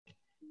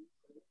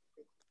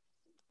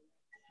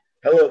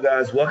Hello,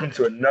 guys. Welcome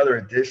to another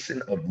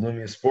edition of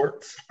Lumia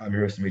Sports. I'm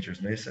your host,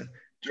 Demetrius Mason,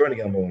 joining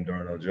again by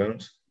Darnell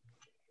Jones,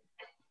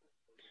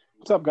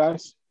 What's up,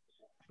 guys?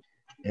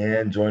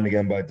 and joined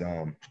again by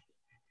Dom.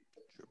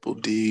 Triple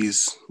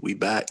D's, we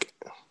back.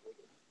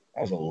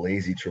 I was a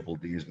lazy triple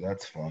D's, but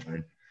that's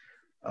fine.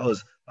 I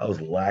was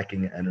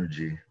lacking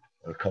energy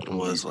a couple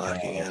Was weeks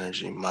lacking now.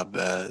 energy. My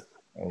bad.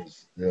 I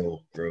was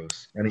still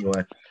gross.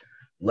 Anyway,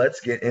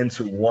 let's get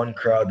into one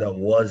crowd that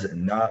was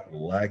not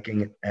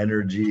lacking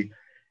energy.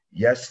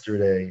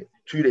 Yesterday,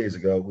 2 days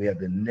ago, we had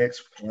the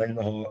Knicks playing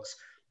the Hawks.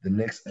 The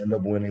Knicks end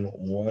up winning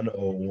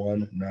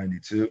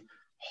 101-92.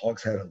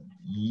 Hawks had a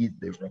lead.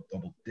 They were up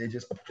double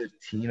digits, up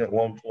 15 at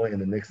one point,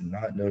 and the Knicks,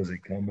 not known as a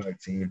comeback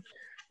team,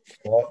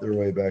 fought their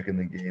way back in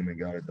the game and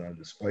got it done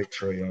despite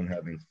Trae Young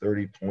having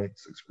 30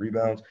 points, 6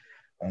 rebounds.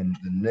 The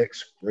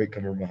Knicks great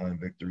comer behind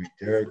victory.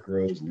 Derrick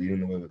Rose leading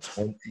the way with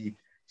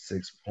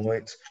 26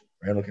 points.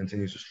 Randall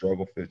continues to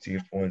struggle,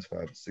 15 points,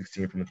 5 to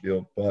 16 from the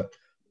field, but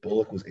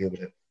Bullock was able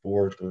to hit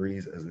four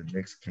threes as the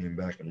Knicks came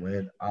back and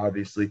win,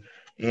 obviously.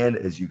 And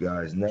as you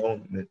guys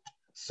know,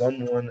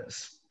 someone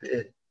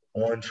spit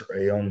on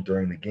Trae Young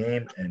during the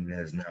game and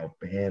is now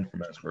banned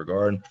from Madison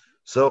Garden.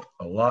 So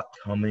a lot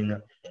coming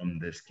from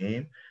this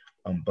game.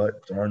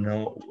 But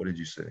Darnell, what did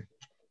you say?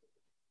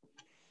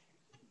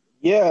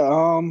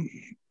 Yeah,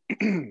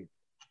 it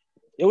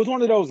was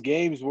one of those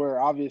games where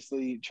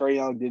obviously Trae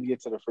Young did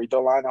get to the free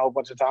throw line a whole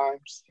bunch of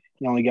times.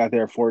 He only got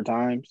there 4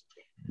 times,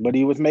 but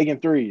he was making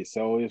threes,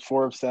 so it was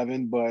 4 of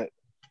 7. But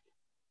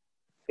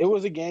it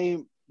was a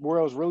game where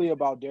it was really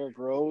about Derrick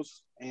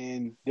Rose,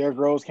 and Derrick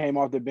Rose came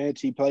off the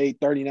bench. He played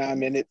 39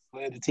 minutes,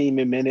 led the team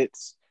in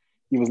minutes.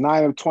 He was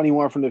 9 of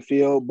 21 from the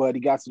field, but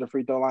he got to the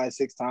free throw line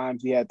 6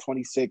 times. He had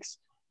 26.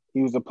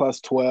 He was a plus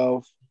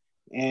 12.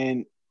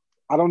 And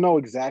I don't know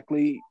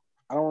exactly –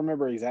 I don't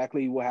remember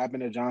exactly what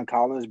happened to John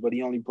Collins, but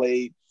he only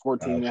played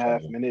 14 and a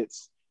half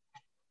minutes,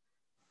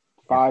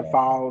 5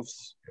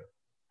 fouls,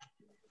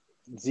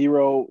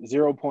 zero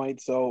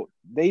points. So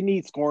they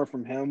need scoring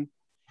from him.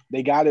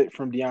 They got it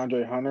from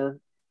DeAndre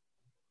Hunter.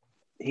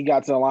 He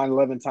got to the line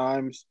 11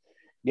 times,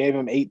 gave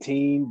him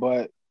 18,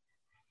 but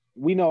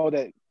we know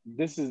that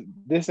this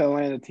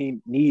Atlanta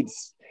team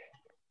needs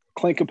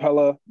Clint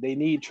Capella, they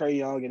need Trae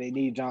Young, and they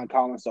need John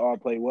Collins to all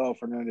play well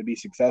for them to be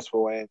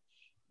successful. And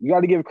you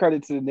got to give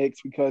credit to the Knicks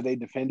because they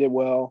defended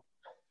well.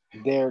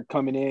 They were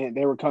coming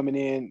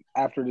in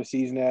after the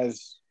season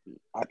as,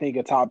 I think,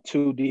 a top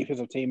 2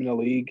 defensive team in the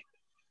league.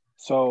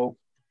 So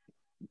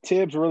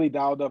Tibbs really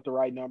dialed up the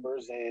right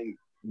numbers and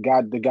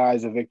got the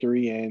guys a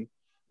victory. And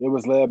it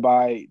was led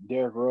by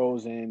Derrick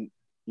Rose and,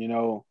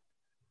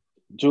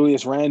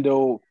 Julius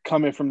Randle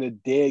coming from the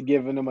dead,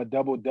 giving them a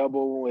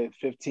double-double with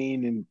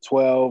 15 and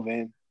 12,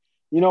 and,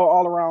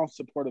 all-around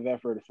supportive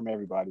effort from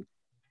everybody.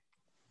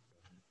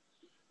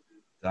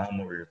 Dom,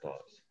 what were your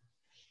thoughts?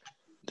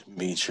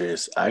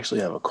 Demetrius, I actually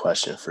have a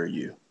question for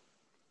you.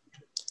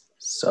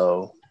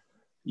 So,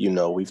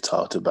 we've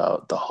talked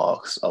about the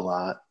Hawks a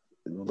lot,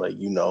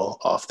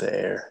 off the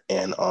air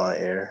and on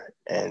air.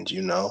 And,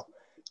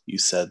 you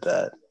said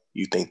that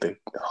you think the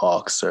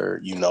Hawks are,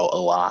 a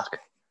lock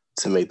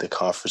to make the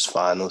conference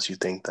finals. You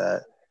think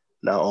that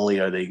not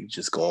only are they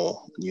just going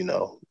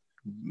to,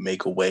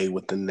 make away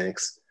with the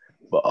Knicks,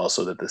 but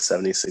also that the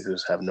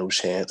 76ers have no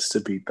chance to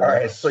beat them. All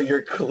right, so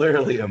you're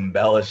clearly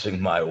embellishing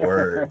my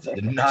words. I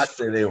did not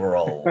say they were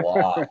a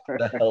lot. What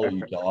the hell are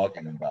you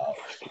talking about?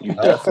 You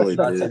definitely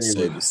did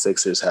say the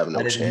Sixers have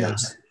no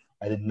chance.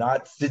 I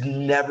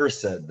never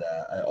said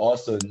that. I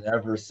also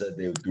never said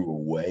they would do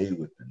away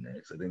with the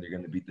Knicks. I think they're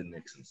going to beat the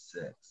Knicks in 6.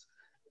 I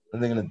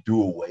think they're going to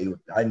do away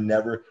with – I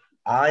never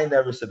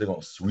said they're going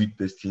to sweep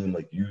this team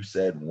like you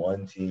said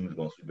one team is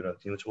going to sweep another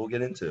team, which we'll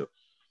get into.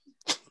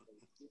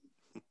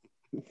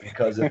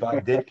 Because if I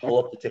did pull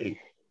up the tape,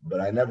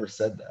 but I never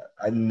said that.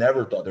 I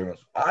never thought they were going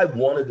to – I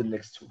wanted the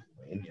Knicks to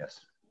win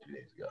yesterday, 2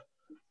 days ago.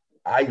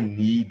 I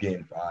need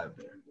Game 5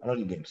 there. I don't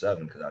need Game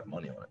 7 because I have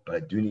money on it, but I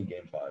do need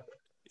Game 5 there.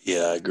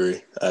 Yeah, I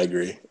agree.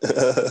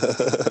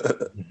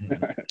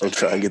 I'm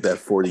trying to get that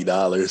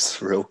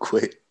 $40 real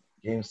quick.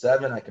 Game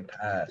 7, I can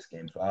pass.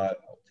 Game 5,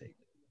 I'll take it.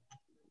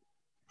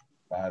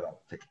 5,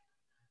 I'll take it.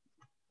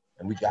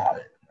 And we got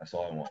it. That's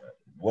all I wanted.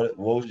 What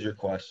was your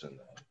question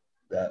though?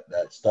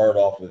 That started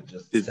off with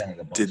just saying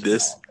a bunch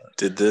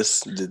did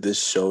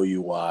this show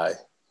you why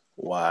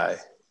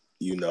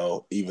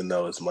even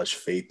though as much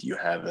faith you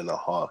have in the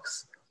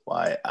Hawks,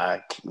 why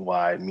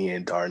me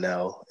and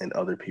Darnell and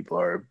other people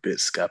are a bit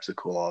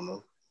skeptical on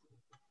them?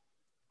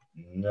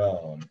 No,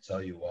 I'm gonna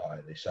tell you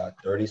why. They shot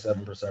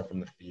 37% from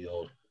the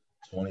field,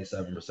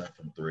 27%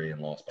 from 3,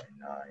 and lost by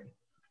 9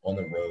 on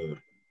the road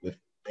with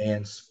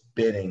fans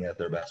spitting at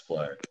their best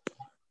player.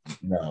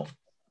 No,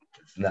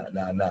 it's not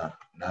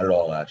at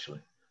all, actually.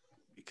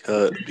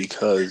 Because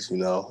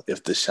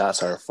if the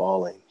shots aren't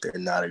falling, they're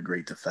not a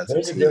great defensive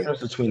There's team. There's a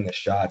difference between the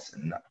shots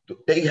and not.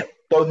 The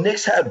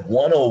Knicks had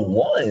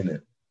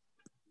 101.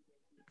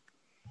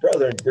 Bro,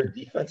 their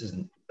defense is,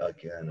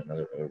 again,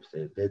 another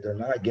overstate. They're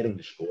not getting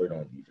destroyed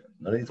on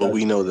defense. But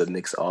we know the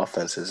Knicks'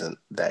 offense isn't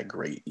that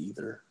great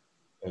either.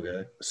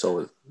 Okay.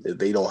 So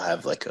they don't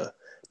have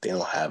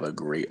a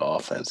great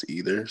offense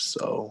either.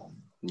 So,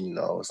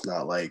 it's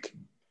not like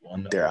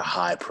they're a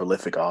high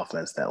prolific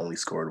offense that only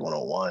scored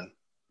 101.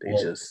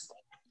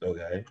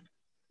 Okay.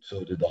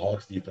 So did the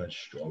Hawks defense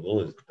struggle?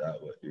 Is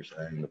that what you're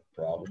saying the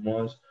problem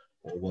was?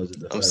 Or was it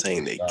the I'm fact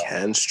saying that they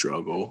can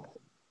struggle,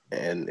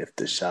 and if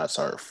the shots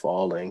aren't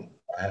falling,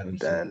 I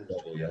haven't seen then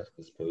trouble yet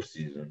this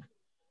postseason.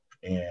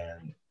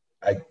 And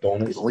I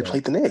don't they only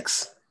played the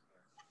Knicks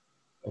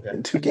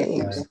in 2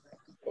 games.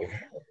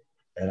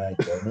 And I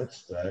don't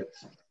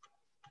expect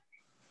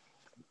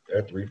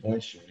their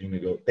 3-point shooting to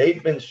go.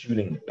 They've been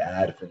shooting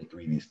bad from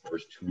 3 these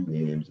first 2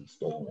 games and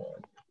stole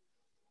 1.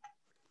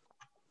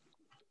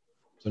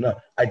 So no,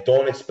 I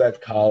don't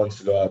expect Collins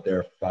to go out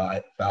there,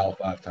 foul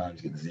 5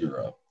 times, get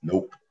 0.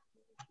 Nope.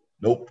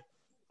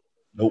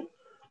 Lou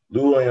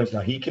Williams,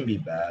 now he can be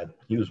bad.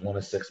 He was 1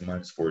 of 6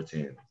 minus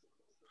 14.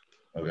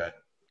 Okay.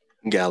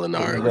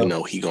 Gallinari, we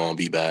know he gonna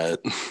be bad.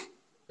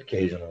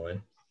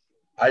 Occasionally.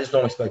 I just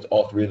don't expect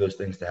all 3 of those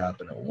things to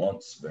happen at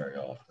once very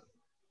often.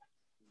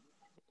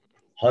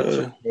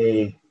 Hunter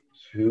made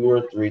 2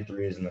 or 3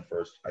 threes in the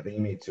first. I think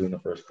he made 2 in the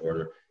first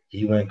quarter.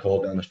 He went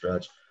cold down the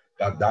stretch.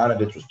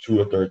 Bogdanovich was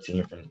 2 of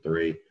 13 from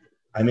 3.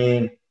 I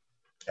mean,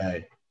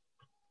 hey,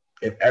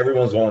 if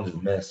everyone's going to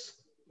miss,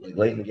 like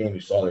late in the game,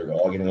 you saw they were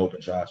all getting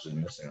open shots, just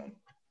missing them.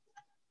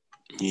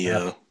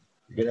 Yeah.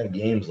 You're going to have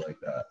games like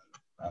that.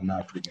 I'm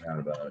not freaking out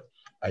about it.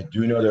 I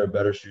do know they're a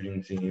better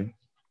shooting team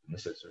than the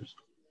Sixers,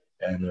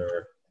 and they're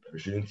a better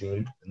shooting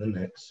team than the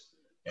Knicks.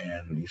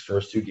 And these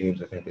first 2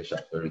 games, I think they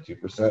shot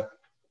 32%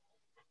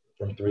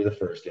 from 3 the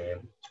first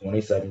game,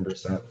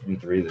 27% from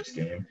 3 this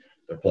game.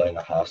 They're playing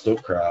a hostile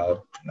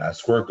crowd, Madison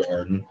Square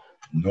Garden.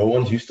 No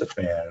one's used to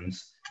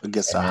fans.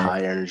 Against a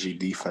high-energy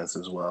defense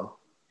as well.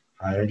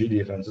 High-energy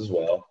defense as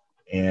well.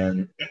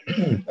 And,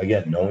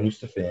 again, no one used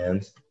to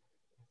fans.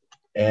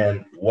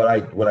 And what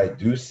I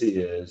do see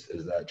is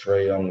that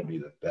Trae Young will be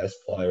the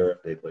best player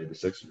if they play the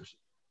Sixers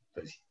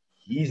because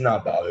he's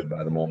not bothered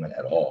by the moment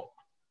at all.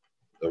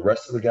 The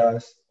rest of the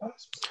guys.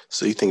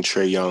 So you think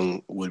Trae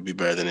Young would be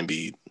better than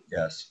Embiid?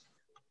 Yes.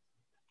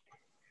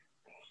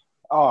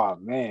 Oh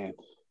man,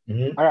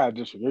 Mm-hmm. I gotta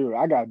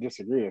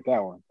disagree with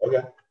that one.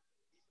 Okay,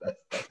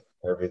 that's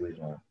perfectly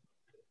fine.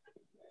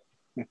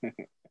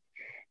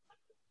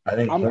 I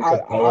think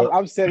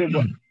I've said it.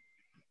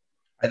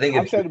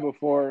 I've said it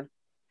before.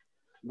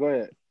 Go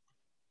ahead.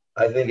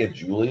 I think if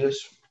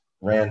Julius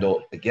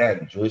Randle,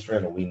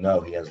 we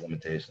know he has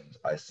limitations.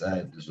 I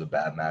said this was a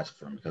bad match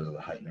for him because of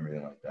the height and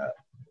everything like that.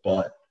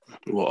 But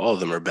all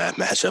of them are bad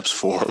matchups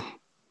for him.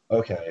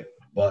 Okay,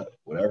 but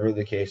whatever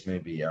the case may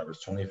be,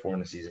 averaged 24 in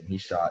the season. He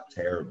shot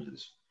terribly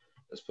this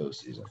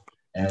postseason.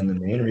 And the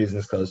main reason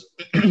is because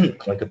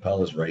Clint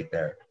Capella is right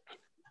there,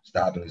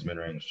 stopping his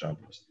mid-range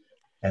jumpers.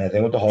 And I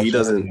think what the Hawks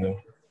do,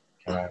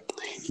 I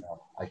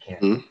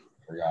can't.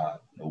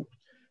 Forgot. Nope.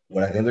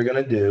 What I think they're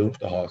going to do,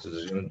 the Hawks, is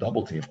they're going to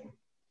double team him.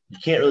 You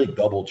can't really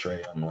double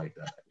Trae Young like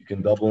that. You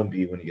can double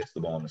Embiid when he gets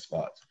the ball in the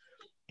spots.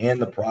 And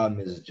the problem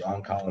is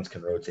John Collins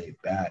can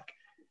rotate back.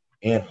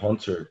 And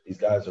Hunter, these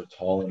guys are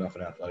tall enough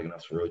and athletic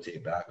enough to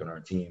rotate back on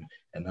our team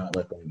and not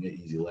let them get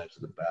easy layups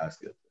to the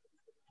basket.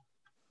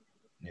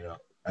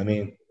 I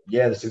mean,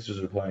 yeah, the Sixers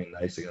are playing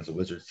nice against a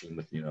Wizards team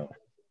with,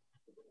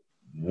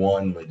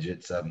 one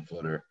legit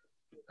 7-footer.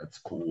 That's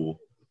cool.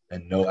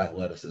 And no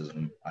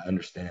athleticism. I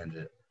understand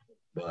it.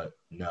 But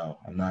no,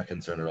 I'm not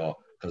concerned at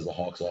all because the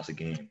Hawks lost a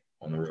game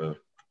on the road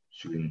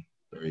shooting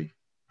 37%.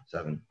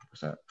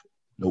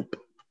 Nope.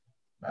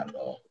 Not at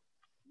all.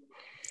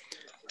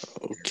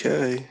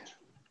 Okay.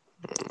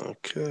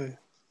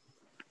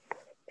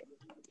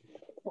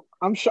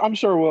 I'm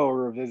sure we'll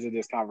revisit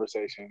this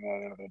conversation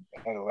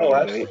at a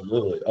later date.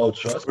 Absolutely. Oh,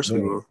 trust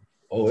me.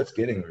 Oh, it's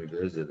getting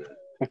revisited.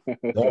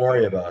 Don't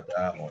worry about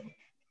that one.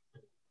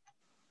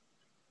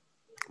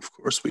 Of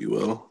course we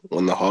will.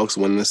 When the Hawks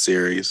win the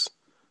series,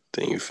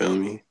 then you feel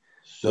me?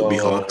 It'll be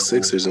Hawks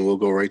Sixers, and we'll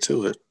go right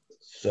to it.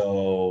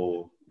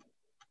 So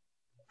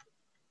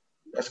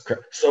that's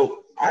correct.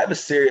 So I have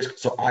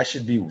so I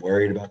should be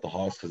worried about the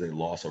Hawks because they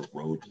lost a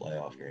road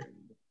playoff game.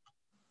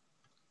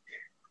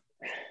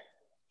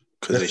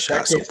 Because they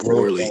shot so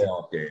poorly.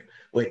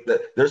 Wait,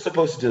 they're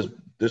supposed to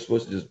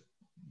just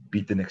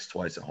beat the Knicks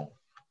twice at home.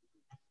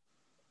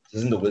 This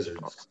isn't the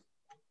Wizards.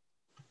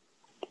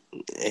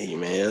 Hey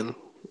man,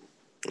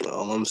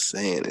 all I'm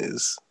saying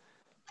is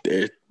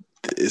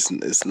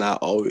it's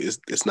not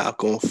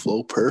going to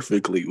flow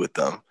perfectly with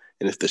them.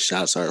 And if the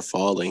shots aren't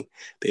falling,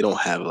 they don't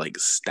have like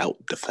stout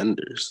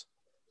defenders.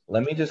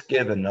 Let me just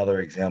give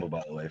another example,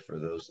 by the way, for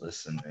those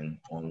listening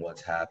on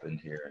what's happened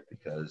here,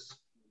 because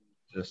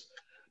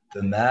the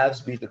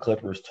Mavs beat the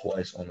Clippers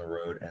twice on the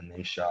road, and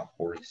they shot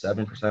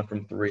 47%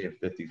 from 3 and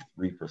 53%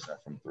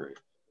 from 3.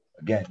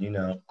 Again,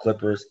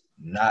 Clippers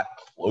not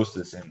close to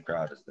the same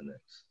crowd as the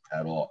Knicks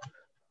at all.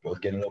 Both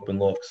getting open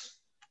looks.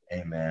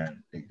 Hey,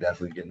 man, they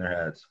definitely get in their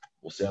heads.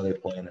 We'll see how they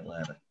play in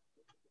Atlanta.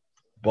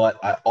 But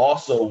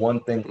one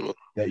thing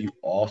that you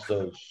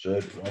also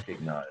should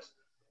recognize,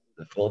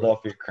 The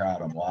Philadelphia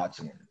crowd, I'm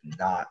watching it, is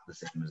not the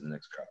same as the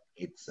Knicks crowd.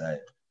 I hate to say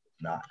it.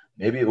 It's not.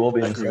 Maybe it will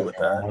be I in the agree second with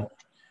that. round.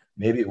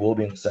 Maybe it will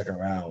be in the second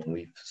round when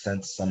we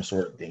sense some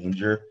sort of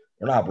danger.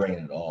 We're not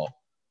bringing it all.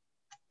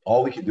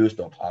 All we can do is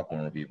throw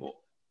popcorn at people.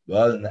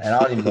 But and I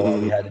don't even know why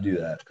we had to do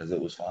that because it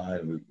was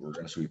fine. We were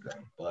going to sweep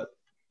them, but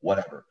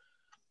whatever.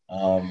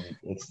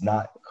 It's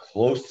not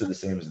close to the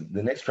same as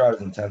the Knicks crowd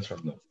is intense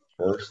from the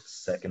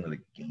first second of the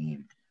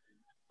game.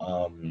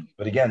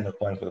 But again, they're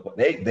playing for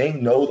the they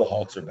know the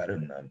Hawks are better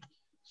than them.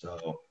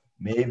 So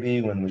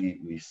maybe when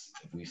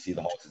if we see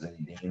the Hawks as any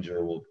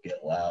danger, we'll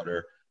get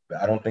louder.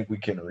 But I don't think we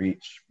can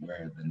reach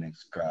where the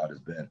Knicks crowd has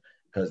been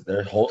because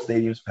their whole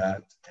stadium's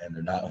packed and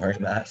they're not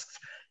wearing masks,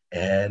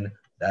 and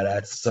that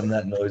adds some of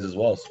that noise as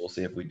well. So we'll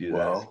see if we do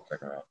that in the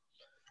second round.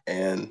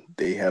 And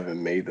they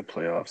haven't made the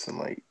playoffs in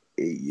like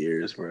 8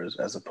 years, whereas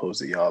as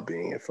opposed to y'all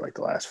being it for like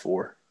the last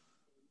 4.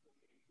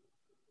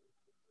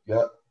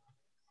 Yep,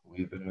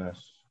 we've been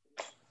missed.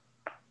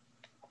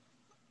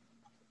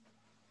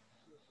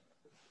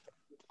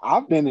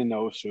 I've been in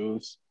those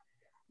shoes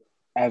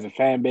as a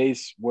fan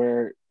base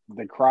where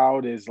the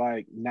crowd is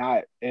like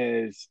not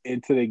as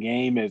into the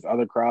game as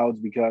other crowds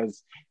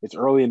because it's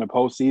early in the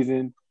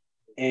postseason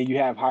and you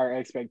have higher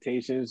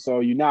expectations.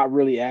 So you're not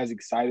really as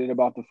excited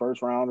about the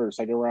first round or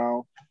second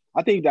round.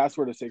 I think that's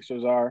where the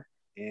Sixers are.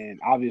 And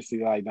obviously,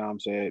 like Dom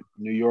said,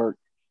 New York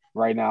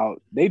right now,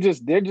 they're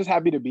just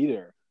happy to be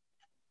there.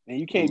 And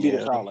you can't beat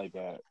a crowd like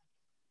that.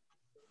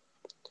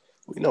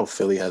 We know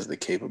Philly has the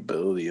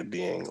capability of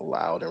being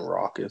loud and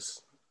raucous.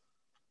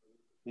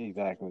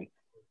 Exactly.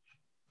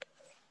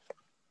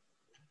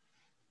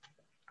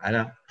 I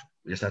know.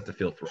 We just have to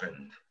feel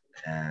threatened.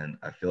 And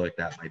I feel like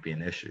that might be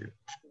an issue.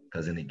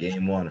 Because in the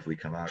game one, if we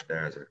come out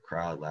there as a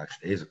crowd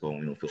lackadaisical and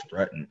we don't feel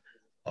threatened,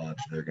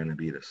 they're going to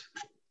beat us.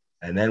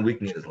 And then we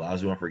can get as loud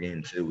as we want for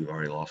game 2. We've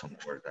already lost on the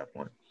board at that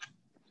point.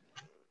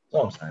 That's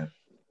all I'm saying.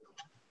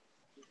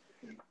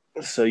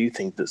 So you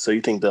think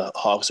the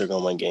Hawks are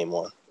going to win game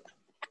 1?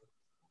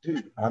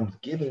 Dude, I'm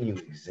giving you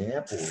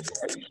examples.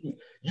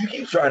 You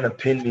keep trying to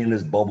pin me in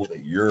this bubble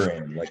that you're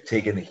in, like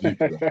taking the Heat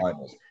to the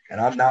finals.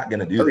 And I'm not going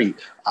to do that.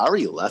 I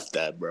already left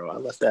that, bro. I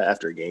left that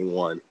after game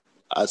 1.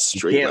 I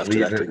straight left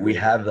it after we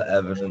have the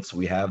evidence.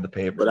 We have the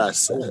paper. But I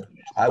said.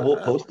 I will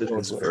post it.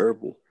 It's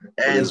verbal.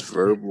 And it's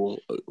verbal.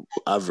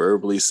 I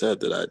verbally said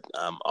that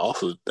I'm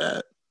off of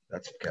that.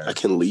 That's okay. I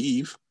can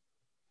leave.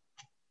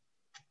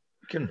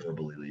 You can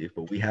verbally leave,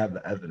 but we have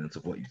the evidence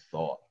of what you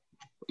thought.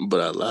 But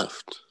I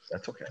left.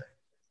 That's okay.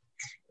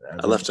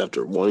 I left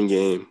after 1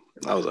 game.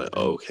 I was like,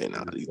 oh, okay,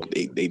 now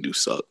they do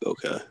suck.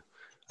 Okay.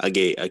 I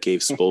gave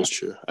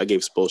Spoelstra. I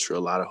gave Spoelstra a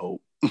lot of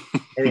hope.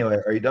 Anyway,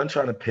 are you done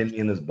trying to pin me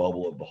in this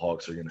bubble of the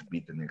Hawks are going to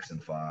beat the Knicks in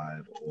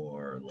 5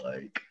 or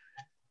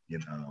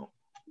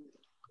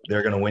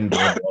they're going to win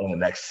game 1 in the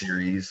next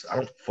series? I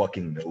don't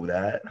fucking know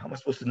that. How am I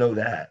supposed to know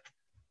that?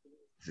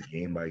 It's a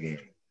game by game.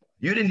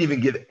 You didn't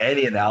even give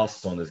any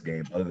analysis on this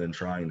game other than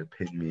trying to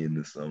pin me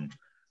into some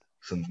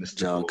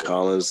John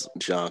Collins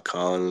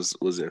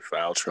was in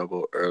foul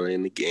trouble early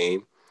in the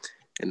game,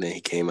 and then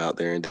he came out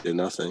there and did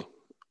nothing.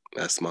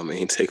 That's my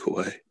main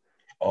takeaway.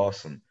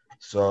 Awesome.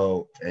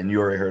 So, and you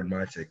already heard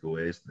my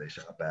takeaways. They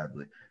shot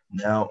badly.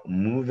 Now,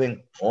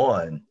 moving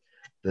on,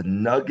 the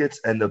Nuggets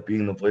end up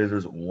being the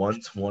Blazers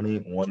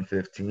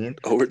 120-115.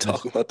 Oh, we're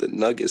talking about the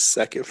Nuggets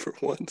second for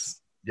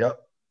once. Yep.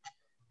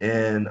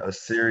 In a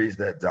series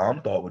that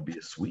Dom thought would be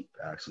a sweep,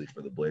 actually,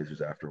 for the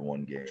Blazers after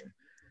 1 game.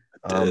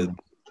 The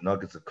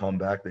Nuggets have come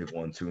back. They've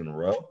won 2 in a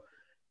row.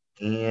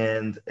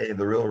 And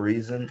the real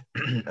reason,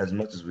 as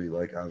much as we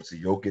like, obviously,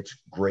 Jokic,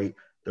 great,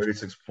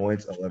 36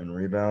 points, 11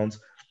 rebounds.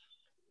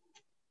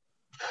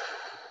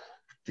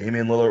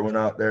 Damian Lillard went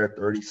out there,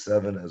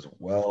 37 as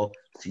well.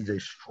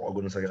 CJ struggled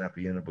in the second half.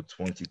 He ended up with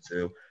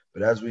 22.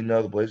 But as we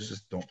know, the Blazers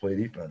just don't play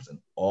defense. And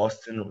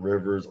Austin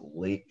Rivers,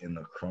 late in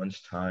the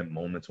crunch time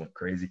moments, went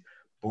crazy.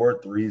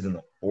 4 threes in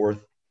the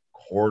fourth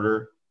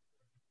quarter.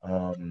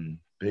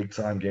 Big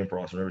time game for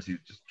Austin Rivers. He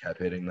just kept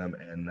hitting them,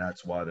 and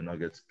that's why the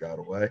Nuggets got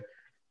away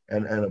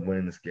and ended up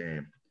winning this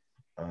game.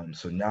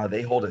 So now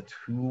they hold a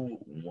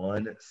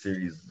 2-1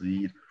 series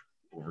lead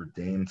over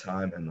Dame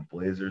time and the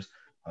Blazers.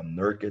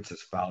 Nurkic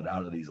has fouled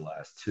out of these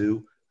last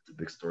 2. It's a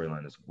big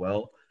storyline as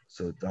well.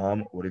 So,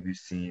 Dom, what have you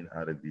seen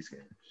out of these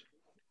games?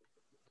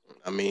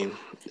 I mean,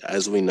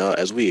 as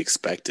we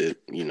expected,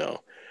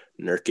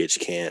 Nurkic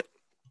can't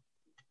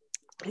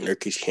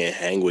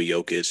hang with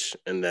Jokic,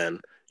 and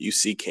then you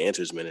see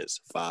Kanter's minutes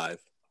 5.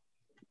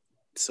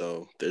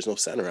 So there's no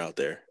center out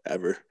there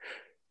ever,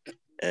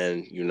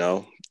 and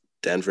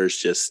Denver's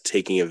just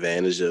taking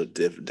advantage of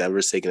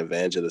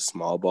the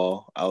small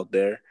ball out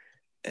there,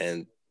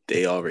 and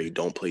they already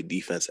don't play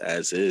defense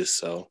as is.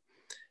 So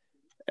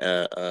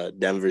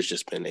Denver's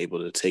just been able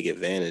to take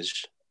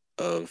advantage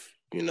of,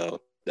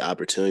 the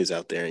opportunities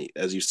out there. And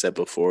as you said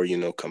before,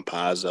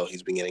 Campazzo,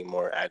 he's been getting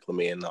more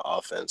acclimated in the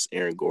offense.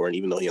 Aaron Gordon,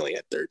 even though he only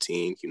had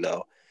 13,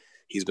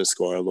 he's been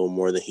scoring a little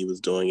more than he was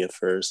doing at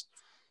first.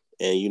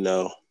 And,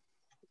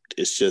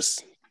 it's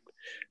just,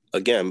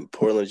 again,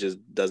 Portland just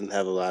doesn't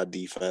have a lot of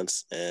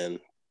defense. And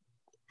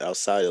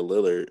outside of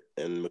Lillard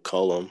and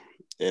McCollum.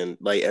 And,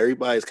 like,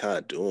 everybody's kind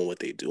of doing what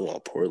they do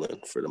on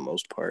Portland for the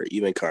most part.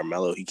 Even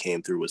Carmelo, he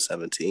came through with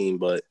 17,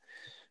 but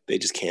they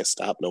just can't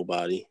stop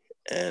nobody.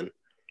 And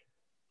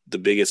the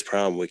biggest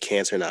problem with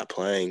Cantor not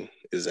playing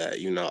is that,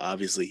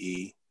 obviously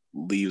he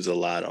leaves a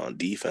lot on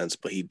defense,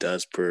 but he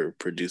does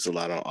produce a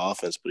lot on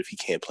offense. But if he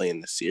can't play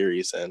in the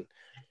series, then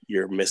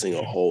you're missing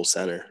a whole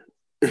center.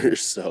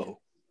 So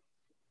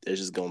there's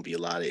just going to be a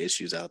lot of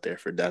issues out there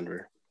for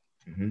Denver.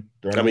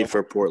 Mm-hmm.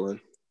 For Portland.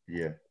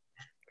 Yeah.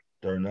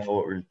 Darnell,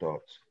 what were your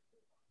thoughts?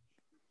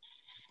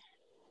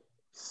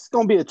 It's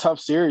going to be a tough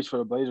series for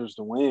the Blazers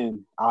to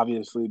win,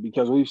 obviously,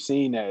 because we've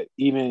seen that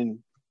even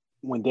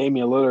when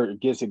Damian Lillard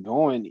gets it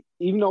going,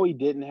 even though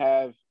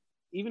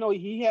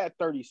he had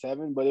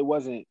 37, but it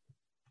wasn't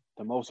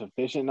the most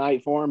efficient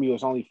night for him. He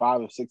was only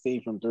 5 of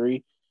 16 from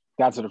 3,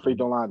 got to the free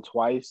throw line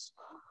twice.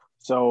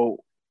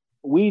 So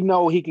we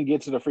know he can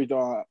get to the free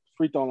throw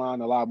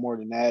line a lot more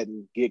than that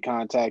and get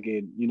contact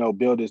and,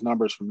 build his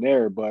numbers from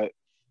there. But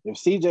if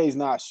CJ's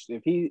not –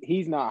 if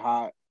he's not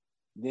hot,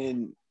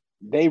 then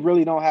they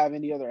really don't have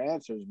any other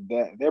answers.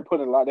 They're going to put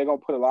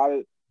a lot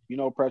of,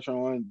 pressure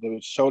on the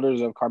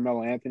shoulders of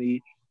Carmelo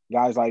Anthony,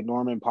 guys like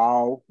Norman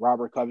Powell,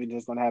 Robert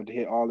Covington's going to have to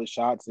hit all the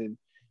shots, and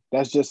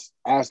that's just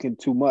asking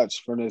too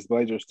much for this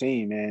Blazers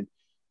team. And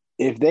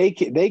if they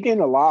can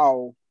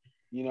allow,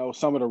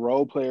 some of the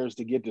role players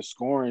to get the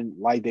scoring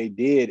like they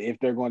did, if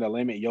they're going to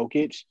limit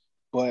Jokic,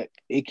 but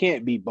it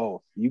can't be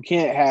both. You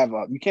can't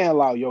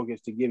allow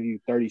Jokic to give you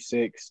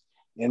 36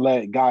 and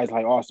let guys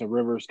like Austin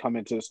Rivers come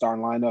into the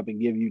starting lineup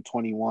and give you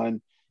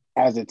 21.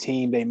 As a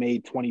team, they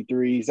made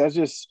 23s. That's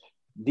just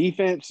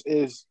defense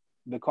is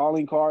the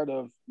calling card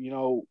of,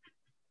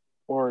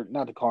 or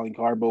not the calling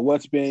card, but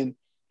what's been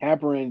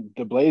hampering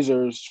the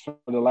Blazers for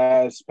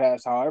the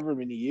past however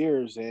many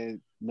years,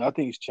 and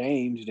nothing's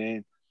changed.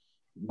 And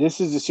this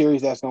is a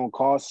series that's going to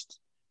cost,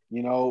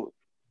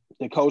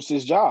 the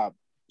coach's job.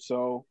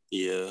 So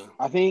yeah,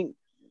 I think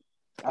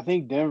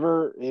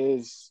Denver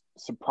is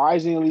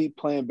surprisingly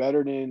playing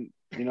better than,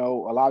 a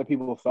lot of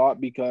people thought,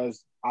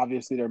 because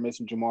obviously they're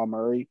missing Jamal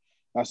Murray.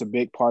 That's a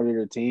big part of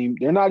their team.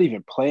 They're not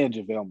even playing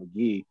JaVale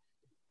McGee.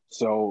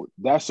 So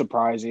that's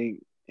surprising.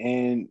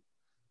 And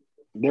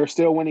they're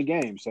still winning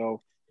games.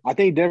 So I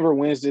think Denver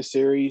wins this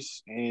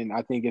series, and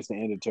I think it's the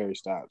end of Terry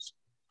Stotts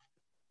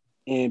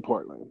in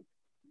Portland.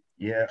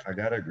 Yeah, I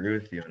got to agree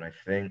with you. And I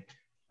think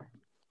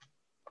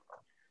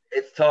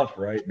it's tough,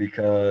 right?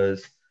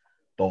 Because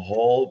the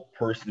whole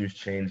person who's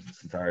changed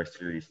this entire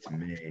series to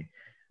me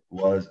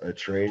was a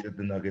trade that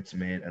the Nuggets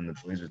made and the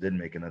Blazers did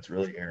make, and that's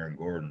really Aaron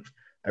Gordon.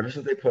 Ever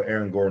since they put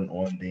Aaron Gordon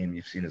on Dame,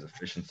 you've seen his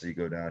efficiency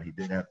go down. He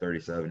did have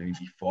 37.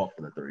 He fought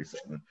for the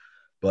 37.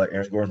 But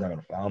Aaron Gordon's not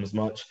going to foul him as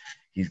much.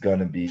 He's going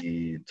to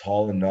be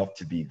tall enough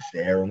to be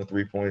there on the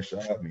three-point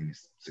shot. I mean,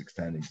 he's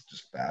 6'10". He's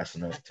just fast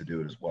enough to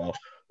do it as well.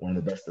 One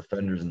of the best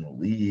defenders in the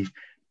league.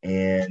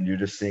 And you're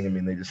just seeing,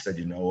 they just said,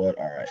 you know what?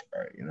 All right.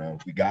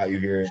 We got you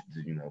here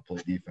to,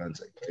 play defense.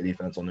 Play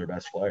defense on their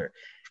best player.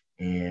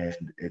 And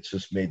it's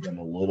just made them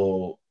a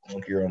little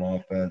clunkier on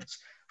offense.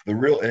 The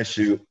real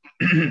issue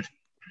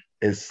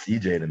is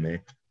CJ to me,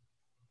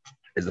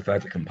 is the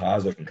fact that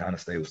Campazzo can kind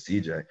of stay with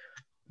CJ.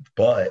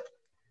 But,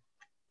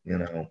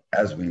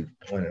 as we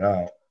pointed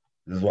out,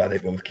 this is why they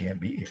both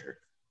can't be here.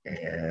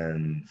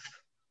 And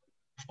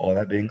all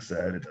that being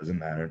said, it doesn't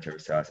matter. Terry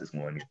Stotts is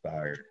going to get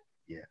fired.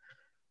 Yeah.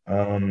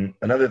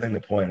 Another thing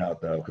to point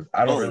out, though, because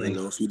I don't really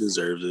know if he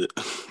deserves it.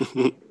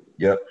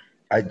 Yep.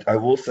 I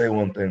will say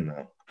one thing,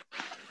 though.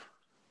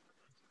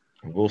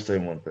 I will say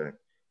one thing.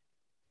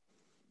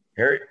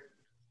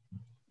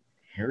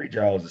 Harry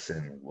Giles is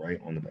sitting right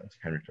on the bench.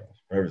 Henry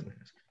Giles, whatever his name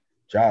is.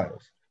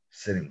 Giles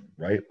sitting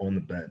right on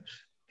the bench.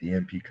 The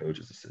MP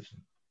coach's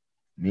decision.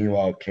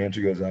 Meanwhile,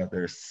 Cantor goes out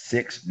there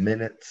 6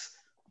 minutes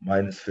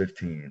minus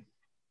 15.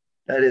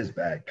 That is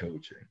bad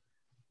coaching.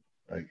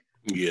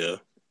 Yeah.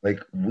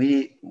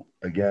 We,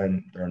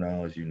 again,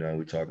 Darnell, as you know,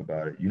 we talk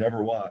about it. You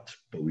never watch,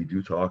 but we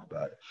do talk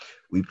about it.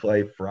 We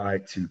play Fry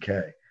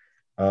 2K.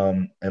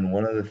 And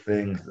one of the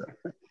things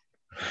that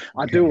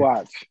I do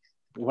watch.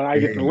 When I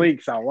get the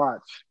links, I'll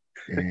watch.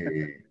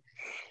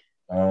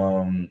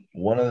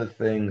 One of the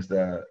things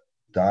that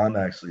Dom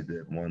actually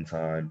did one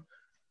time,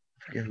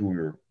 I forget who we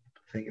were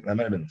thinking, that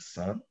might have been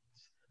Suns.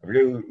 I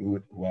forget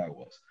who I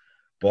was.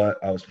 But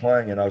I was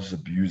playing and I was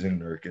just abusing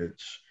Nurkic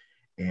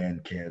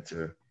and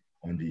Cantor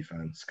on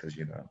defense because,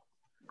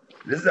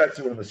 this is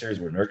actually one of the series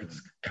where Nurkic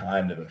is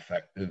kind of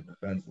effective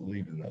defensively,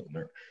 even though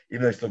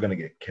they're still going to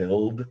get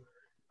killed.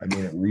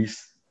 At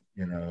least,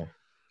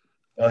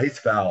 well, he's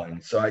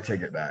fouling, so I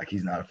take it back.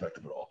 He's not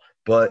effective at all.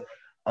 But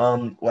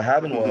what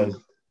happened was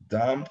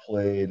Dom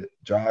played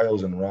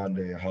Giles and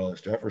Rondé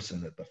Hollis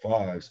Jefferson at the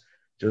fives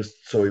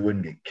just so he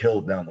wouldn't get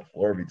killed down the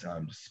floor every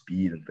time,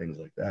 speed and things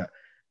like that.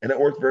 And it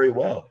worked very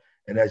well.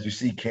 And as you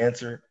see,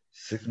 Cantor,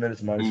 6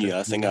 minutes minus 15. Yeah,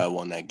 I think I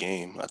won that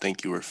game. I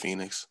think you were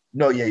Phoenix.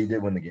 No, yeah, you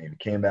did win the game. He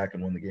came back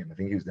and won the game. I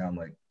think he was down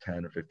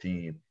 10 or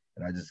 15,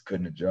 and I just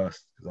couldn't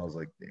adjust because I was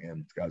like,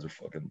 damn, these guys are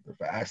they're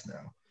fast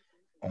now.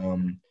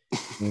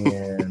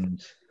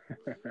 And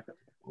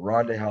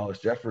Rondé Hollis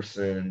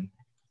Jefferson,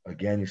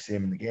 again, you see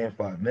him in the game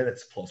 5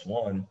 minutes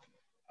 +1.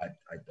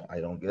 I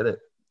don't get it.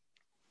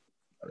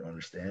 I don't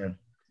understand.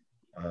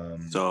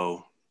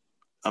 So,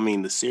 I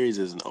mean, the series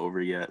isn't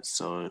over yet,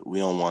 so we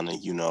don't want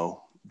to,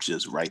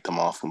 just write them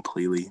off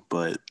completely.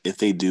 But if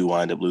they do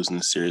wind up losing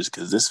the series,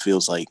 because this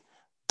feels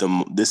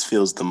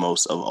the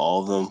most of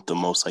all of them, the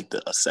most like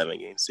a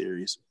 7-game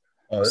series.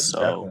 Oh, this is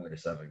definitely a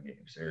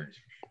 7-game series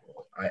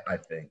for sure. I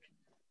think.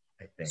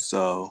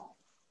 So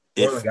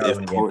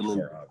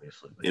Portland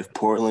if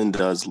Portland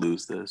does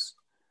lose this,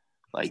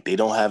 like they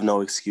don't have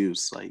no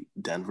excuse. Like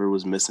Denver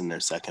was missing their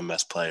second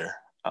best player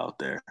out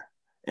there,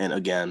 and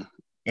again,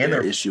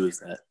 their issue is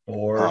that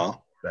fourth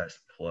best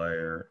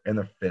player and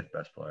their fifth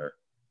best player.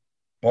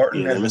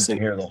 Barton hasn't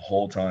been here the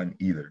whole time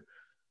either.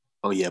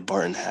 Oh yeah,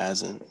 Barton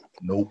hasn't.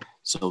 Nope.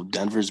 So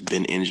Denver's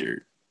been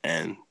injured,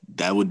 and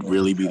that would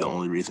really be the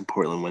only reason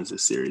Portland wins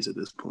this series at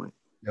this point.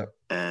 Yep.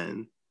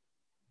 And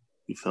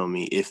you feel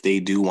me? If they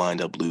do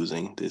wind up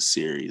losing this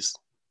series,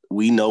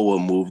 we know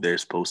what move they're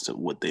supposed to,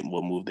 what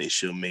move they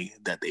should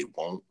make that they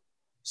won't.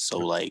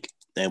 So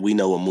and we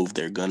know what move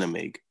they're gonna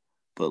make.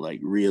 But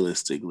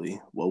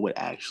realistically, what would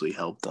actually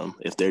help them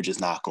if they're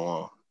just not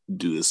going to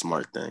do the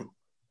smart thing?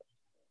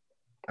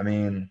 I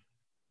mean,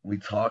 we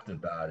talked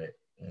about it,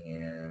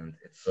 and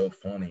it's so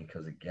funny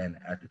because, again,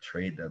 at the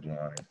trade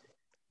deadline,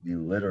 we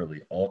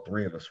literally, all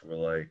three of us were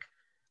like,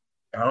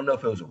 I don't know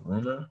if it was a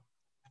rumor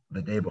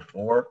the day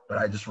before, but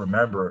I just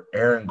remember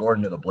Aaron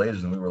Gordon to the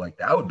Blazers, and we were like,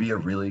 that would be a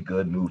really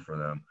good move for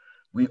them.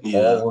 We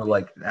all were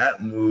like,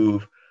 that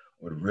move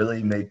would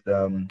really make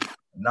them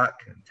not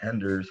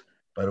contenders,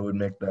 but it would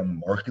make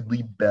them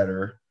markedly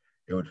better.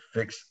 It would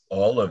fix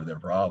all of their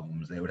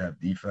problems. They would have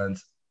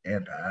defense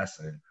and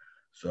passing.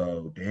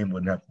 So Dame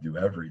wouldn't have to do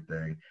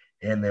everything.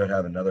 And they would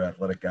have another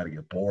athletic guy to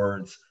get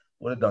boards.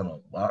 Would have done a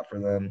lot for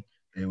them.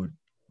 They would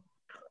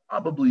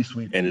probably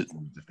sweep if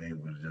they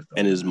would have just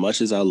done as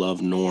much as I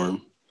love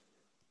Norm,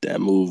 that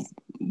move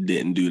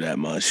didn't do that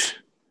much.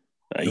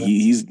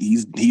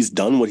 He's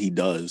done what he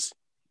does.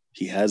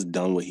 He has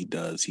done what he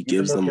does. He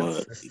gives them a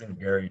consistent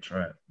Gary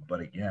Trent.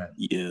 But again,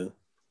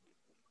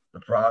 the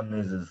problem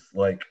is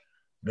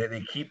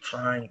they keep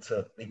trying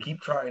to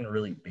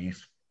really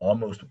base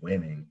almost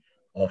winning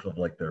off of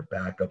their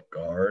backup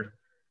guard,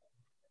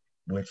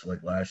 which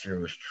last year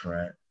was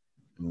Trent,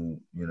 who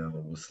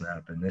was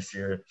snapping. This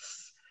year,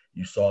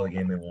 you saw the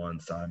game they won.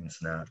 Simon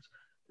snapped.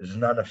 There's just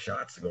not enough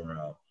shots to go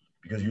around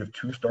because you have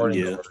two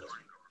starting guards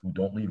who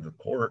don't leave the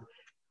court,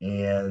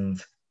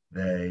 and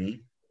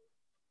they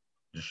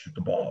just shoot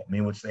the ball. I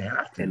mean, which they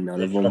have to. And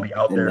none of them be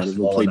out there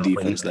small play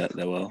defense that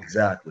well.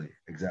 Exactly.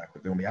 They're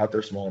gonna be out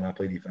there small and not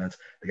play defense.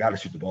 They got to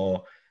shoot the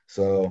ball.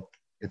 So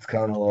it's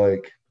kind of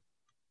like,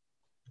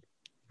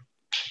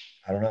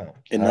 I don't know.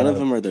 And none of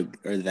them are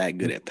that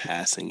good at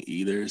passing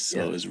either.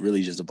 So it's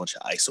really just a bunch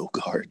of ISO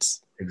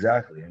guards.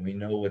 Exactly. And we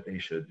know what they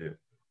should do.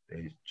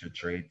 They should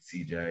trade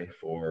CJ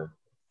for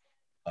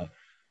a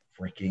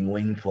freaking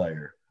wing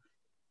player.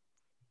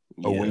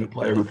 A wing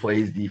player who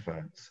plays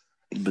defense.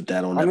 But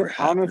that'll never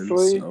happen.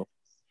 Honestly,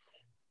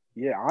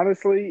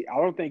 I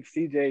don't think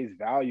CJ's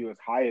value is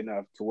high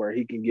enough to where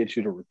he can get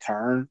you to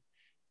return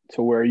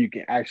to where you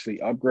can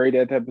actually upgrade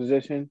at that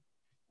position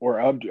or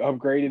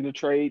upgrade in the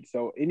trade.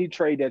 So any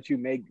trade that you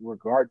make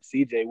regarding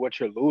CJ, what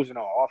you're losing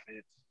on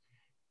offense,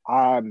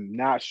 I'm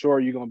not sure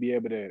you're going to be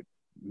able to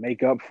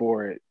make up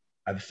for it.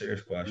 I have a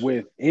serious question.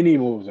 With any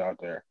moves out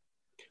there.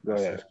 Go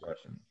ahead. Serious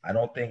question. I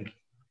don't think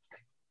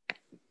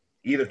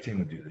either team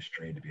would do this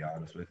trade, to be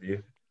honest with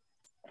you.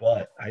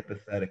 But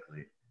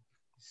hypothetically,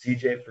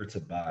 CJ for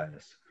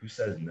Tobias, who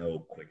says no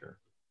quicker?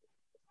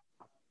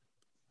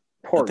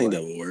 Portland. I think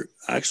that would work.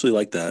 I actually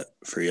like that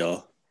for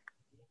y'all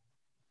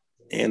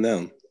and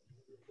them.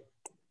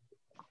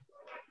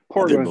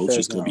 They're both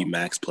just going to be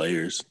max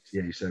players.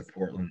 Yeah, you said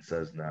Portland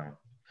says no.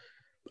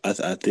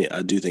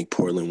 I do think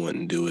Portland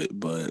wouldn't do it,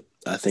 but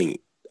I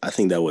think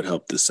that would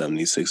help the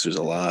 76ers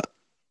a lot.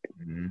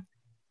 Mm-hmm.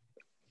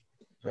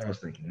 That's what I was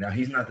thinking. Now,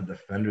 he's not the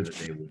defender that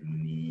they would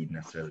need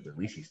necessarily, but at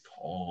least he's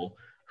tall.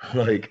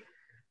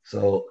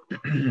 So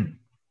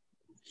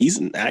he's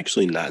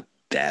actually not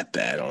that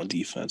bad on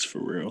defense for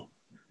real.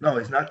 No,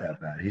 he's not that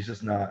bad. He's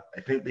just not.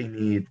 I think they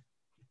need.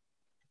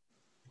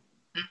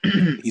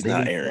 He's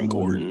not Aaron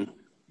Gordon.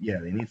 Yeah,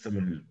 they need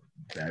someone who's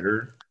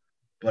better.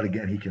 But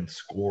again, he can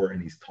score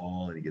and he's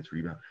tall and he gets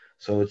rebound.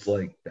 So it's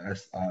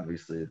that's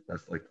the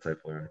type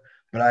of player.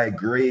 But I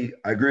agree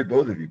with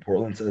both of you.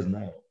 Portland says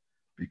no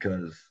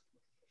because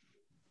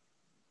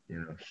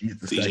he's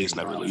the CJ's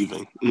never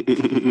leaving.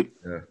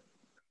 Yeah.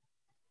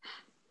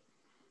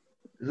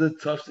 It's a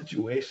tough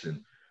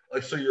situation.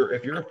 So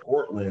if you're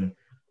Portland,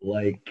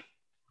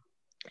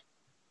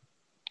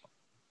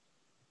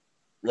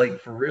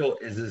 for real,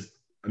 is this?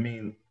 I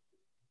mean,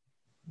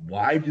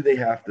 why do they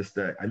have to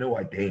stay? I know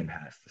why Dame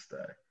has to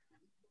stay.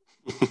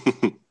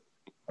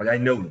 I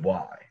know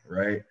why,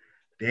 right?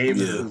 Dame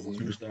is a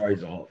superstar.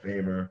 He's a Hall of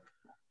Famer.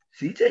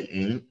 CJ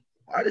ain't.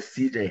 Why does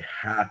CJ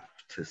have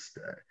to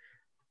stay?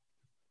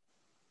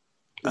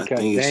 Because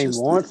Dame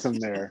wants him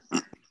there.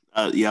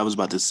 Yeah, I was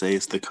about to say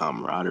it's the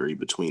camaraderie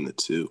between the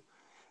two.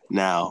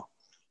 Now,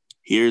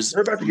 here's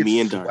They're about to get me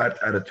and Darn.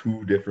 swept out of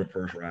 2 different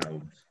first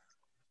rounds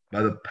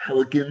by the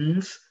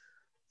Pelicans,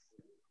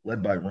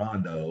 led by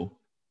Rondo.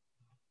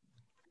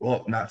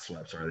 Well, not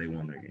swept. Sorry, they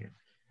won their game.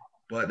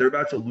 But they're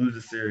about to lose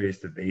a series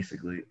to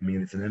basically. I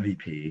mean, it's an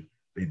MVP.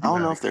 They do I don't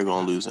have know a if they're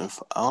going to lose I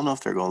don't know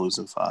if they're going to lose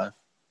in 5.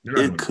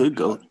 It could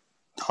go,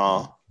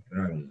 huh?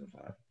 They're not going to lose in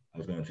 5. I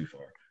was going too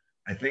far.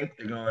 I think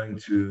they're going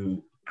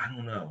to. I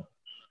don't know.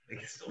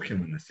 They still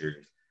can win the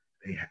series.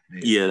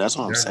 Yeah, that's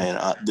what I'm saying.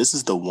 This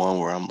is the one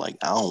where I'm like,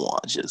 I don't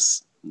want to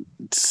just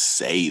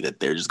say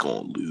that they're just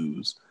going to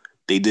lose.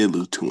 They did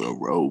lose 2 in a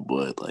row,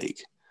 but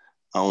like,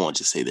 I don't want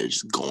to just say they're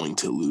just going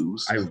to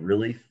lose. I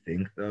really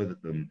think though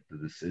that the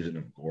decision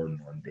of Gordon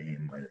on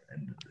Dame might have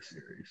ended the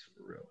series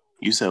for real.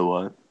 You said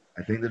what?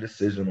 I think the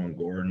decision on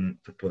Gordon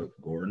to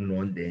put Gordon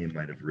on Dame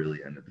might have really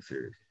ended the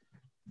series.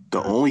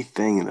 The only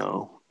thing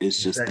though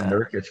is just that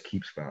Nurkic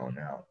keeps fouling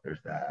out.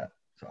 There's that.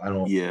 So I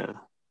don't. Yeah.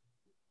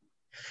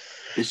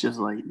 It's just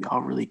like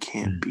y'all really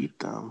can't beat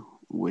them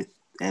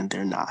and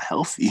they're not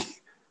healthy.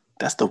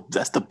 That's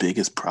the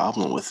biggest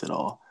problem with it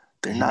all.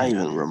 They're not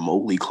even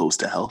remotely close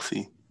to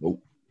healthy.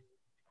 Nope.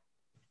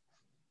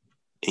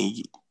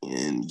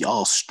 And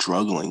y'all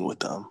struggling with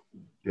them.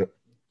 Yep.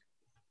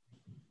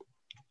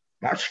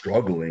 Not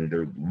struggling,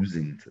 they're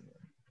losing to them.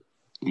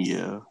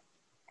 Yeah.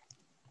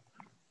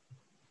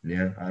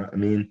 Yeah, I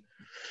mean,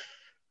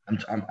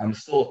 I'm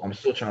still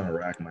trying to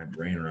rack my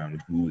brain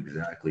around who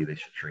exactly they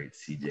should trade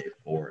CJ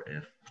for.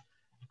 If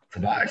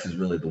Tobias is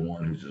really the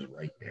one who's just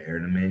right there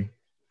to me,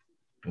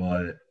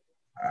 but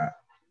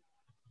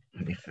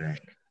let me think.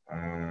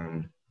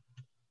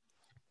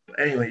 But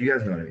anyway, you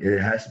guys know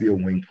it has to be a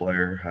wing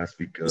player, has to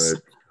be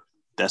good.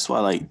 That's why,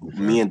 like,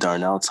 me and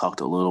Darnell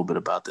talked a little bit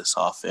about this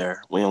off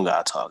air. We don't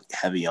gotta talk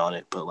heavy on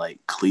it, but like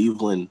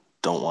Cleveland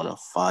don't want to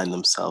find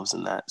themselves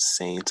in that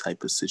same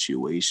type of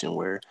situation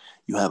where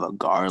you have a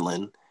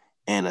Garland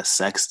and a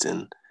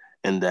Sexton,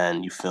 and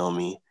then you feel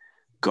me,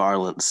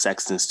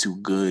 Sexton's too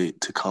good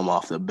to come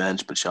off the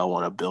bench, but y'all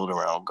want to build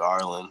around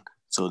Garland.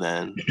 So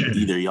then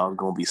either y'all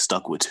gonna be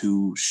stuck with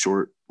 2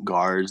 short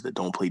guards that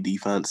don't play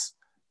defense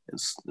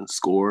and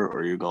score,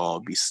 or you're gonna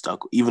be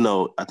stuck. Even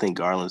though I think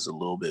Garland's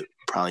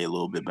probably a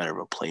little bit better of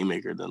a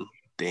playmaker than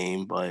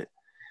Dame, but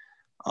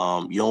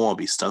you don't want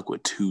to be stuck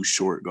with 2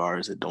 short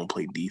guards that don't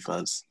play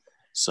defense.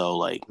 So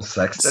like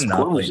Sexton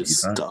not play defense.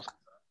 Stuck.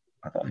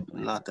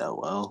 Not that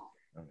well.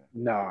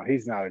 No,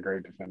 he's not a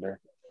great defender.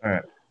 All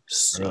right.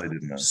 So, I really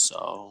didn't know.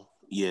 So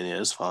yeah,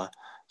 it's fine.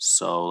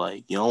 So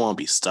like you don't want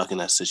to be stuck in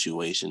that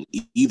situation.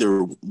 Either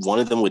one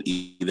of them would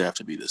either have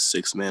to be the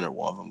 6th man or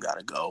one of them got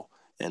to go.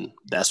 And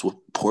that's what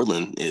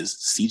Portland is.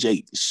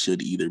 CJ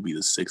should either be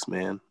the 6th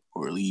man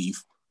or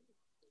leave.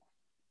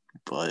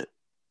 But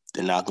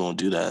they're not going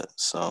to do that.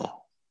 So.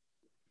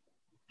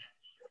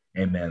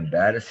 Hey, man,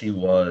 bad as he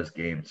was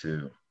game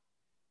 2,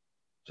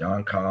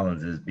 John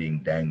Collins is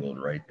being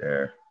dangled right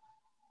there.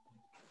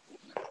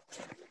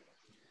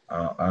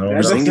 I don't know.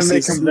 That doesn't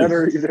make him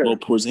better either. Well,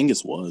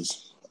 Porzingis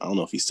was. I don't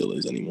know if he still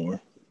is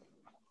anymore.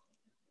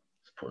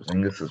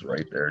 Porzingis is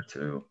right there,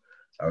 too.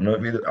 I don't know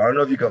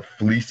if you got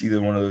fleeced either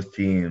one of those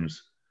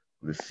teams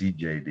with a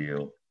CJ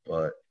deal,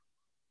 but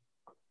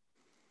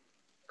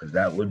because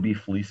that would be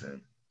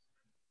fleecing.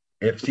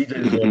 If CJ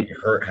is going to get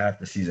hurt half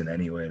the season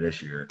anyway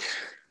this year.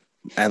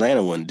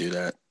 Atlanta wouldn't do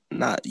that.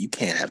 You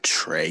can't have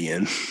Trey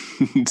and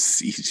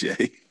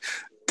CJ.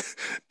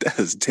 That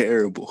is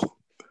terrible.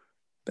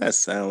 That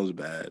sounds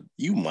bad.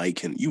 You might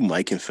can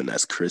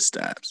finesse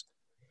Kristaps,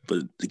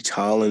 but the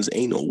Collins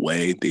ain't no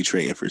way they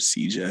trading for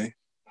CJ.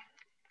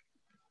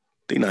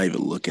 They not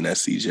even looking at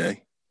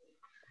CJ.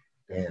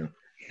 Damn,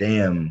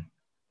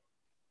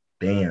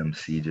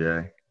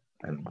 CJ.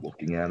 I'm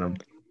looking at him.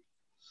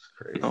 It's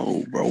crazy.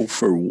 No, bro.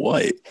 For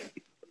what?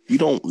 You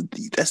don't.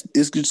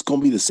 It's just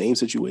gonna be the same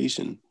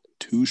situation.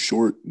 2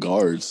 short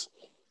guards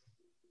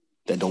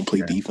that don't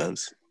play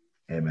defense.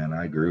 Hey man,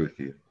 I agree with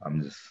you.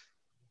 I'm just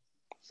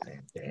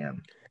saying,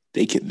 damn.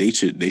 They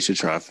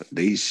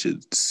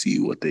should see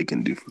what they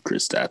can do for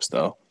Kristaps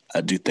though.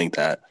 I do think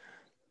that.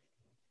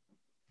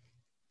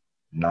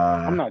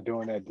 Nah, I'm not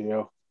doing that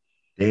deal.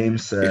 Dame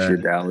said, if you're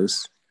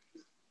Dallas,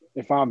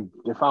 if I'm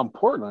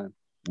Portland,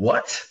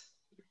 what?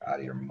 Out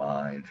of your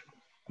mind.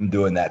 I'm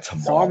doing that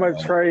tomorrow. So I'm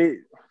gonna trade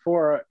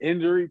for an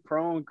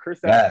injury-prone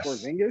Kristaps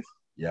Porzingis?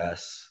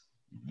 Yes.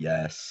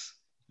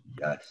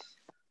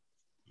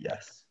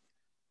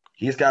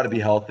 He's got to be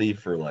healthy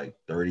for like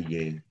 30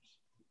 games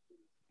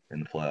in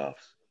the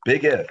playoffs.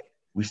 Big if.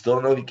 We still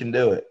don't know if he can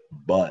do it,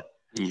 but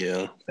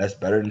yeah, that's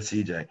better than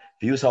CJ. If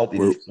he was healthy,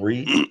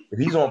 if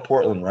he's on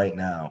Portland right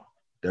now,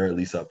 they're at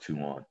least up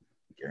 2-1.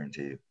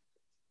 Guarantee you.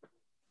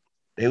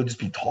 They would just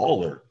be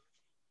taller.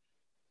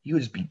 He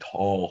would just be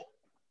tall.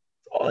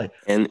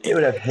 And they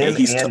would have him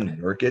and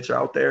Nurkic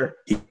out there.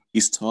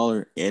 He's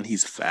taller and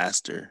he's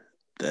faster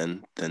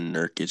than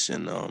Nurkic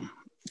and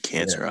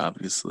Cancer,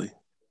 obviously.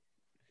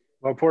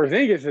 Well,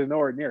 Porzingis is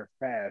nowhere near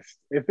fast.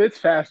 If it's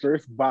faster,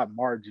 it's by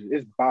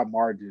margin.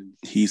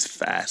 He's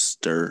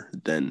faster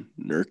than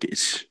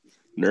Nurkic.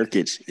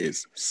 Nurkic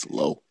is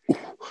slow. And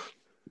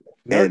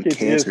Nurkic is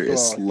Cantor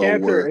is slow. slower.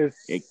 Cantor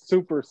is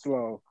super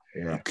slow.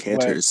 Yeah.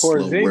 Cantor But is slower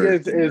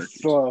Porzingis than is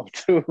Nurkic. slow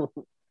too.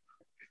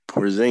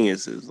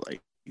 Porzingis is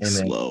like And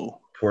then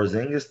slow.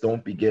 Porzingis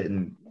don't be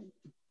getting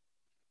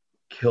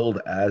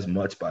killed as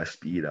much by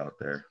speed out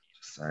there.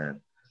 Just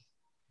saying.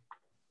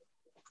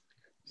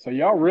 So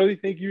y'all really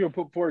think you can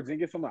put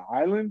Porzingis on the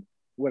island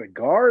with a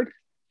guard?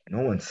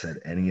 No one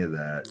said any of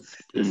that.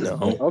 This No. is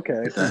no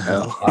Okay. What the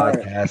hell?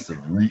 podcast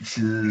of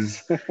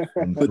reaches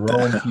and What the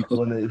throwing hell?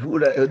 people in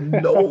the.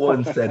 No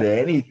one said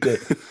anything.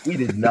 We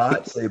did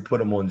not say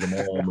put him on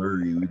Jamal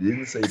Murray. We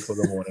didn't say put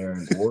him on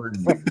Aaron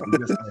Gordon. We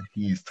just said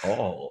he's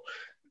tall.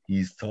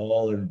 He's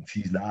tall and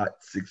he's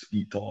not 6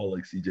 feet tall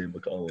like CJ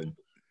McCollum.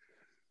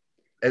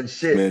 And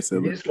shit, Man if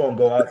said, you're just gonna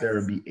go out there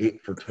and be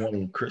 8 for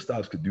 20,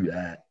 Kristaps could do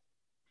that.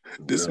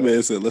 this Really.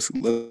 man said, let's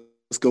go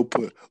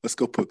put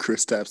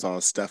Kristaps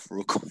on Steph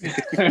real quick.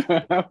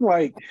 I'm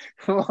like,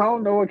 I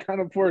don't know what kind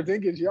of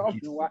Porzingis y'all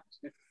been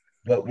watching.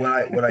 But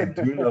what I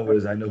do know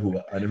is I know who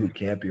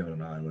can't be on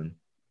an island.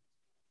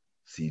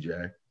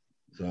 CJ.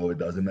 So it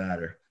doesn't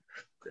matter.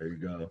 There you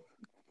go.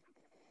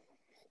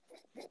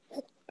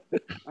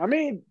 I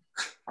mean,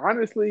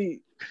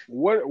 honestly,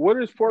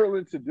 what is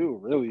Portland to do,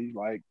 really?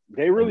 Like,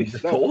 they really just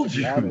stuck, told to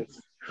be you.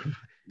 honest.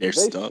 They're They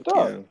stuck,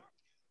 stuck. yeah.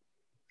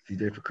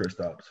 CJ for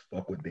Kristaps.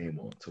 Fuck what Dame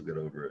wants. He'll get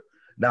over it.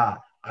 Nah,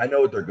 I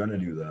know what they're gonna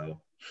do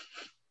though.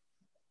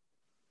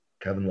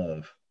 Kevin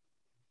Love.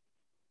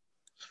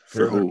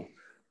 For who?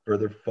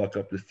 Further fuck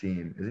up this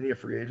team. Isn't he a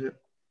free agent?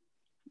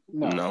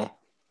 No.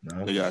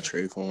 No. They got to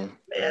trade for him.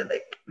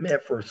 Man,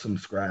 for some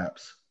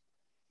scraps.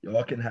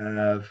 Y'all can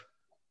have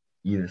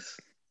Enos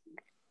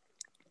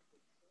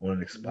on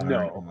an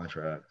expiring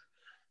contract.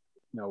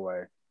 No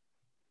way.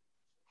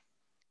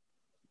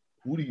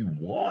 Who do you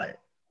want?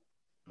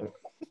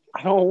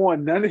 I don't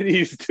want none of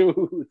these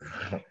dudes.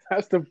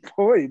 That's the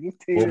point. This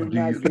team is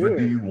not But good.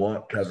 do you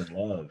want Kevin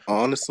Love?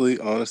 Honestly,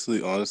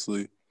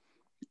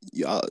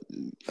 y'all,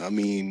 I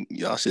mean,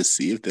 y'all should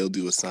see if they'll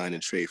do a sign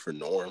and trade for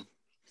Norm.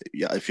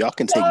 Yeah, if y'all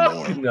can take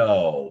Norm.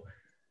 No.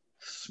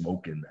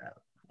 Smoking that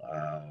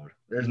loud.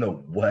 There's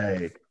no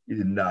way. You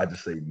did not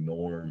just say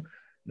Norm.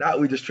 Now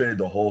we just traded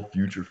the whole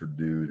future for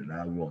dude, and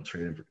now we want to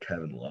trade him for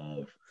Kevin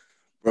Love.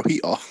 Bro,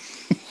 he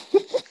off.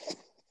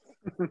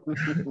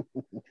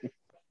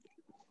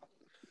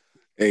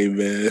 Hey,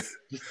 man.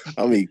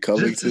 I mean,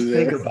 Just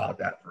think about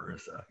that for a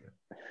second.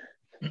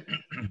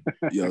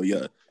 Yo,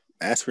 yeah.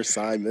 Ask for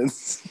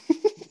Simons.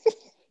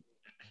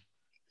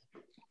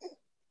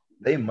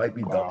 They might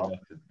be double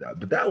up to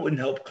that, but that wouldn't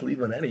help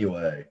Cleveland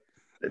anyway.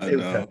 They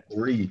would have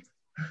 3.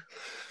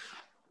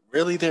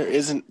 Really, there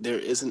isn't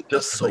Just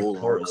a soul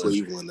like on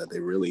Cleveland that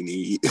they really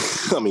need.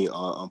 I mean,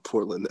 on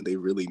Portland that they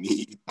really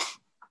need.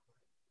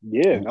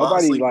 Yeah,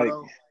 nobody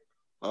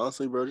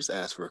honestly, bro, just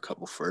ask for a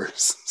couple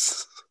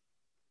firsts.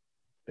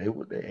 They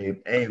would.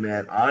 Hey,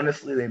 man.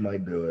 Honestly, they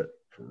might do it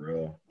for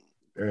real.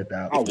 They're at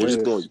that.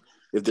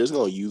 If they're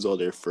gonna use all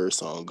their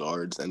first on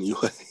guards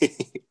anyway,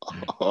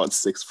 on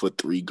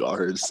 6'3"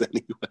 guards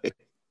anyway.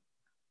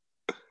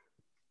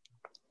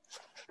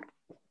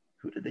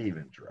 Who did they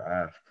even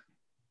draft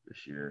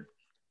this year?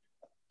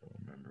 I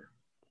don't remember.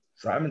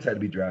 Simons had to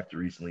be drafted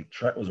recently.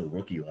 Trent was a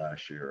rookie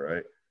last year,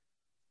 right?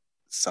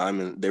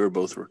 Simon, they were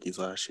both rookies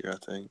last year, I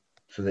think.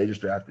 So they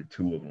just drafted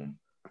 2 of them.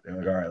 They're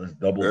like, all right, let's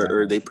double.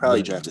 Or they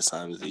probably drafted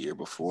Simons the year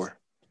before.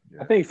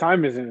 Yeah. I think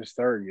Simon's in his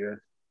 3rd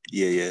year.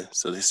 Yeah.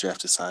 So they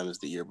drafted Simons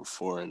the year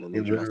before, and then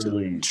they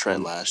drafted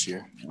Trent last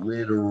year.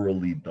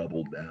 Literally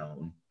doubled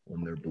down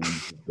on their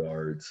belief of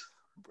guards.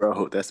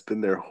 Bro, that's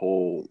been their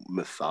whole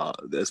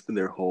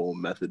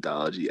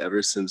methodology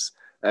ever since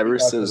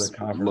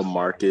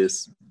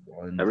LaMarcus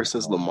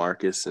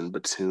and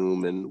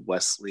Batum and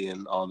Wesley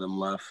and all them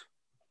left.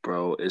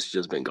 Bro, it's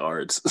just been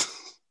guards.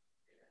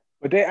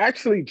 But they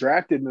actually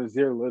drafted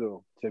Nazir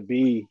Little to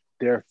be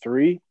their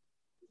 3,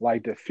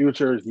 like the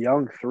future's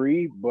young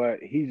 3, but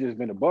he's just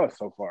been a bust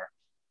so far.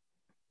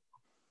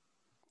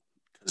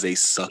 Because they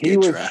suck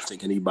at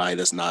drafting anybody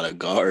that's not a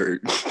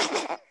guard.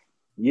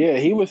 Yeah,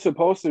 he was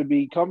supposed to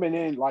be coming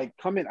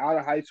out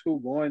of high school,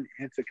 going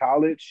into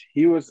college.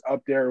 He was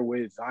up there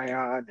with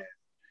Zion, and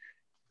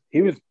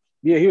he was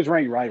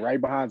ranked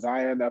right behind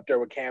Zion, up there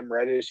with Cam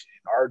Reddish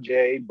and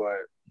RJ. But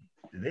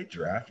did they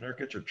draft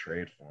Nurkic or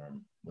trade for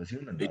him? Was he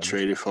in the? They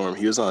traded for him.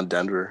 He was on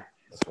Denver.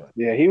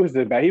 Yeah, he was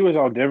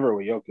on Denver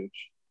with Jokic.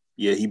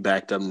 Yeah, he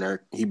backed up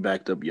He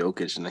backed up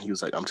Jokic, and then he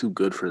was like, "I'm too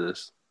good for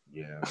this."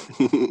 Yeah,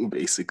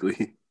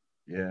 basically.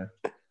 Yeah.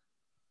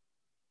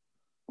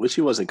 Which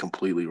he wasn't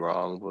completely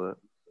wrong, but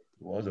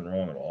he wasn't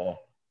wrong at all.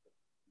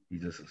 He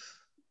just is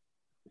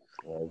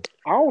slow.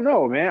 I don't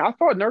know, man. I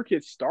thought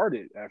Nurkic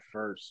started at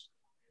first.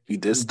 He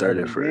did start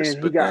at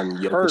first, but then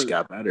Jokic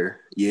got better.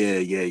 Yeah.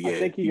 I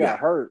think he got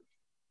hurt.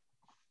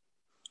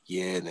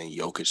 Yeah, and then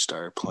Jokic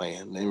started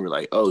playing. Then we were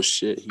like, oh,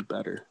 shit, he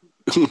better.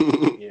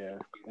 Yeah,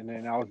 and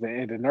then that was the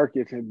end of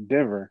Nurkic in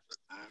Denver.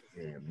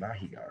 Yeah, now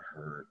he got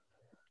hurt.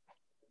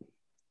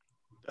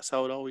 That's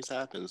how it always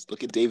happens.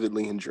 Look at David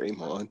Lee and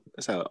Draymond.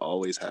 That's how it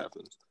always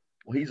happens.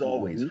 Well, he's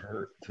always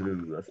hurt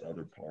too. That's the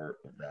other part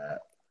of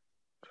that.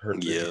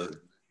 Hurt this Yeah. year.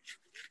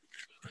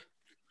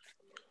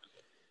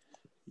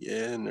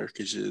 Yeah,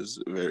 Nurkic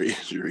is very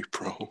injury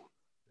prone.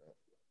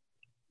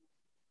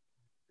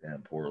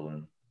 Damn,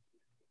 Portland.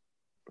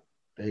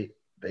 They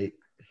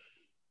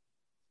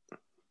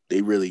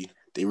They really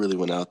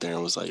went out there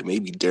and was like,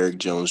 maybe Derrick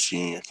Jones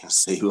Jr. can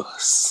save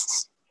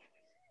us.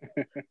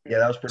 Yeah,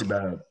 that was pretty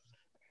bad.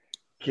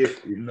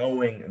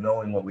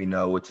 Knowing what we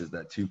know, which is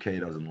that 2K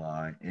doesn't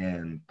lie,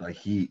 and the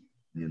Heat,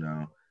 as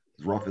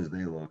rough as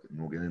they look, and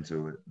we'll get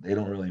into it, they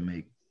don't really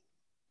make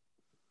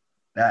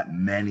that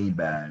many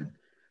bad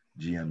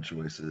GM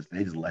choices.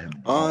 They just let him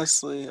walk.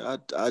 Honestly, I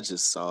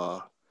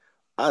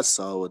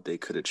saw what they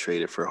could have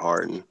traded for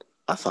Harden.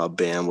 I thought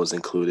Bam was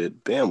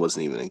included. Bam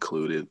wasn't even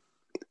included.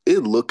 It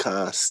looked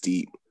kind of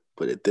steep,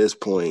 but at this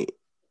point,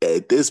 they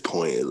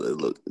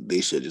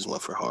should have just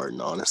went for Harden,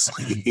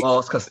 honestly. Well,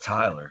 it's because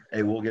Tyler.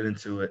 Hey, we'll get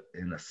into it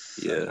in a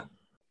second. Yeah.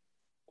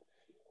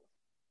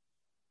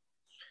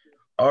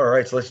 All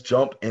right, so let's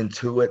jump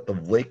into it. The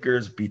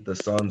Lakers beat the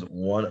Suns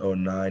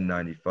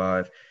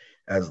 109-95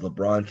 as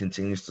LeBron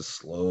continues to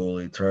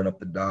slowly turn up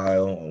the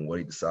dial on what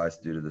he decides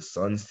to do to the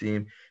Suns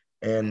team.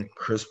 And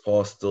Chris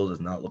Paul still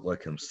does not look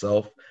like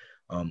himself.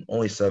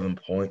 Only 7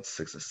 points,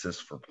 6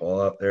 assists for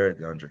Paul out there.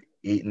 DeAndre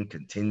Ayton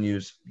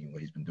continues what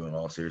he's been doing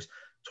all series,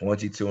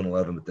 22 and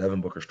 11. But Devin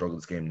Booker struggled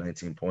this game,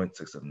 19 points,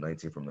 6 of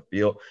 19 from the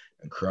field.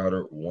 And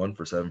Crowder, 1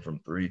 for 7 from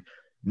 3.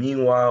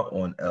 Meanwhile,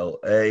 on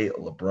LA,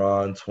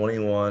 LeBron,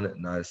 21,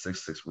 9,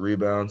 6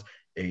 rebounds.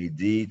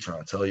 AD,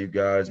 trying to tell you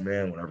guys,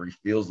 man, whenever he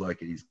feels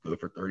like it, he's good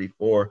for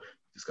 34.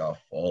 Just got to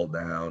fall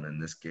down. In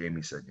this game,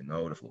 he said, you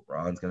know what, if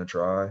LeBron's going to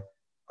try,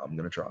 I'm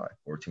going to try.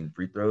 14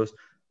 free throws,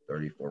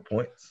 34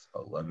 points,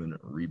 11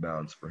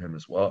 rebounds for him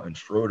as well. And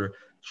Schroeder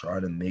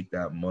trying to make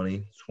that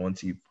money,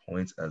 20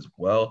 points as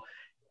well.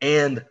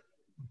 And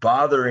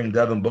bothering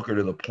Devin Booker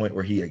to the point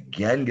where he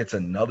again gets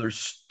another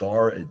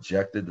star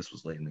ejected. This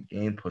was late in the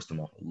game, pushed him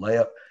off a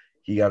layup.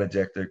 He got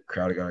ejected.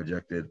 Crowder got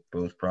ejected.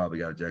 Both probably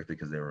got ejected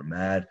because they were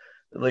mad.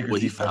 The Lakers. Well,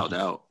 he fouled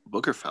out.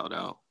 Booker fouled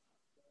out.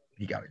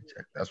 He got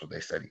ejected. That's what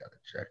they said. He got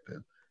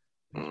ejected.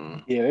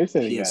 Yeah, they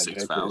said he he had got 6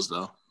 ejected. fouls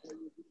though.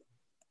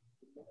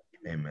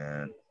 Hey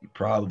man, he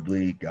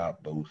probably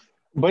got both.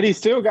 But he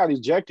still got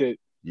ejected.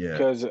 Yeah.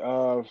 Because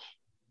of,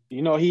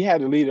 he had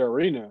to leave the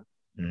arena.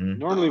 Mm-hmm.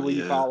 Normally, when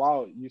you foul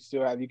out, you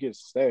get to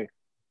stay.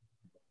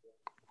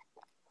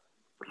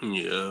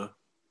 Yeah.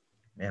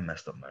 Man,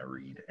 messed up my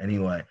read.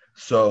 Anyway,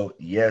 so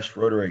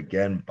Schroeder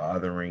again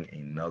bothering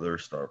another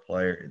star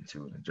player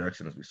into an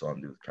ejection, as we saw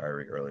him do with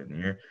Kyrie early in the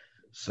year.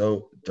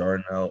 So,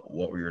 Darnell,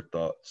 what were your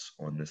thoughts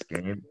on this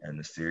game and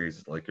the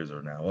series? The Lakers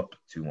are now up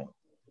 2-1.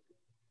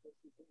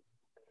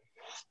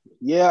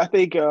 Yeah, I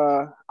think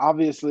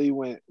obviously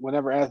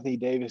whenever Anthony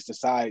Davis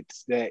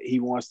decides that he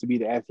wants to be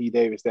the Anthony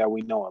Davis that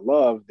we know and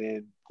love,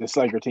 then this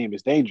Laker team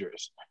is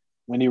dangerous.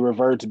 When he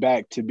reverts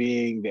back to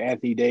being the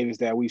Anthony Davis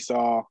that we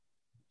saw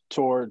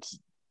towards,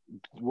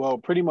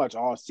 pretty much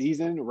all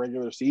season,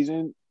 regular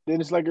season, then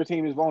this Laker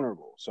team is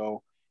vulnerable.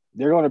 So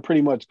they're going to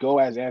pretty much go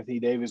as Anthony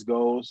Davis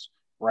goes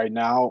right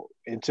now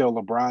until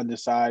LeBron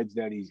decides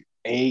that he's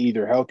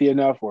either healthy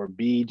enough or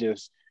B,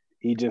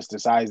 he just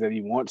decides that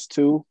he wants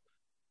to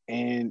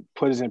and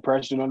put his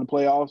impression on the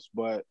playoffs.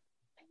 But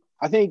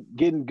I think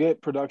getting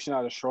good production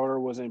out of Schroeder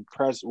was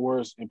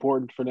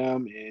important for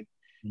them, and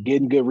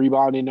getting good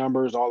rebounding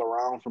numbers all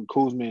around from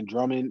Kuzma and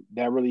Drummond,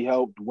 that really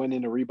helped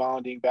winning the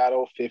rebounding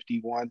battle,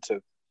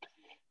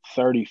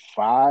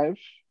 51-35.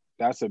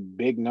 That's a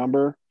big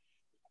number.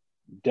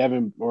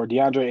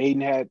 DeAndre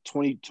Ayton had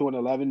 22 and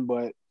 11,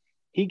 but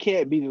he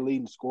can't be the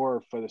leading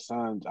scorer for the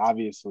Suns,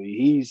 obviously.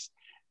 He's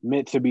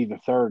meant to be the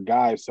third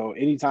guy. So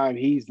anytime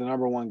he's the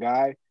number one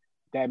guy,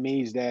 that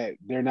means that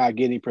they're not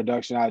getting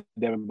production out of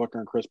Devin Booker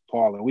and Chris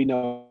Paul. And we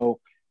know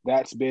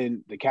that's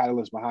been the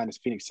catalyst behind the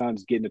Phoenix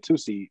Suns getting the 2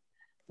 seed,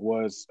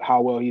 was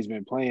how well he's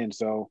been playing.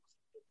 So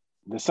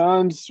the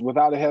Suns,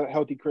 without a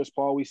healthy Chris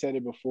Paul, we said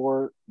it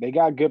before, they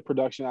got good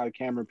production out of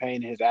Cameron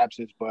Payne in his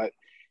absence, but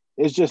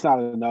it's just not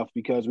enough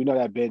because we know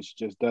that bench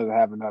just doesn't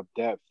have enough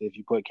depth if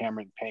you put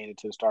Cameron Payne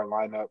into the starting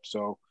lineup.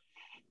 So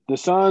the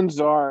Suns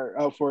are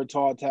up for a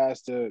tall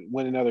task to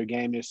win another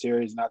game this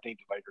series, and I think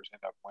the Lakers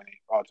end up winning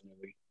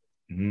ultimately.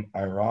 Mm-hmm.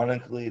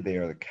 Ironically, they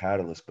are the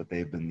catalyst, but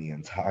they've been the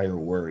entire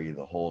worry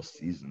the whole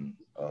season.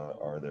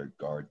 Are their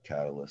guard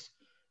catalyst?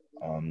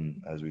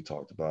 As we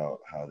talked about,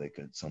 how they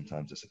could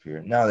sometimes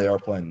disappear. Now they are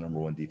playing the number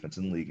 1 defense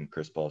in the league, and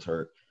Chris Paul's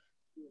hurt,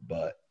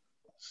 but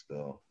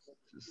still,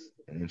 just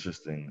an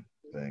interesting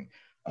thing.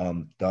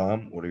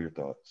 Dom, what are your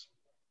thoughts?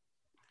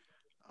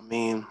 I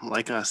mean,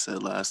 like I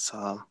said last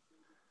time,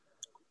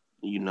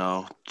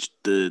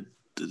 the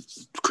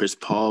Chris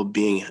Paul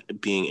being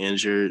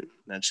injured,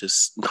 that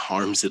just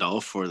harms it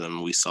all for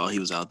them. We saw he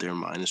was out there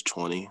minus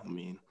 20. I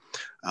mean,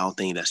 I don't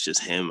think that's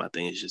just him. I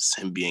think it's just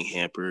him being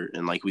hampered.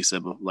 And like we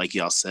said, like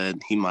y'all said,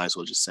 he might as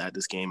well just sat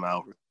this game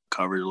out,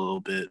 recovered a little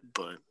bit,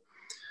 but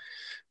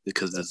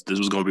because this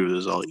was going to be a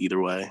result either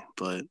way.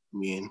 But I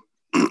mean,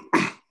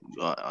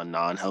 a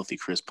non-healthy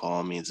Chris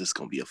Paul means it's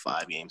going to be a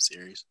 5-game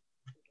series.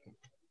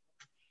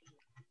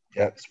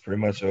 Yeah, it's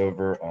pretty much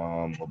over.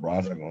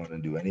 LeBron's not going to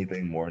do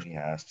anything more than he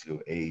has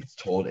to. He's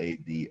told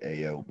AD,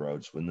 "Ayo, bro,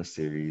 just win the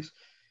series."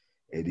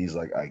 AD's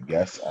like, "I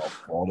guess I'll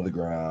fall to the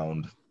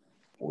ground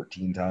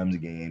 14 times a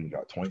game. He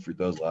got 20 free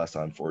throws last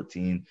time,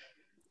 14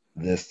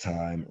 this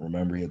time.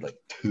 Remember, he had like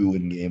two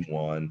in game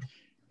one.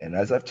 And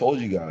as I've told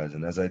you guys,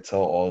 and as I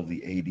tell all of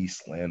the AD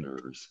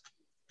slanderers,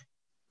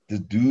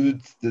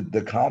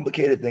 the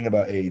complicated thing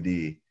about AD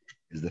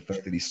is the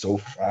fact that he's so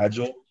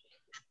fragile,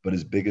 but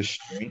his biggest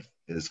strength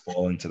is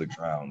falling to the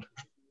ground.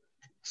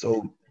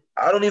 So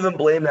I don't even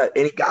blame that.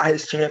 And he got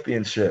his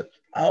championship.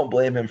 I don't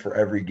blame him for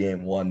every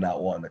game one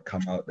not wanting to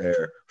come out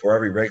there, or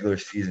every regular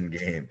season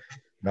game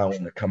not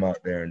wanting to come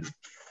out there and just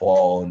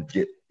fall and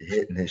get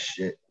hit in his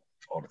shit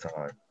all the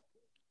time.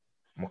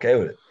 I'm okay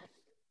with it.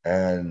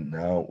 And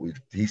now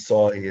he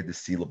saw he had to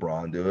see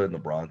LeBron do it,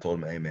 and LeBron told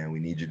him, "Hey man, we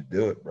need you to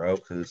do it, bro,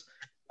 because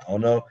I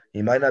don't know,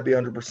 he might not be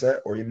 100%,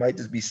 or he might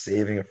just be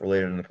saving it for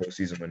later in the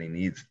postseason when he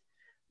needs it."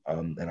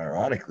 And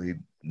ironically,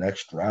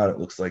 next round it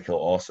looks like he'll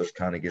also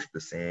kind of get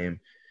the same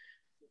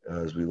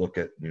as we look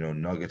at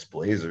Nuggets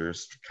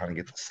Blazers, kind of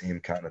get the same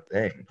kind of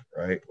thing,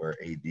 right? Where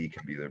AD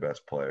can be their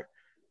best player.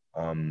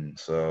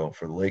 So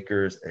for the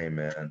Lakers, hey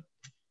man,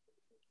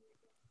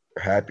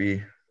 we're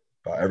happy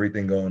about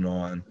everything going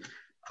on.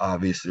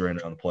 Obviously, right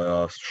now in the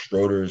playoffs,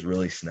 Schroeder is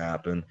really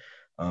snapping.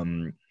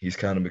 He's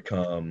kind of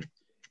become,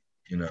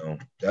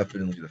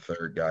 definitely the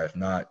third guy, if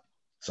not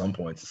some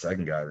points the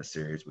second guy of the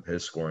series with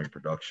his scoring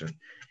production.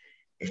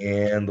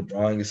 And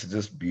LeBron gets to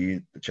just be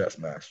the chess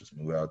master, just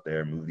move out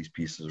there, move these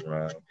pieces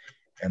around.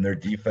 And their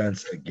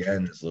defense,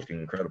 again, is looking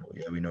incredible.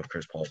 Yeah, we know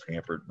Chris Paul's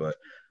hampered, but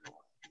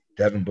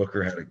Devin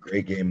Booker had a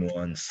great game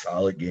one,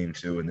 solid game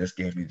two. And this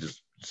game, he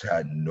just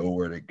had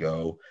nowhere to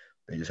go.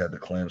 They just had the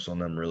clamps on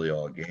them really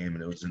all game.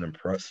 And it was an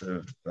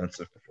impressive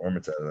defensive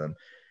performance out of them.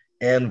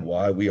 And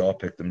why we all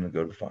picked them to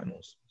go to the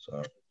finals.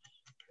 So,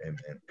 and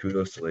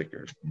kudos to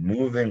Lakers.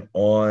 Moving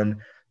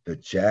on, the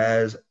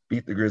Jazz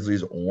beat the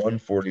Grizzlies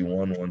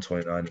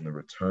 141-129 in the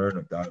return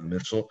of Donovan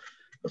Mitchell.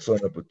 Let's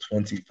end up with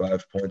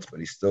 25 points, but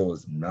he still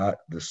was not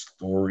the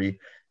story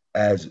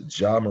as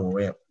Ja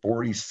Morant,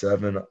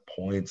 47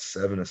 points,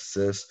 7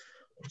 assists,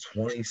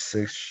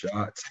 26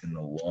 shots in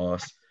the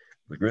loss.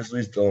 The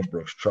Grizzlies, Dylan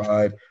Brooks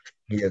tried.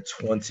 He had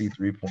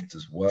 23 points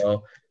as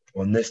well.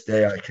 On this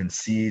day, I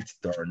concede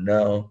to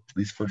Darnell, at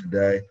least for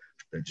today,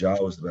 that Ja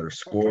was the better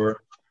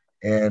scorer.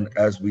 And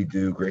as we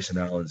do, Grayson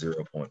Allen,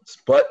 0 points.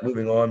 But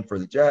moving on for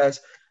the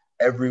Jazz,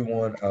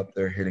 everyone out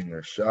there hitting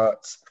their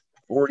shots,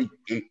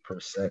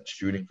 48%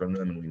 shooting from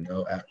them. And we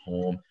know at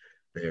home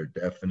they are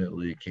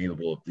definitely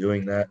capable of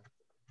doing that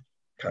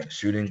kind of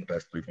shooting, the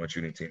best three-point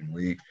shooting team in the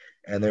league.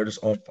 And they're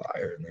just on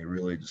fire, and they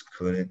really just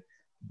couldn't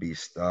be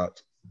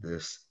stopped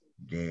this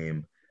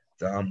game.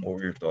 Dom, what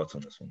were your thoughts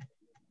on this one?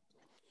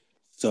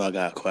 So I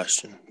got a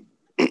question.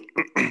 Here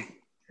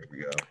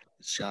we go.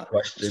 Is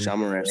Ja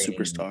Morant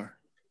superstar?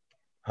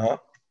 Huh?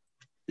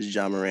 Is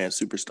Ja Morant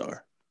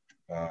superstar?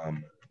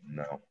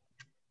 No.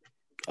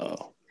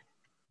 Oh.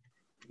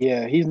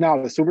 Yeah, he's not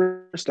a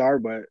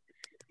superstar, but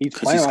he's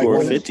playing like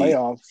one in the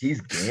playoffs.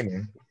 He's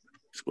gaming.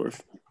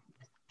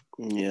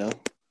 Yeah.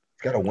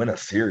 He's got to win a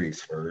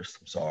series first.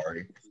 I'm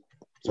sorry.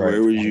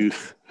 Where would you?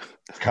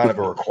 It's kind of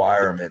a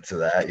requirement to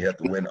that. You have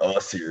to win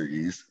a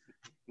series.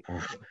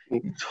 What are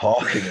you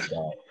talking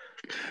about?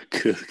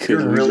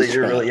 You're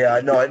really. Yeah,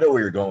 I know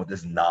where you're going with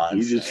this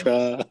nonsense. You just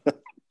try.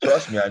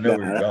 Trust me, I know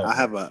where you're going. I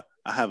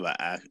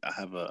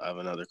have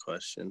another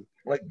question.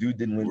 Like, dude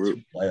didn't win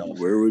 2 playoffs.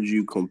 Where would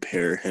you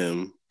compare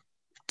him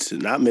to?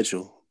 Not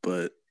Mitchell,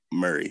 but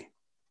Murray.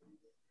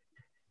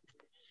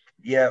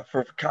 Yeah,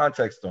 for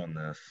context on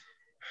this,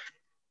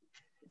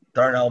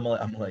 Darnell,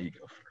 I'm gonna let you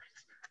go first.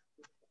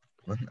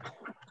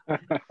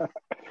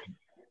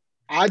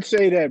 I'd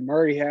say that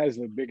Murray has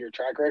a bigger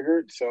track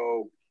record,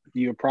 so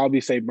you would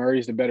probably say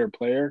Murray's the better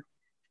player.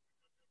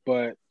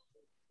 But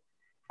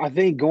I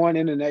think going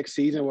into next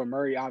season with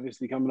Murray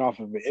obviously coming off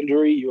of an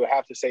injury, you would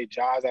have to say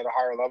Ja's at a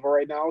higher level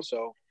right now.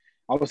 So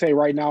I would say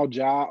right now,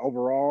 Ja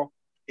overall,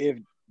 if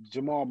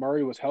Jamal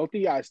Murray was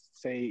healthy, I'd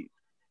say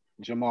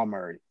Jamal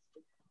Murray.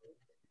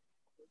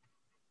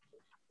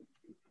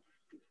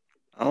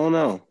 I don't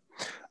know.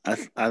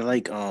 I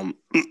like I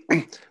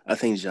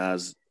think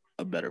Ja's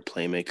a better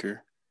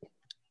playmaker.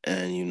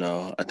 And,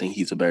 I think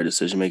he's a better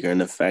decision maker.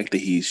 And the fact that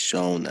he's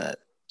shown that,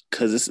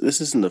 because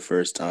this isn't the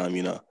first time,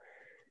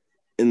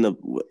 in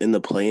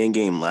the play-in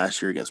game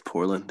last year against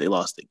Portland, they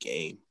lost the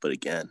game. But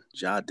again,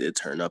 Ja did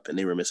turn up, and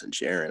they were missing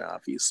Jaren,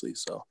 obviously.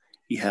 So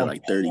he had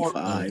like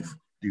 35.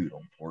 Dude,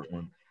 on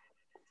Portland.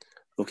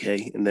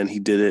 Okay, and then he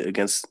did it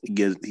against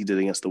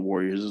the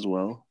Warriors as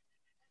well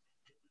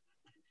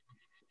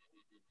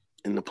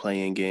in the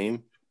play-in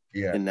game.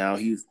 Yeah. And now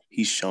he's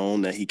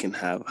shown that he can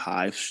have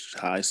high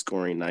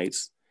scoring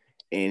nights,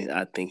 and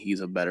I think he's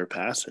a better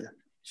passer.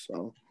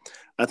 So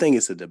I think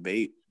it's a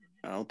debate.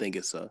 I don't think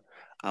it's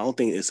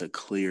a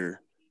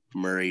clear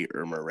Murray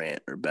or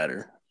Morant are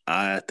better.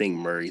 I think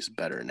Murray's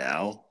better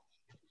now,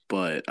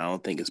 but I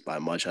don't think it's by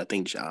much. I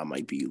think Ja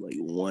might be like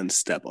one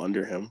step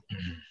under him.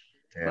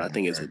 Yeah, but I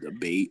think it's a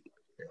debate.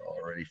 They're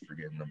already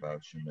forgetting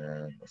about you,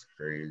 man. That's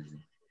crazy.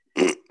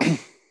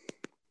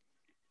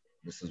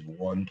 This is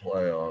one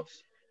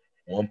playoffs,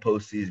 one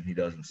postseason. He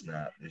doesn't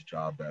snap his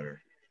job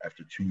better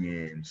after 2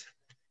 games.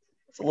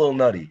 It's a little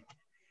nutty.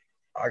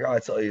 I gotta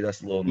tell you,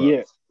 that's a little Yeah,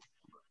 nuts.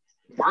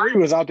 Murray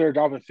was out there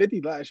dropping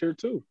 50 last year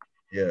too.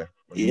 Yeah,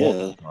 like Yeah.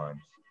 multiple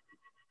times.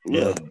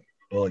 Yeah.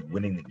 But like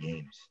winning the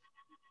games.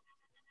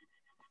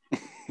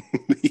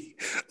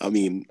 I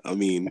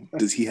mean,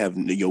 does he have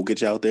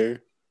Jokic out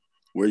there?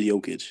 Where's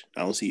Jokic?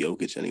 I don't see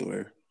Jokic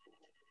anywhere.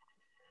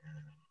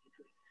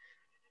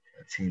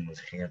 That team was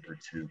hampered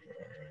too. But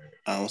all right.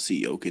 I don't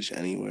see Jokic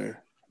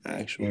anywhere, He came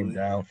actually.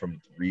 down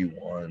from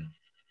 3-1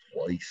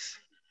 twice.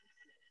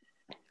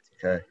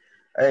 Okay.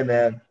 Hey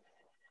man,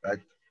 you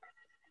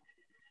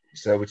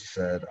said what you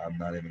said. I'm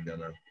not even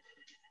gonna.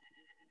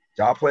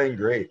 Ja playing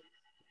great.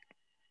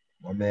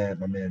 My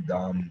man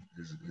Dom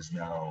is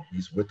now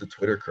he's with the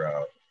Twitter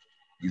crowd.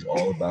 He's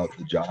all about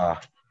the Ja.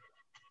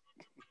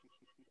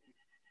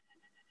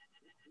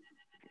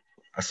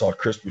 I saw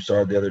Chris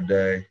Broussard the other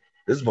day.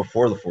 This is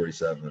before the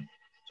 47.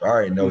 So I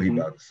already know he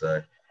about to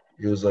say.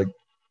 He was like,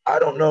 I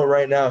don't know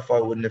right now if I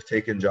wouldn't have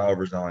taken Ja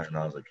over Zion. And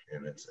I was like,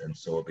 and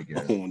so it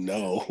began. Oh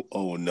no.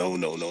 So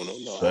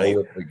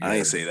it began. I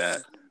ain't say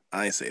that.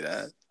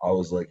 I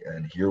was like,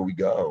 and here we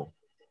go.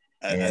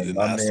 I And did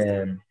my not say that.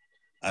 man,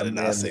 I did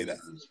not say that.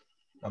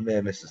 My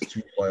man misses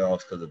 2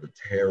 playoffs because of a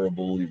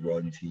terribly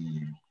run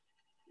team.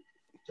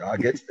 Ja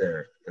gets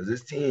there because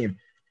his team,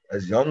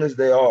 as young as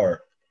they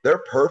are,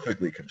 they're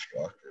perfectly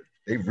constructed.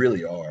 They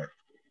really are.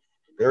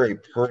 They're a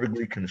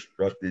perfectly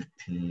constructed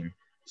team,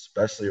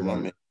 especially My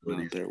around man the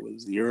out there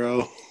was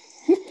 0.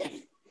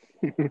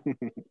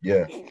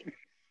 Yeah.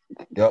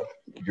 Yep.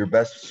 Your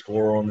best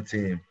scorer on the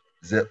team.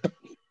 Zip.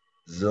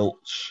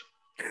 Zilch.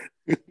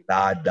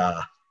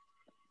 Nada.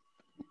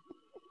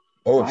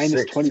 Oh, Minus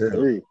 6 too.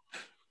 23.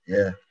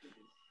 Yeah.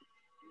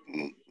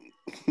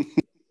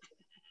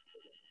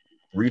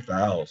 3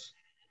 fouls.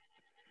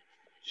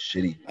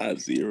 Shitty. Not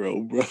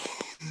 0, bro.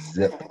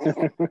 Zip.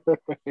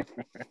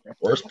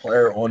 Worst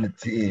player on the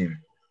team.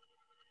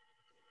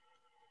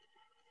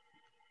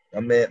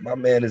 My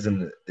man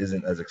isn't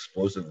as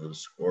explosive of a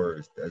scorer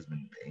as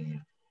Desmond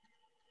Bain.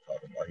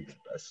 Talking about he's the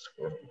best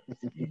scorer on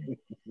the team.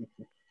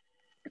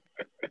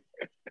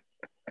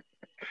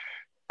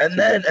 And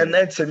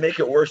then to make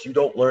it worse, you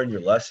don't learn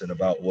your lesson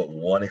about what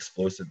one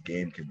explosive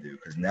game can do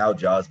because now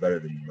Ja's better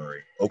than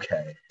Murray.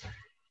 Okay.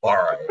 All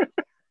right.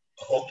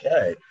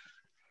 Okay.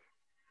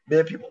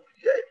 Man, people,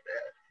 yeah,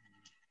 man.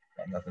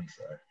 Got nothing to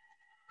say.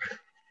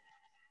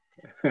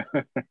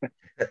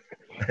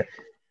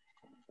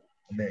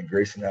 Man,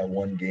 Grayson had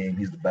 1 game.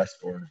 He's the best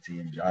scorer on the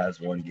team. Ja has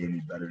 1 game.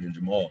 He's better than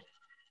Jamal.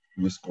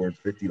 He was scored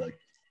 50 like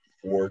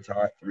 4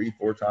 times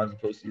in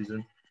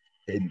postseason.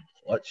 Hitting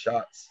clutch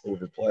shots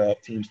over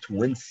playoff teams to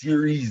win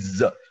series,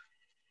 to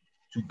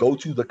go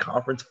to the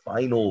conference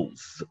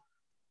finals.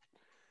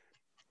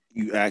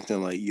 You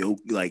acting like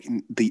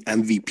the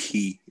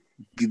MVP,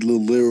 the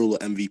literal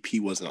MVP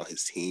wasn't on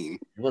his team.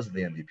 He wasn't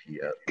the MVP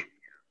yet.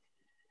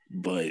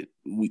 But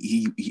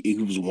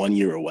he was 1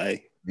 year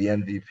away. The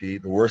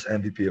MVP, the worst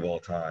MVP of all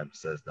time,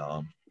 says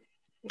Dom.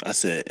 I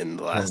said in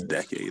the last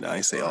decade. I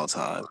ain't say all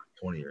time.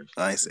 20 years.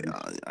 I ain't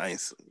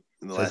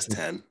in the last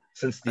 10.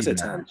 Since I Steve said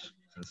 10. Nash.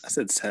 I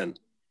said 10.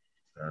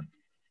 10.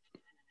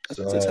 I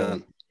So said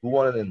 10. who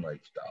won it in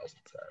like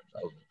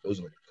 2010? Those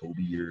are like the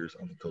Kobe years. I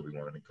don't think Kobe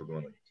won. I think Kobe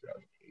won like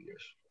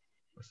 2008-ish.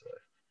 Let's say.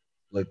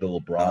 Like the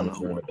LeBron was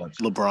winning a bunch.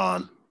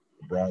 LeBron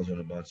was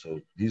winning a bunch.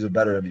 So he's a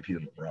better MVP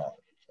than LeBron.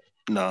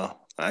 No,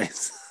 I ain't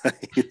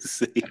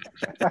say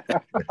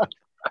that.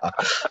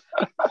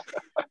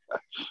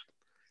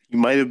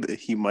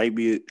 He might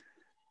be. Let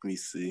me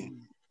see.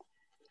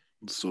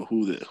 So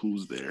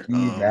who's there?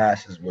 Steve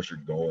Nash is what you're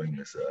going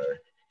to say. I'm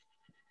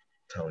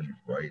telling you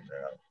right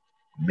now.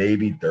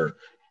 Maybe Dirk.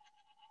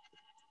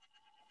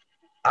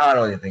 I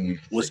don't even think you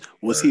can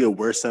was he a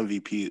worse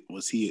MVP?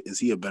 Is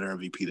he a better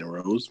MVP than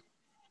Rose?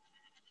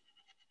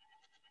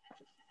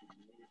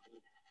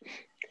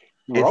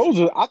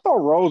 I thought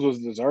Rose was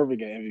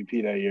deserving an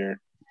MVP that year.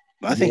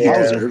 I think he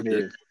deserved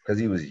it because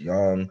he was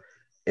young.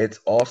 It's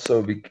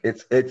also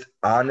it's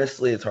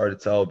honestly it's hard to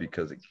tell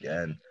because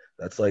again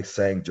that's like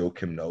saying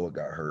Joakim Noah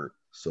got hurt.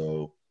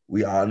 So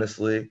we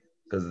honestly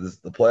because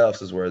the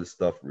playoffs is where this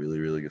stuff really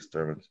really gets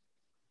determined.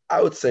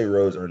 I would say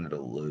Rose earned it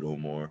a little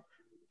more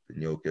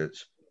than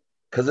Jokic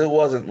because it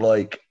wasn't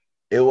like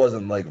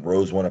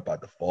Rose won it by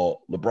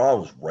default.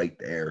 LeBron was right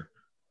there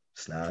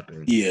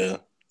snapping. Yeah,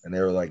 and they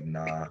were like,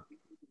 nah.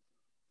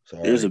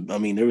 Sorry. There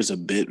was a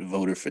bit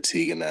voter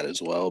fatigue in that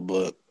as well,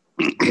 but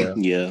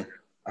yeah.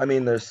 I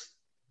mean, there's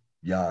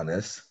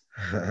Giannis.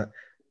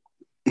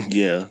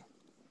 Yeah,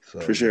 so,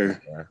 for sure.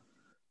 Yeah.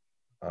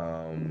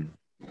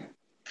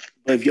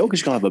 But if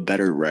Jokic gonna have a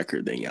better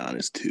record than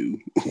Giannis too,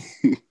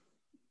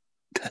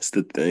 that's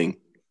the thing.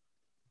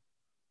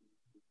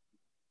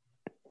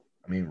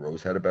 I mean,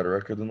 Rose had a better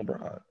record than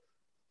LeBron.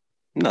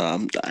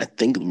 No, I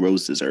think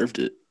Rose deserved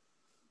it.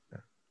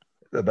 Yeah.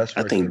 The best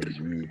record in the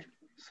league.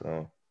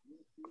 So.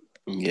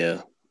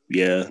 Yeah,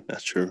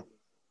 that's true.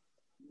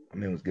 I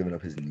mean, was giving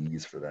up his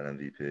knees for that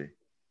MVP.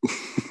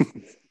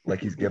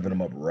 Like he's giving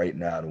them up right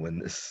now to win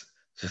this,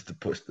 just to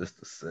push this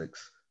to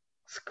 6.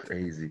 It's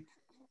crazy.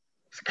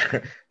 It's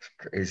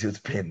crazy what's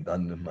being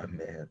done to my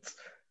mans.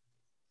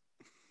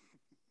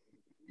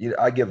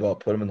 I give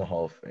up. Put him in the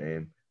Hall of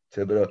Fame.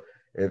 Thibodeau,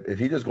 if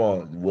he just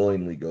going to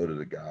willingly go to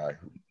the guy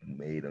who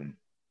made him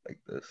like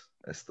this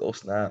and still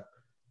snap,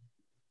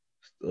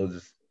 still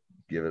just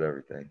give it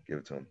everything. Give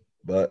it to him.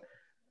 But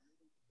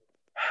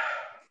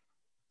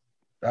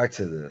back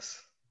to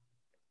this.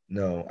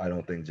 No, I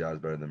don't think Ja's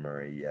better than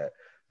Murray yet.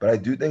 But I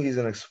do think he's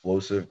an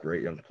explosive,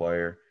 great young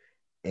player.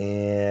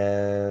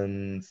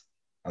 And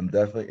I'm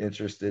definitely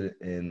interested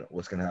in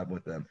what's going to happen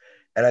with them.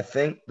 And I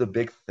think the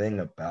big thing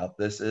about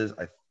this is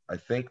I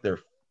think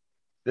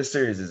this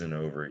series isn't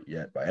over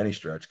yet by any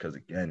stretch because,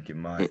 again, keep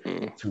in mind,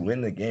 to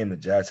win the game, the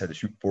Jazz had to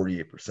shoot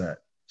 48%.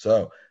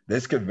 So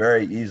this could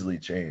very easily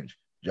change.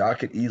 Ja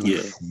could easily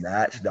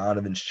snatch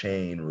Donovan's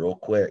chain real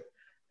quick.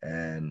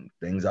 And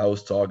things I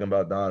was talking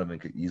about Donovan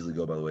could easily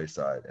go by the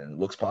wayside. And it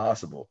looks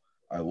possible.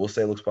 I will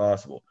say it looks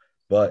possible.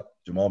 But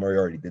Jamal Murray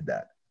already did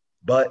that.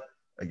 But,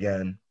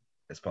 again,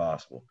 it's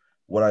possible.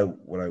 What I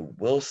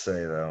will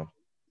say, though,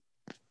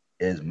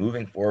 is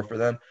moving forward for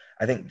them,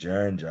 I think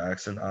Jaren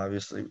Jackson,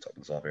 obviously, we talked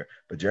this off here,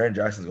 but Jaren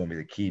Jackson is going to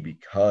be the key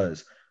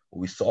because what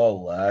we saw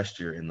last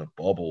year in the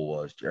bubble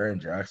was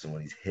Jaren Jackson,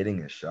 when he's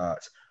hitting his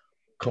shots,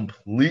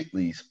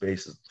 completely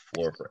spaces the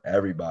floor for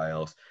everybody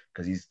else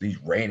because he's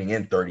reining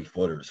in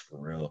 30-footers for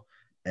real.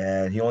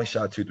 And he only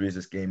shot 2 threes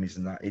this game. He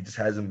just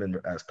hasn't been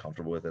as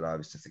comfortable with it,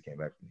 obviously, since he came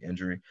back from the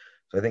injury.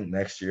 So I think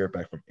next year,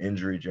 back from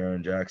injury,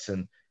 Jaren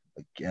Jackson,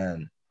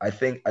 again, I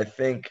think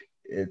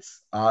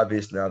it's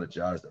obvious now that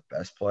Ja is the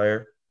best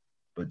player,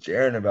 but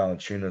Jaren and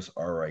Valanciunas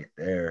are right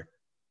there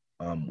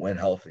when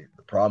healthy.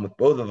 The problem with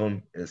both of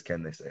them is,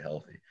 can they stay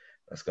healthy?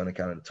 That's going to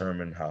kind of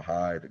determine how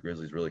high the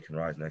Grizzlies really can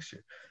rise next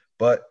year.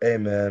 But, hey,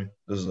 man,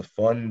 this was a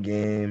fun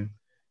game.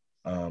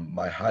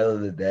 My highlight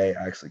of the day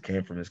actually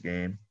came from this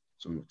game,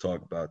 so we'll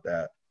talk about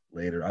that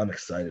later. I'm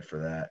excited for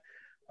that.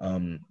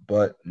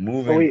 But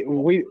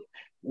moving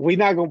 – we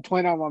not going to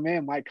point out my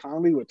man Mike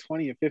Conley with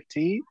 20 and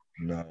 15?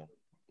 No.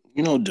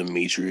 You know,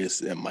 Demetrius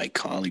and Mike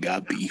Conley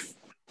got beef.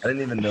 I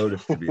didn't even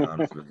notice, to be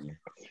honest with you.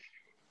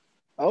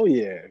 Oh,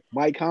 yeah.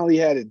 Mike Conley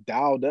had it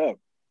dialed up.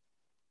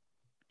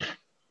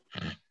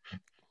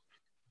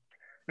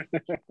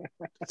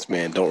 This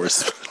man don't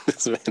respect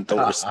this.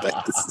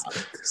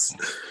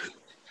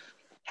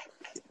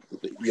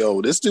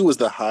 Yo, this dude was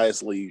the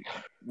highest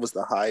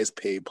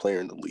paid player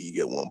in the league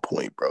at one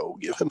point, bro.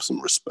 Give him some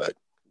respect.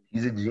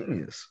 He's a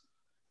genius.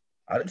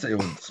 I didn't say he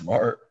wasn't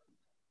smart.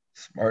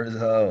 Smart as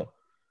hell.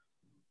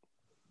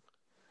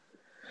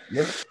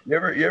 You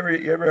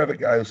ever have a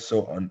guy who's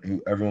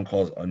who everyone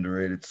calls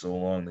underrated so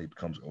long that he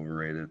becomes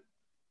overrated?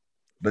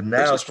 But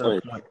now it's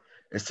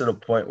to the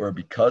point where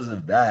because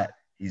of that,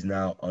 he's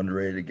now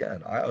underrated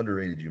again. I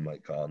underrated you,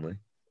 Mike Conley.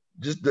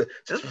 Just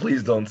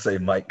please don't say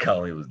Mike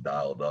Conley was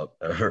dialed up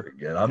ever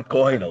again. I'm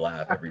going to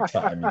laugh every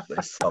time you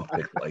say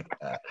something like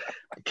that.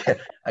 I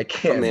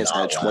can't. My man's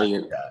had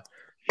 20.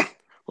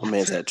 My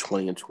man's had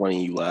 20 and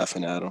 20. You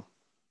laughing at him?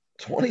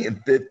 20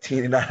 and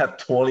 15, and I have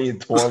 20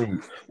 and 20.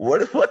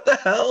 What the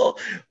hell?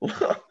 Wait,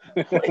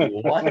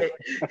 what?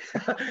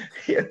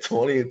 He had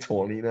 20 and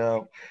 20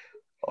 now?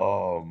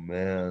 Oh,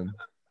 man.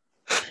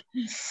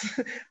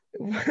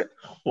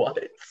 What?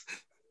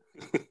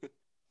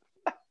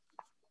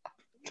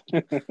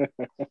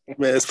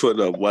 Man's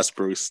putting up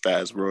Westbrook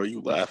stats, bro.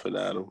 You laughing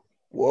at him?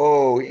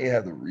 Whoa, he ain't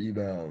have the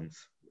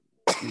rebounds.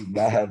 He did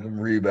not have them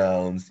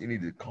rebounds. You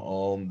need to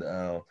calm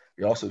down.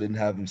 He also didn't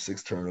have them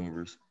 6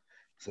 turnovers.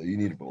 So you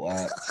need to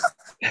relax.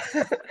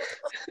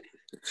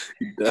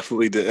 You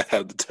definitely didn't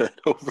have the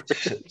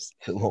turnovers.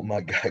 Chill on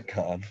my guy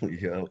Conley,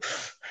 yo.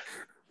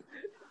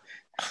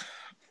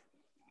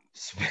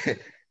 Might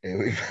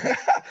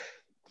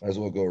as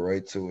well go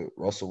right to it.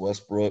 Russell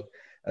Westbrook,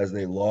 as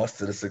they lost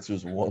to the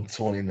Sixers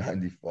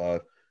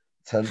 120-95.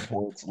 10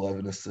 points,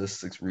 11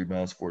 assists, 6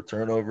 rebounds, 4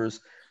 turnovers.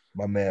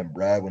 My man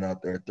Brad went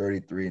out there at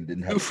 33 and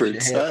didn't have 2 for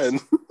 10.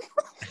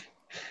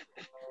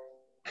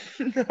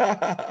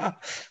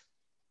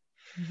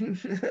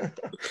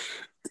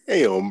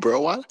 Damn,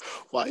 bro.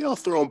 Why y'all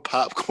throwing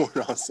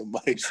popcorn on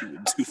somebody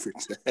shooting 2 for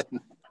 10?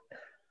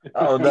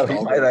 Oh, no.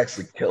 He might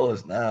actually kill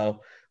us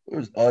now. It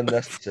was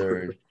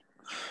unnecessary.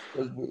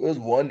 It was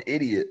one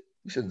idiot.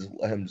 We should just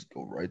let him just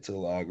go right to the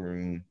locker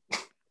room.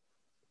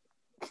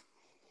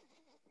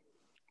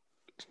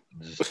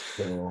 Just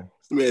kill.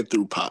 Man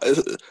threw pop.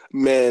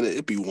 Man,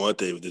 it'd be one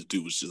thing if this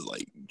dude was just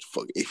like,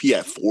 fuck. If he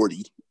had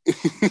 40,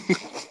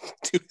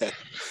 dude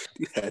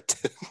had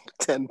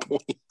 10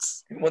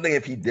 points. One thing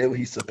if he did what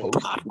he's supposed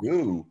to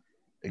do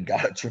and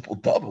got a triple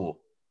double.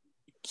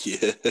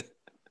 Yeah.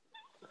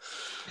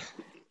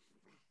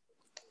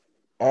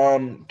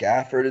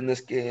 Gafford in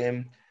this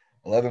game,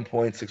 11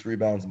 points, 6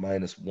 rebounds,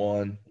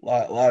 -1. A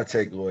lot of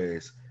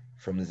takeaways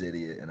from this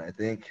idiot, and I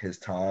think his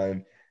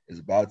time is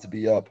about to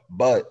be up.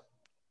 But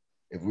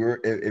if you're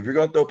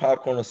gonna throw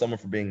popcorn on someone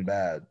for being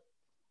bad,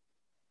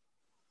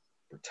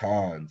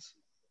 Bertans,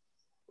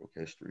 Broke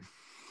history.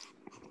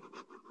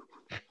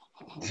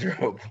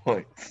 0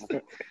 points.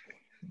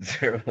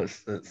 0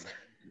 assists.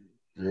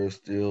 0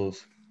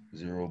 steals.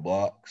 0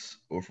 blocks.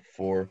 0 for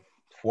 4.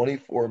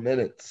 24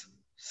 minutes.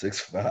 6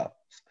 fouls.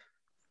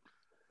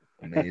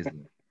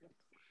 Amazing.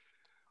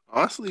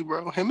 Honestly,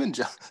 bro, him and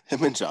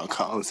John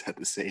Collins had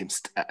the same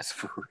stats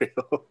for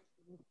real.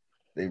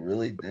 They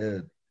really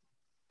did.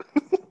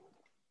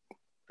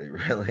 They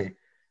really.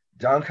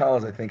 John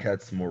Collins, I think,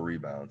 had some more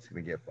rebounds. He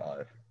didn't get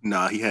 5.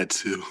 Nah, he had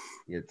 2.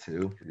 He had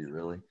 2? Did he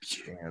really?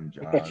 Damn,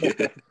 John.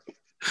 Yeah.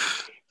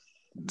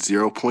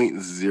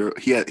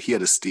 0.0. He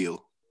had a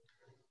steal.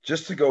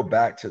 Just to go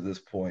back to this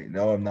point,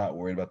 no, I'm not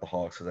worried about the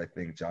Hawks because I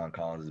think John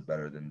Collins is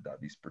better than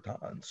Davis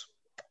Bertans.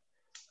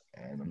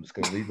 And I'm just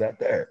going to leave that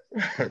there.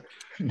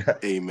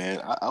 Hey,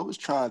 man, I was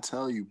trying to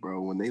tell you, bro,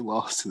 when they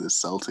lost to the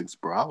Celtics,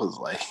 bro, I was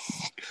like,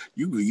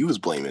 you was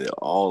blaming it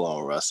all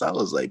on Russ. I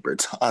was like,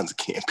 Bertans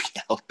can't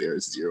be out there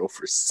 0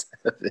 for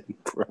 7,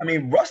 bro. I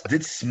mean, Russ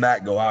did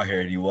go out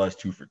here, and he was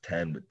 2 for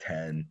 10 with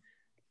 10,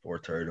 4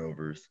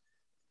 turnovers.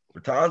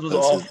 Bertans was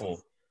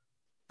awful.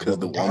 Because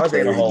the one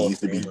player he needs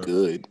to be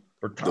good.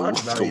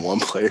 The one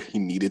player he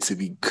needed to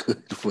be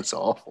good was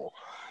awful.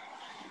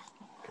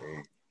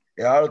 Okay.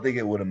 Yeah, I don't think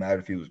it would have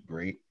mattered if he was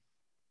great.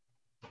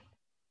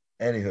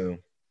 Anywho,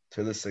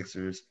 to the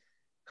Sixers,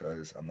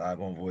 because I'm not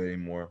going to avoid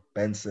anymore.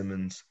 Ben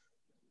Simmons,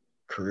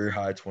 career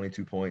high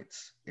 22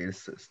 points, 8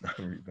 assists, 9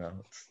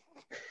 rebounds.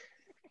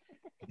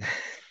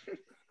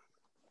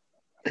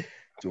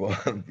 Joel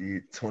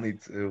Embiid,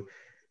 22,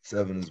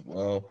 7 as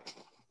well.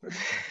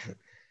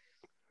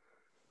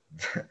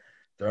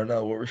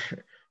 Darnell, what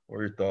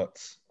were your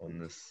thoughts on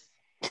this?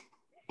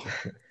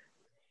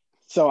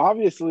 So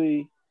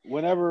obviously,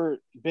 whenever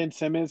Ben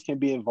Simmons can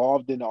be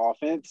involved in the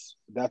offense,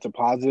 that's a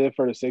positive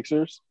for the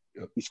Sixers.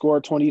 Yep. He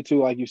scored 22,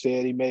 like you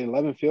said. He made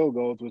 11 field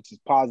goals, which is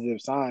a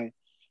positive sign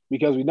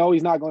because we know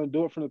he's not going to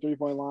do it from the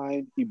three-point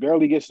line. He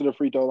barely gets to the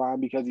free throw line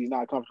because he's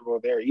not comfortable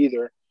there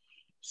either.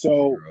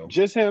 So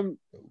just him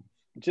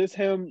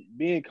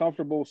being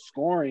comfortable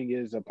scoring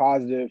is a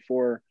positive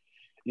for,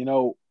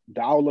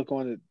 the outlook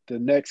on the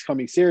next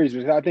coming series,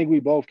 because I think we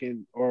both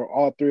can, or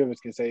all three of us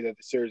can say that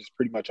the series is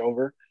pretty much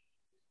over.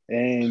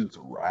 And it's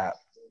a wrap.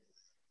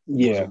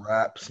 Yeah. It was a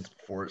wrap since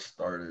before it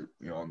started.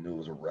 We all knew it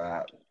was a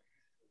wrap.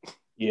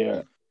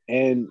 Yeah.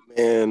 And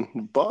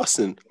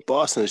Boston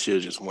should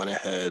have just went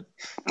ahead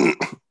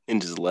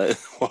and just let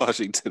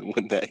Washington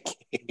win that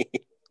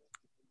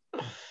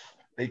game.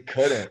 They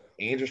couldn't.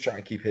 Ainge was trying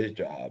to keep his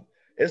job.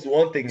 It's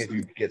one thing if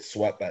you get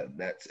swept by the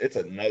Nets. It's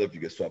another if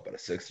you get swept by the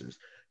Sixers.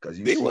 Because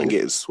they weren't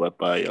getting swept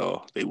by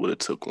y'all. They would have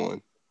took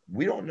one.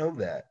 We don't know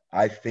that.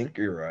 I think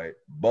you're right.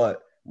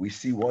 But we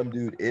see one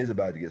dude is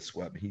about to get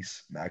swept. And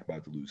he's smack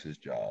about to lose his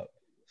job.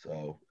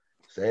 So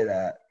say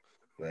that.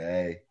 But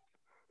hey,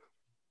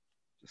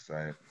 just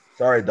saying.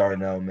 Sorry,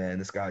 Darnell, man.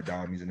 This guy,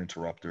 Dom, he's an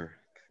interrupter.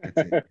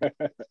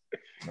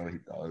 No, he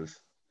does.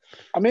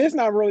 I mean, it's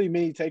not really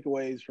many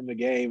takeaways from the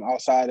game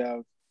outside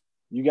of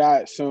you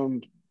got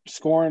some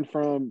scoring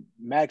from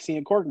Maxey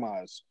and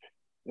Korkmaz.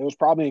 It was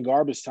probably in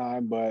garbage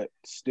time, but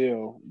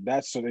still,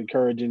 that's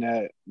encouraging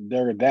that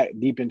they're that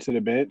deep into the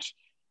bench.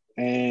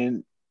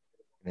 And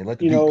they let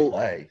the dude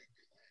play.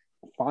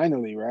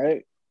 Finally,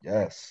 right?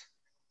 Yes.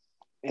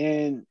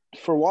 And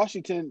for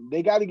Washington,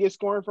 they got to get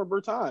scoring from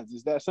Bertans.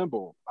 It's that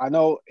simple. I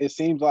know it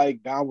seems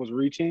like Don was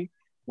reaching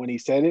when he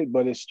said it,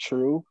 but it's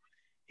true.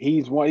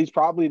 He's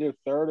probably the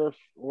third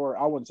or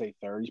I wouldn't say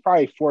third. He's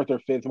probably fourth or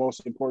fifth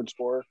most important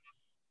scorer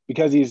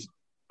because he's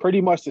pretty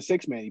much the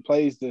sixth man. He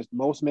plays the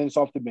most minutes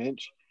off the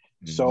bench.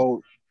 Mm-hmm.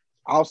 So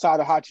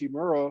outside of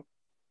Hachimura,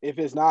 if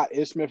it's not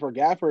Smith or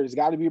Gafford, it's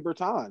got to be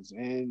Bertans.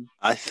 And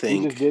I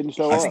think he just didn't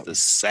show he's up. The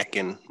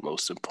second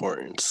most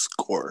important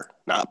scorer,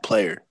 not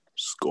player,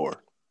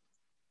 scorer.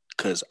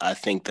 Because I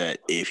think that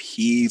if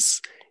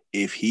he's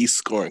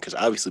scoring, because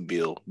obviously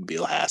Beal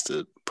has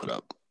to put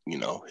up,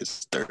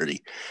 his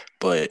 30,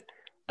 but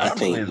I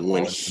think really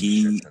when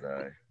he, what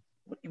are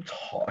you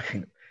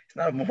talking? It's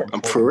not more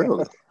important. I'm for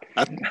real.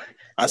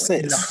 I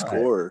say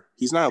scorer.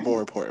 He's not a more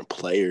important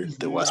player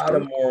than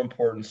Westbrook. He's not a more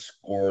important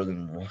scorer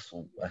than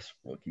Russell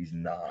Westbrook. He's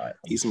not.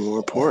 He's more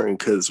important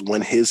because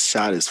when his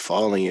shot is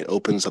falling, it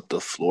opens up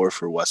the floor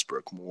for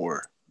Westbrook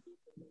more.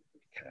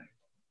 Okay.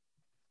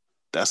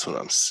 That's what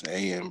I'm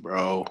saying,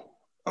 bro.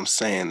 I'm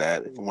saying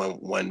that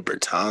when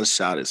Bertans'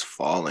 shot is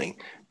falling,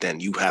 then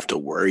you have to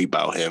worry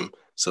about him.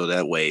 So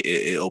that way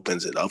it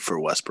opens it up for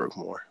Westbrook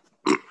more.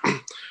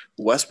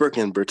 Westbrook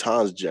and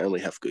Bertans generally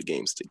have good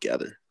games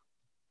together.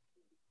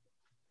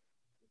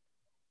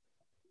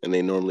 And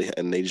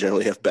they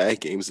generally have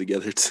bad games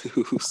together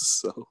too.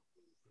 So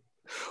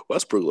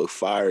Westbrook looked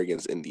fire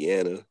against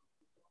Indiana.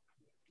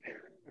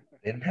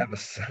 They didn't have a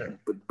center.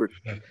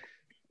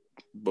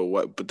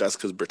 But that's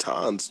because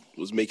Bertans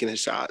was making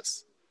his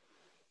shots.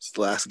 It's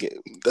the last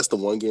game. That's the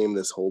one game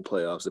this whole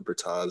playoffs that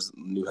Bertans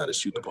knew how to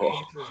shoot the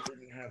ball. Pacers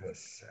didn't have a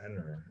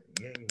center.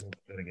 Yeah, you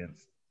looked good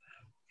against.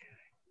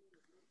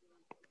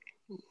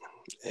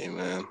 Hey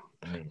man,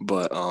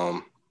 but I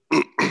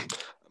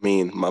I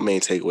mean, my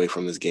main takeaway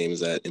from this game is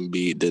that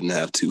Embiid didn't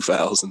have 2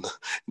 fouls in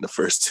the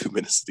first 2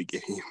 minutes of the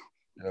game.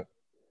 Yep.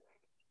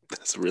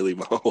 That's really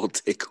my whole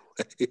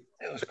takeaway. It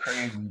was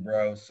crazy,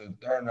 bro. So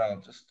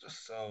Darnell, just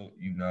so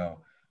you know,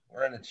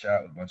 we're in a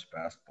chat with a bunch of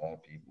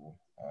basketball people.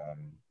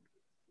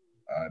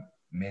 I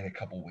made a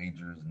couple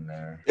wagers in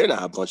there. They're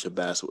not a bunch of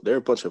basketball. They're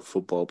a bunch of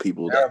football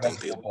people There are a that bunch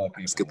think of they football know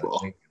people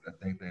basketball.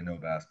 that think they know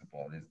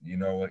basketball. You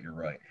know what? You're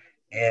right.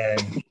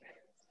 And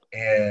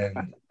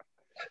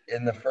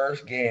in the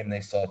first game, they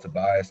saw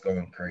Tobias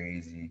going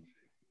crazy,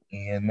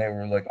 and they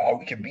were like, "Oh,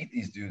 we can beat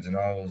these dudes." And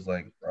I was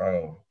like,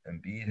 "Bro,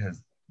 Embiid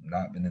has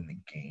not been in the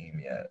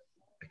game yet.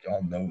 Like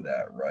y'all know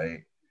that,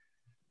 right?"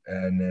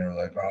 And they were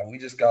like, "Oh, we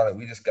just gotta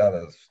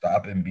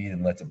stop Embiid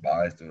and let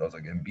Tobias do it." I was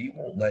like, "Embiid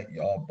won't let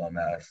y'all bum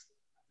ass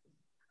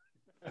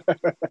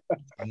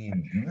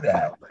team do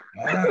that.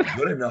 Y'all not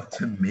good enough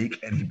to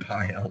make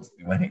anybody else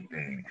do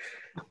anything.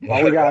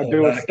 All we gotta Y'all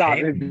do are is not stop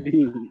capable."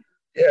 Embiid.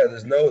 Yeah,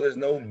 there's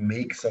no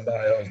make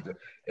somebody else do.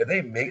 If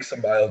they make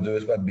somebody else do it,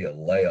 it's about to be a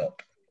layup.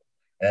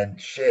 And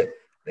shit,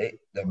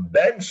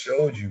 Ben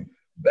showed you.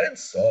 Ben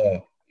saw.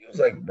 He was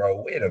like,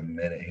 "Bro, wait a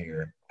minute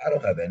here. I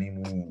don't have any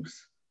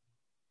moves.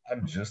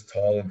 I'm just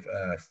tall and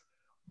fast,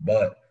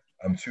 but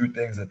I'm two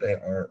things that they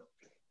aren't: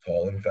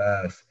 tall and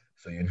fast.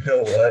 So you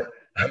know what?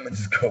 I'm gonna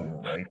just go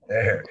right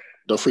there.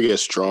 Don't forget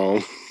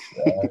strong.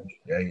 Strong,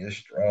 yeah, he's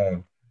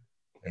strong."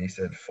 And he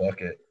said, "Fuck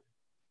it.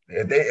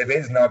 If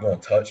they's not gonna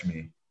touch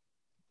me,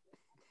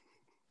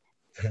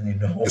 then you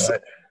know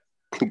what?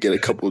 Get a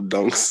couple of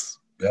dunks.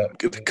 Yep."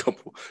 Get a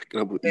couple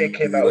They easy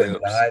came out with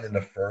layups. 9 in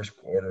the first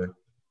quarter.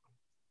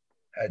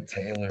 Had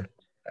Taylor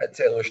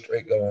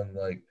straight going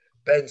like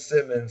Ben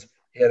Simmons.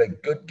 He had a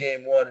good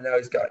game one, and now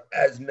he's got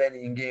as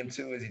many in game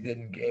two as he did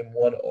in game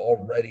one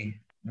already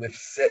with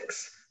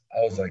 6.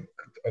 I was like,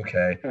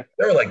 okay.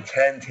 There were like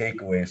 10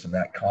 takeaways from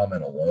that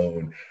comment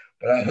alone.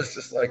 But I was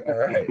just like, all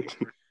right,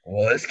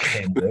 well, this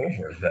game's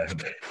over then.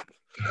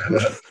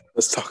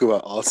 Let's talk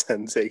about all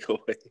 10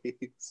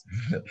 takeaways.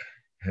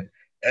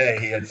 A,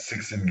 he had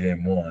 6 in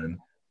game one.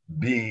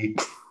 B,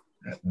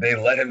 they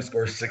let him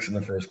score 6 in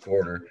the first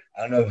quarter.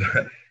 I don't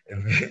know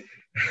if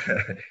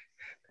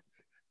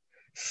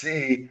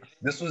C,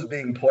 this was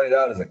being pointed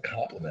out as a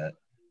compliment.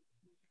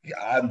 Yeah,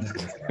 I'm just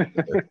gonna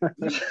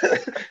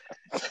stop.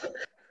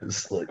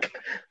 It's like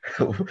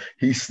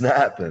he's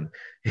snapping.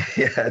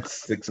 He had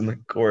 6 in the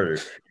quarter.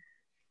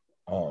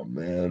 Oh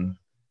man.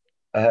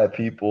 I had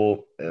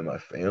people in my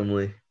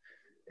family,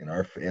 in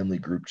our family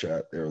group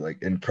chat, they were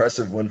like,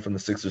 "Impressive win from the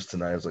Sixers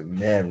tonight." I was like,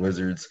 "Man,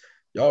 Wizards,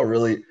 y'all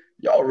really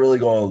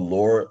gonna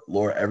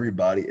lure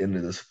everybody into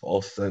this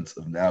false sense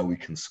of now we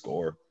can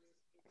score."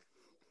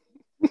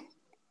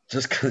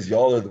 Just because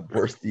y'all are the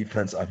worst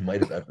defense I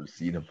might have ever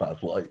seen in my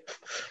life.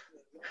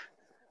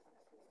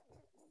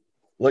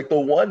 Like the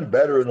one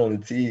veteran on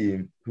the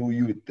team who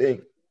you would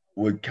think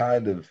would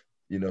kind of,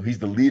 he's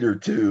the leader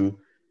too,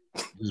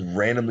 just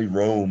randomly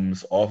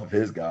roams off of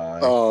his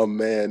guy. Oh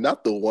man,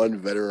 not the one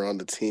veteran on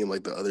the team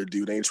like the other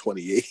dude ain't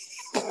 28.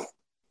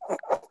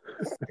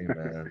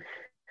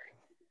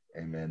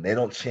 Hey man, they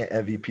don't chant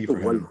MVP for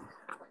him.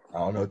 I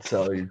don't know what to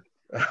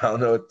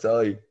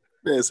tell you.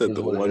 Man said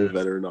the one is.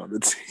 veteran on the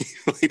team.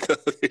 Like the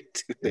other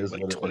dude,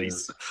 like 20.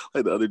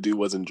 Like the other dude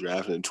wasn't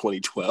drafted in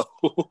 2012.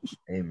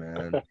 Hey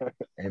man.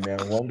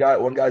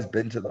 One guy's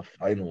been to the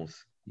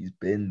finals. He's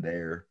been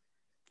there.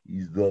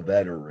 He's the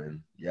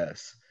veteran.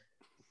 Yes.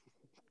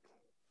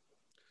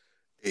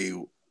 Hey,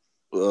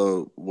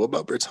 what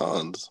about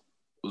Bertans?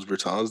 Was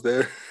Bertans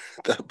there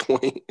at that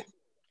point?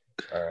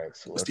 All right.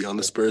 So was he on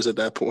the Spurs at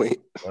that point?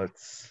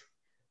 Let's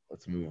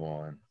move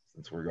on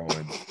since we're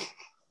going.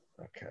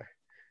 Okay.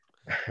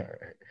 All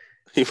right.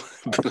 He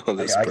might have been on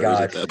the Spurs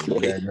at that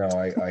point. Yeah, no,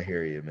 I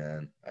hear you,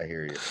 man. I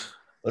hear you.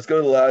 Let's go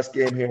to the last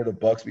game here. The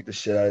Bucks beat the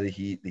shit out of the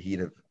Heat. The Heat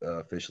have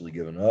officially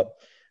given up.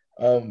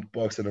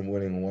 Bucks ended up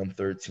winning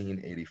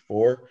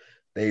 113-84.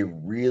 They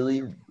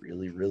really,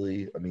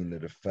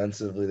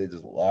 defensively, they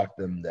just locked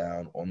them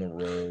down on the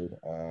road.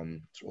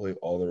 It's really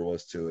all there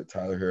was to it.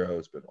 Tyler Hero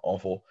has been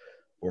awful.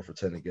 4 for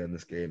 10 again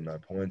this game, 9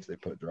 points. They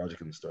put Dragic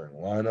in the starting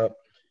lineup.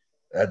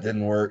 That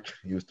didn't work.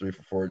 He was 3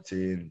 for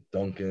 14.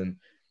 Duncan,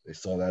 they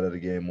saw that at the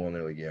game one.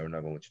 They're like, yeah, we're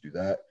not going to let you do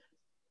that.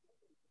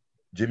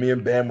 Jimmy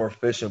and Bam were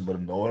efficient, but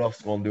if no one else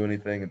is going to do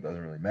anything, it doesn't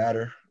really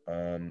matter.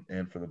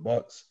 And for the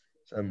Bucks,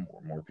 7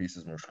 more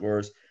pieces, more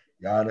scores.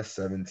 Giannis,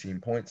 17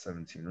 points,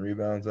 17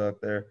 rebounds out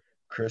there.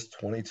 Chris,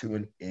 22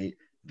 and 8.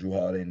 Jrue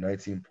Holiday,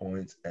 19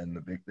 points. And the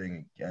big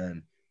thing,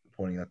 again,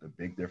 pointing out the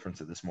big difference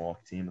of this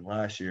Milwaukee team in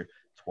last year,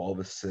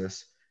 12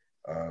 assists.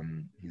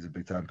 He's a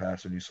big-time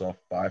passer. And you saw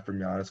 5 from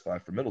Giannis,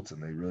 5 from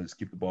Middleton. They really just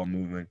keep the ball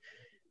moving.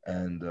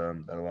 And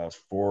that allows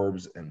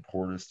Forbes and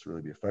Portis to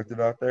really be effective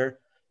out there.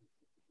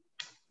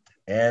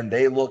 And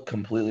they look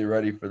completely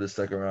ready for the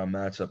second-round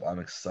matchup. I'm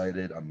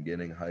excited. I'm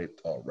getting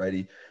hyped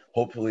already.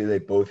 Hopefully they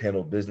both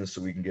handle business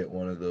so we can get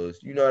one of those,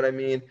 you know what I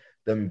mean?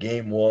 Them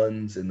game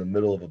ones in the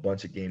middle of a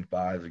bunch of game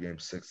 5s or game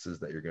 6s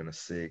that you're going to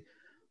see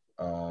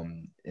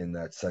in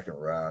that second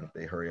round. If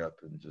they hurry up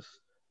and just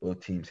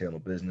both teams handle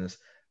business.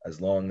 as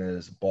long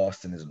as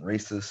Boston isn't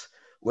racist,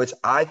 which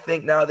I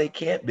think now they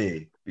can't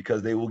be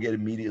because they will get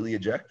immediately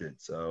ejected.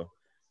 So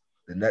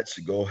the Nets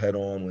should go head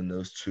on win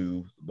those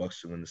two. The Bucks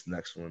should win this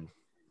next one,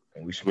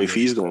 and we should. I mean, if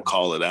he's gonna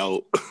call it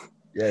out,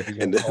 yeah, if he's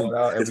gonna call it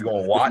out, and we're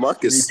gonna watch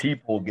Marcus, 3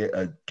 people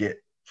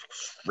get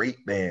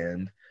straight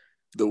banned.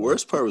 The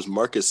worst part was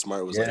Marcus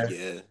Smart was like,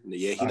 yeah,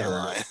 he not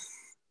lying.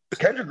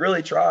 Kendrick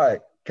really tried.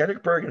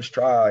 Kendrick Perkins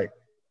tried.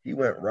 He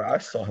went right. I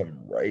saw him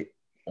right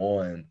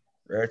on.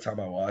 Every time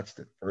I watched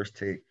it, first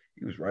take,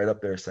 he was right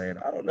up there saying,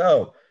 I don't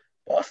know.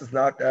 Boston's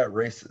not that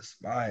racist.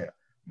 My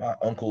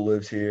uncle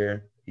lives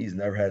here. He's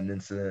never had an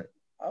incident.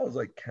 I was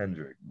like,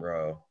 Kendrick,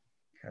 bro.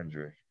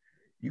 Kendrick,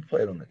 you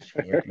played on the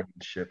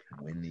championship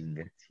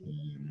winning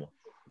team.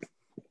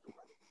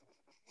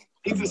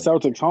 He's a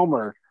Celtics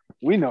homer.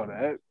 We know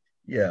that.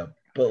 Yeah,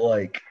 but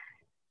like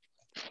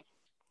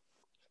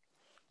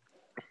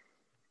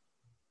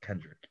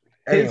Kendrick.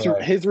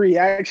 Anyway, his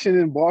reaction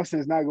in Boston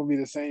is not going to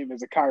be the same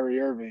as a Kyrie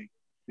Irving,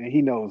 and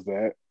he knows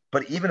that.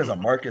 But even as a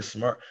Marcus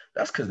Smart,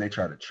 that's because they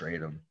tried to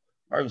trade him.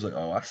 I was like,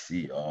 oh, I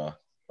see y'all.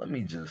 Let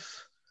me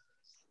just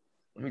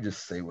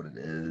say what it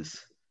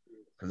is,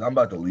 because I'm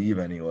about to leave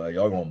anyway.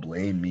 Y'all gonna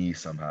blame me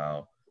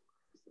somehow,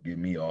 get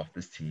me off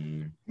this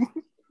team.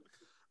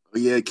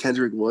 Yeah,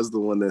 Kendrick was the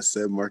one that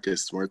said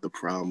Marcus Smart the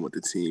problem with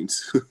the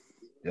teams.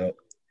 Yep.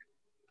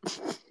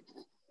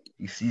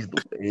 He sees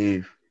the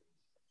wave.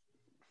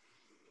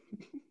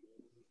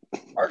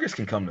 Marcus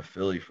can come to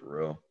Philly for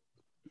real.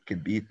 He can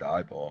beat the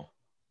eyeball.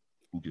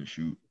 Who can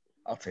shoot?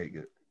 I'll take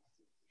it.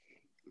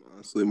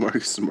 Honestly,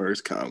 Marcus Smart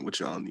is kind of what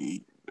y'all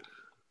need.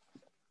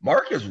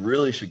 Marcus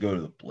really should go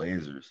to the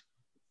Blazers.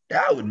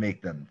 That would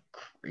make them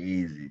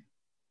crazy.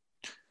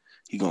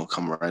 He gonna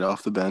come right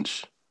off the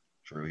bench.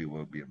 True, he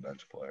will be a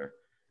bench player.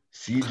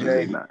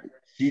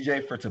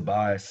 CJ for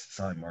Tobias,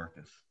 sign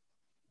Marcus.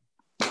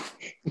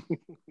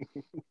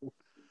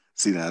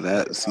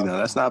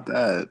 That's not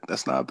bad.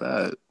 That's not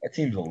bad. That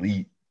team's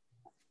elite.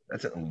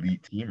 That's an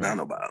elite team. Right? I don't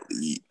know about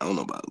elite.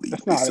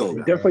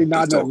 Definitely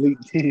not an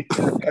elite team.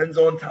 Depends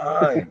on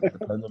time.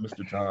 Depends on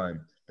Mr.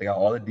 Time. They got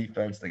all the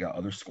defense. They got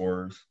other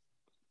scorers,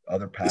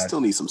 other passes. They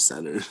still need some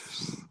centers.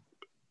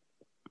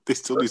 They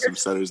still need some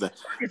centers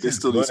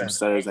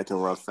that can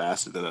run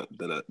faster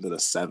than a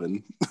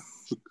 7.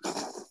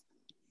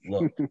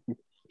 Look,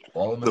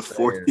 all I'm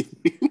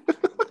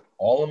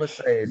gonna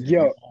say is, you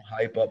don't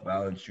hype up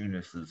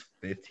Valanciunas'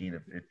 15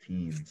 and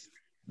 15s.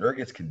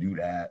 Nuggets can do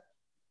that.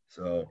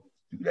 So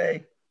do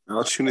they?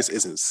 Valanciunas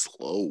isn't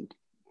slow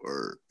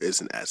or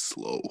isn't as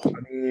slow. I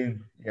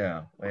mean,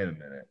 yeah. Wait a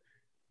minute.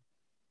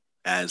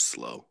 As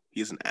slow.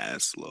 He isn't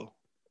as slow.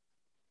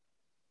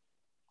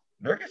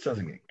 Nurkic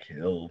doesn't get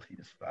killed. He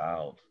just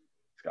fouls.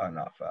 He's got to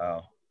not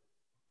foul.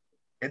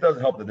 It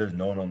doesn't help that there's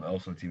no one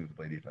else on the team who can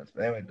play defense.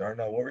 But anyway,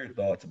 Darnell, what were your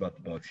thoughts about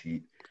the Bucks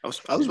Heat? I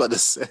was about to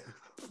say,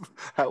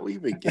 how we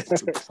even get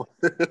to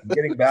play? I'm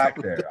getting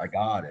back there. I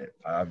got it.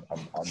 I'm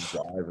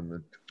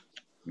driving.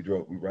 We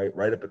drove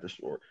right up at the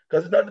shore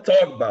because there's nothing to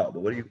talk about.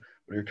 But what are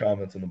your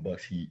comments on the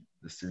Bucks Heat?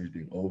 The series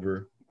being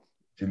over,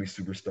 Jimmy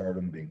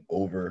superstardom being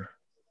over,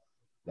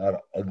 a lot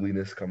of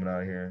ugliness coming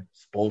out here.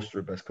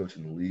 Spoelstra, best coach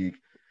in the league,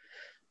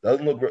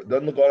 doesn't look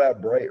all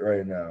that bright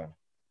right now.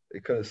 They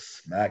could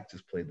have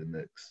just played the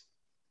Knicks.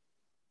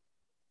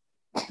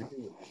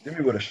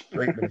 Jimmy would have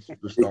straight been a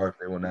superstar if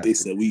they won that. They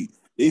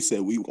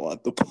said we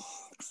want the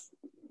Bucks.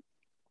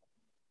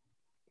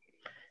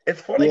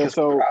 It's funny because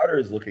Crowder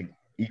is looking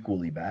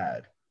equally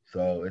bad.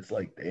 So it's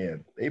like,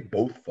 damn, they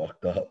both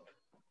fucked up.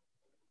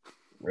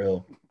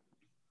 Real.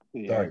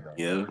 Yeah. Sorry, bro.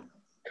 Yeah.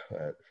 Go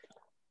ahead.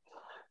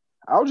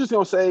 I was just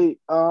gonna say,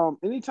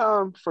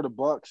 anytime for the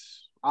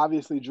Bucks,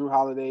 obviously Drew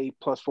Holiday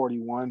plus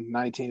 41,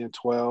 19 and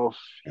 12.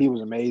 He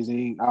was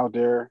amazing out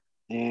there.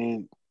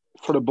 And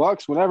for the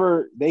Bucks,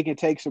 whenever they can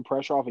take some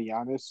pressure off of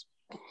Giannis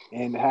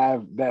and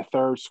have that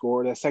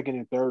second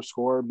and third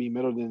score be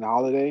Middleton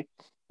Holiday,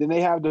 then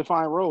they have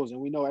defined roles,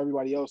 and we know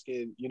everybody else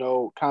can,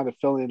 kind of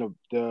fill in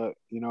the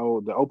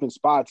open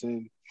spots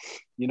and,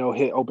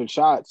 hit open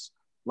shots.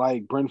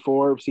 Like Bryn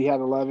Forbes, he had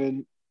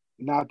 11,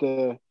 not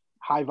the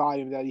high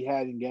volume that he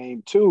had in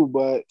game 2,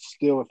 but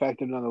still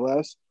effective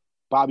nonetheless.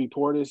 Bobby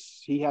Portis,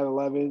 he had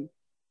 11,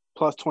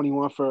 plus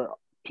 21 for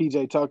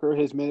PJ Tucker.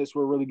 His minutes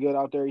were really good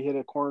out there. He hit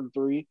a corner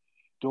 3,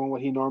 doing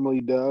what he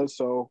normally does.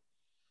 So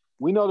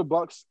we know the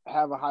Bucks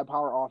have a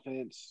high-power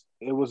offense.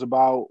 It was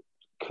about,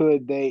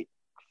 could they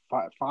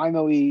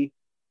finally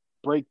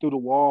break through the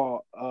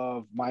wall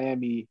of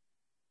Miami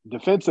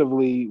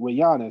defensively with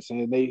Giannis?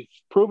 And they've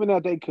proven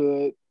that they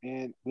could,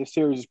 and this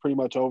series is pretty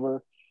much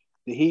over.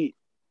 The Heat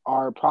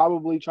are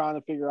probably trying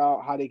to figure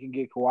out how they can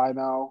get Kawhi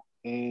now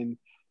and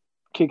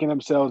kicking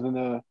themselves in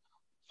the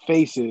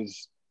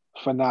faces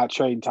for not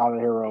trading Tyler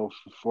Hero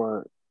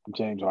for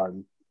James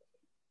Harden.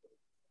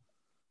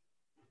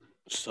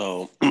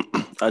 So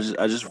I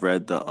just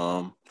read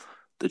the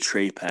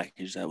trade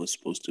package that was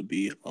supposed to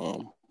be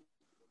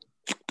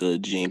the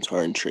James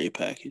Harden trade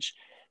package.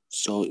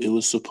 So it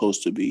was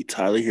supposed to be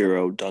Tyler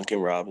Hero, Duncan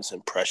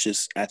Robinson,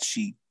 Precious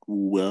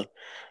Achiuwa,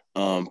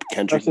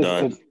 Kendrick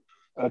Nunn.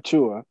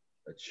 Achua.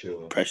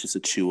 Achua. Precious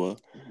Achua,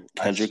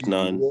 Kendrick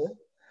Nunn.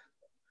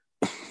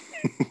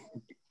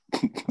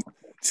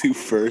 2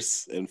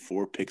 firsts and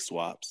 4 pick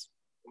swaps.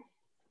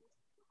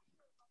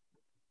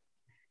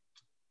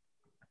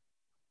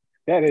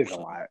 That is a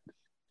lot.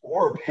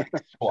 4 pick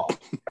swaps.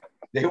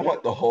 They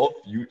want the whole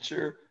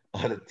future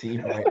on a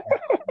team right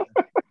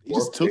now. He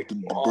just took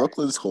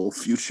Brooklyn's whole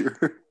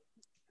future.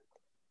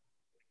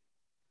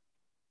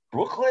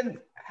 Brooklyn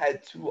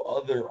had 2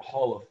 other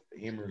Hall of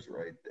Famers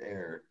right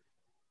there.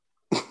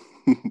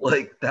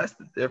 Like, that's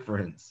the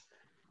difference.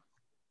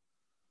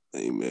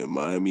 Hey, man,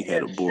 Miami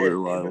had a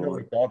borderline even though we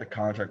one. thought the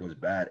contract was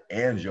bad,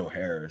 and Joe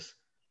Harris.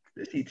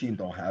 This team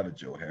don't have a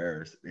Joe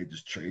Harris. They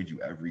just trade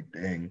you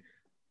everything.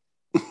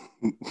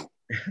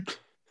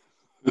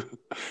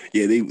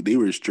 Yeah, they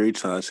were straight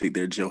trying to take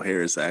their Joe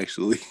Harris,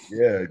 actually.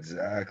 Yeah,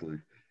 exactly.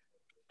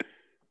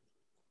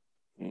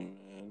 I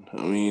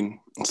mean,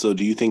 so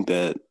do you think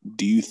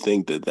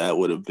that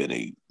would have been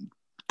a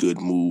good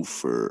move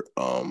for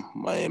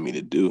Miami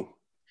to do?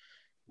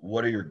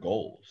 What are your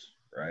goals,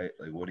 right?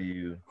 Like, what do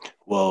you?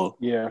 Well,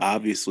 Yeah.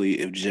 Obviously,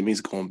 if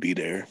Jimmy's going to be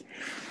there,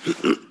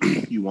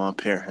 you want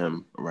to pair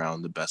him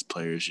around the best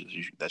players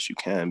that you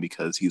can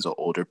because he's an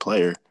older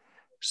player.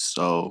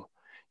 So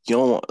you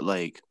don't want,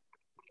 like,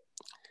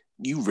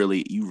 you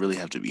really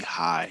have to be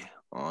high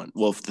on.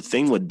 Well, the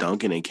thing with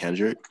Duncan and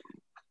Kendrick,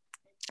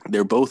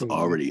 they're both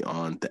already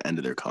on the end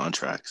of their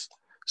contracts,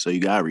 so you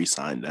gotta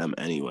re-sign them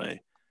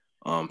anyway.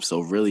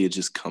 So really, it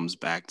just comes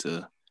back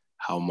to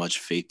how much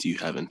faith do you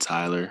have in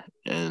Tyler,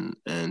 and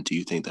do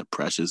you think that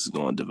Precious is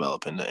going to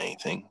develop into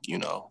anything,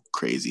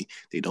 crazy?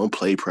 They don't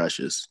play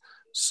Precious,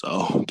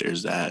 so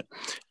there's that.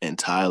 And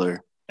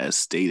Tyler, as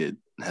stated,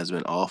 has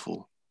been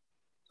awful.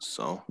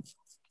 So,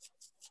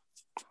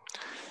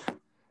 I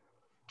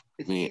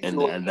mean,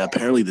 and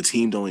apparently the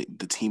team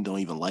don't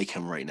even like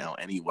him right now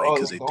anyway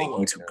because they think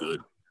he's too good.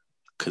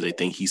 Because they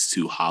think he's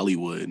too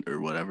Hollywood or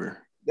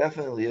whatever.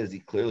 Definitely is. He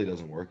clearly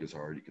doesn't work as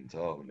hard. You can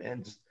tell.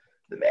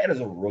 The man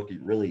as a rookie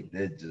really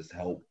did just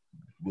help.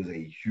 Was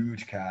a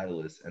huge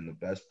catalyst and the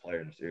best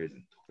player in the series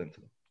and took them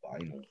to the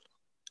final.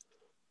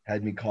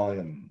 Had me calling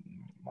him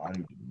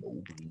Manu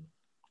Ginobili.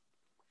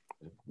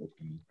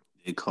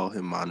 They call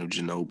him Manu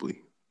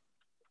Ginobili.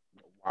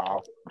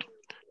 Wow.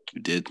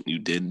 You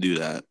did do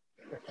that.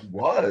 He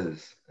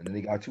was. And then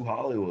he got too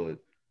Hollywood.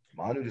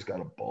 Manu just got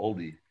a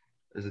baldy.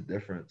 There's a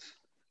difference.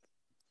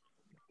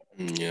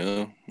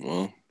 Yeah,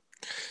 well.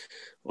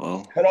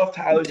 Cut off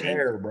Tyler's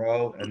hair,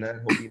 bro, and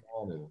then he'll be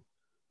Manu.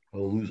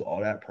 He'll lose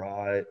all that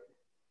pride.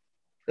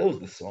 It was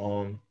the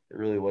song. It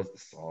really was the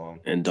song.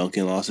 And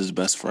Duncan lost his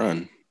best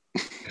friend.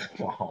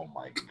 Oh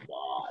my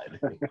God.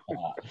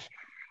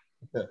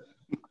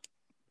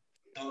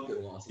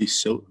 Duncan lost. He's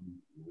so.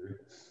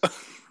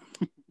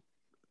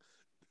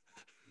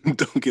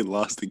 Duncan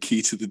lost the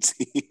key to the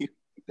team.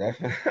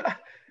 Definitely.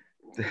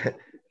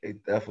 They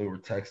definitely were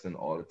texting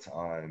all the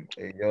time.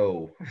 Hey,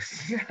 yo.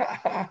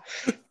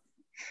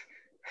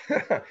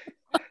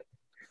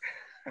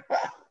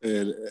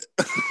 And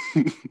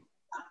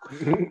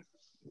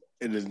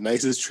as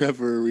nice as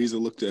Trevor Ariza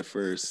looked at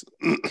first,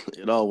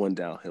 it all went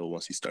downhill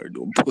once he started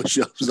doing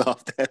push-ups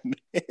off that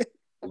man.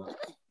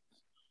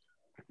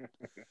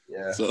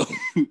 Yeah.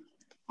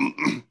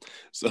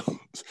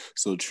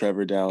 So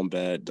Trevor down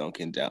bad,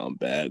 Duncan down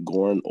bad,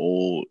 Goran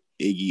old,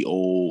 Iggy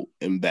old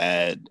and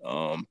bad.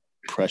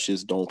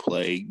 Precious don't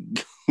play.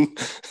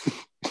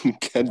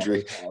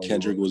 Kendrick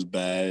was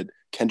bad.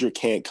 Kendrick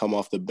can't come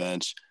off the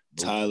bench.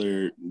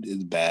 Tyler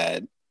is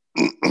bad.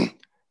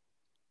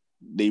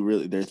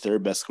 Their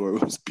third best scorer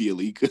was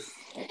Bielika.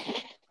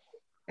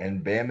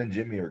 And Bam and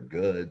Jimmy are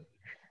good.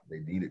 They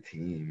need a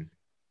team.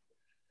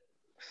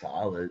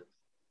 Solid.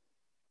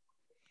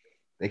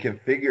 They can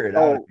figure it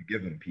out if you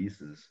give them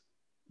pieces.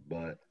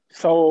 But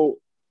so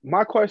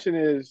my question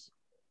is,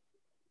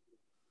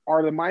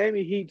 are the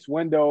Miami Heat's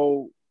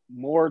window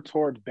more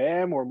towards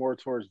Bam or more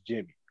towards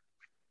Jimmy?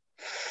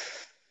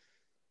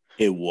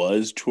 It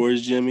was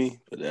towards Jimmy,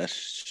 but now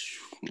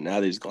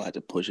they're just gonna have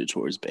to push it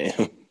towards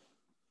Bam.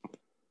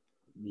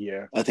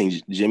 Yeah, I think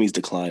Jimmy's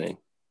declining.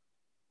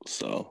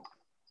 So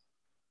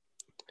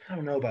I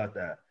don't know about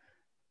that.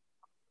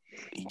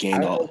 He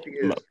gained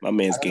my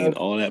man's gained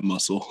all that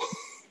muscle.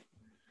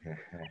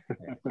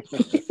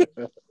 Just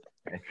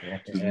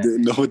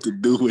didn't know what to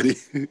do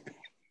with it.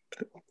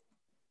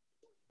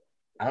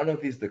 I don't know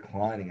if he's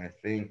declining. I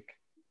think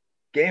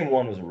game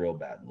 1 was a real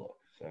bad look.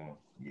 So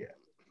yeah,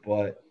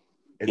 but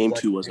game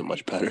 2 wasn't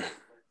much better.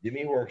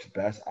 Jimmy works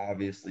best,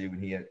 obviously, when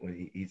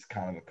he's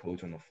kind of a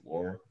coach on the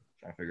floor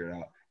trying to figure it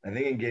out. I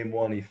think in game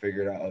 1 he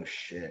figured out, oh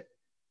shit,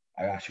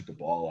 I gotta shoot the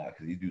ball out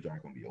because these dudes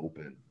aren't gonna be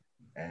open,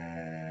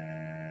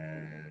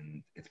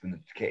 and it's been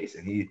the case.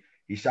 And he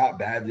shot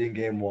badly in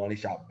game 1. He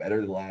shot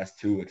better the last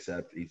 2,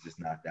 except he's just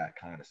not that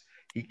kind of.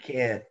 He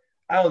can't.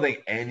 I don't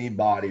think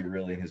anybody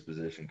really in his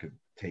position could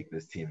take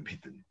this team and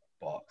beat the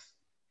Bucks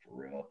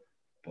for real.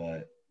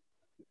 But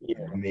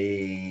yeah,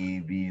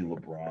 maybe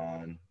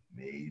LeBron,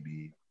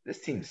 maybe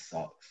this team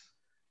sucks.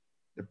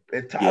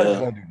 Tyler's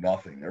going to do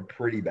nothing. They're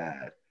pretty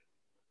bad.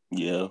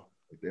 Yeah,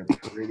 Like, they're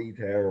pretty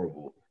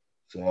terrible.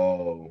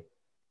 So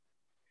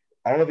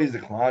I don't know if he's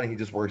declining. He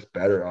just works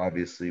better,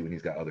 obviously, when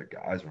he's got other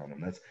guys around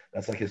him.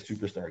 That's like his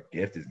superstar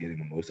gift is getting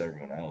the most of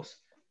everyone else.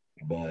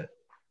 But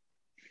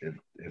if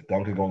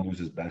Duncan going to lose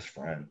his best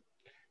friend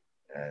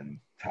and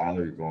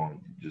Tyler going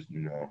just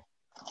be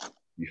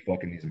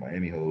fucking these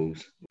Miami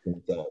hoes.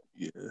 What's up?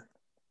 Yeah.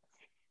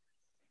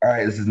 All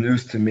right, this is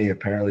news to me.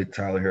 Apparently,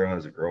 Tyler Hero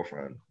has a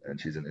girlfriend,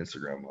 and she's an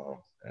Instagram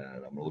model,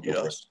 and I'm gonna look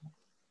up her.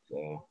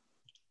 So,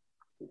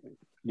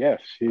 yes,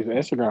 she's an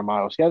Instagram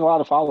model. She has a lot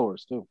of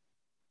followers too.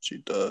 She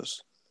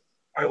does.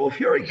 All right, well, if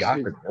he already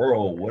got the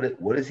girl,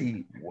 what is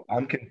he?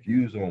 I'm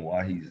confused on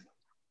why he's.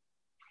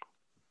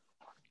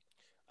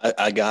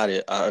 I got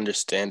it. I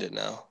understand it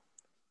now.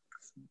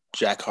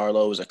 Jack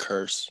Harlow is a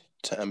curse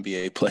to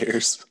NBA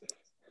players.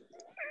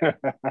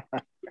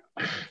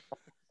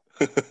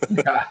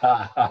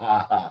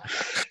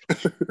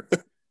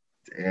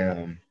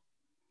 Damn.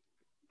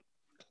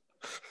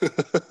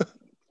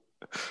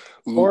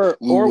 Or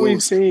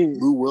we've seen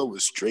Lou Will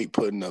was straight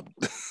putting up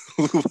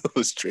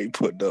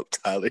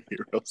Tyler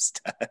Hero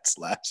stats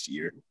last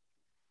year.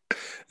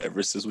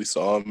 Ever since we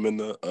saw him in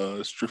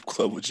the strip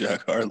club with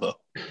Jack Harlow.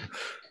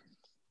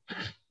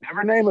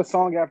 Never name a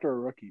song after a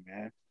rookie,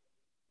 man.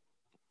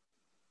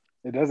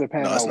 It doesn't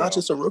pan out. No, it's not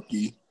just a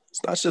rookie.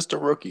 It's not just a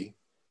rookie.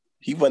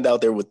 He went out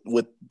there with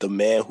the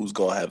man who's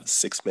going to have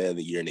 6th Man of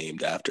the Year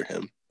named after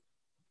him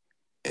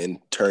and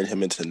turned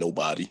him into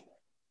nobody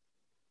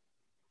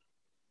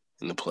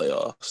in the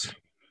playoffs.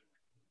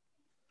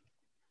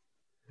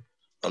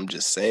 I'm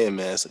just saying,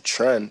 man, it's a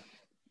trend.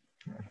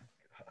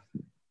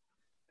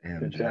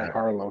 The Jack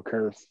Harlow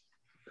curse.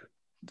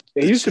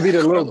 It used to be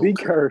the Lil B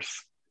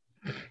curse.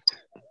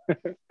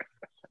 The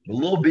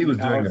Lil B was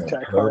doing it on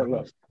Jack purpose.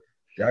 Harlow.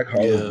 Jack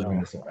Harlow was doing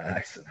this on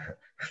accident.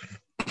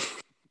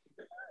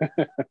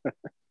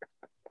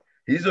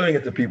 He's doing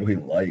it to people he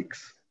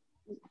likes.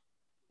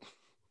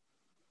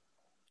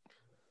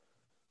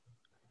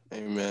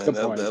 Hey man,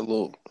 that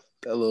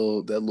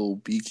little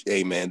B.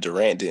 Hey man,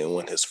 Durant didn't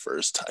win his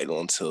first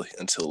title until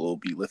Lil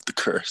B lifted the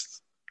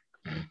curse.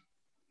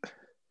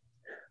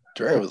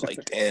 Durant was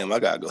like, "Damn, I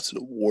gotta go to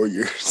the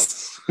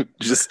Warriors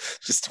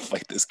just to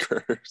fight this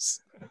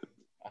curse."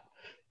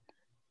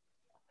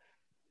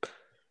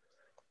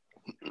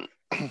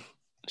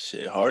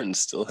 Shit, Harden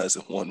still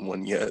hasn't won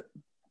one yet.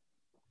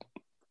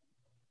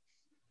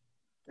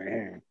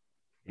 Man,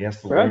 he has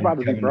to learn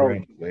Kevin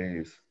Durant's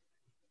ways.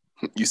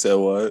 You said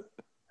what?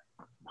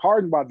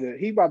 Harden about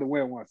to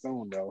win one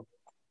soon though.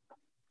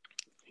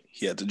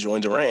 He had to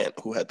join Durant,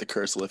 who had the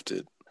curse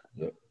lifted.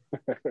 Yep.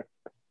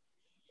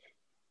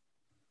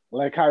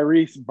 Let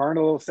Kyrie burn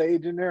a little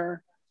sage in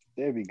there.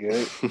 That'd be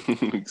good.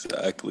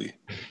 Exactly.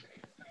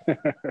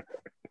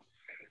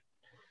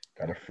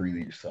 Gotta free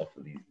yourself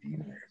of these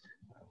demons.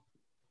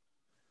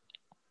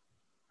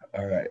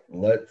 All right,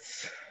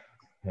 let's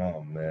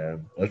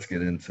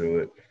get into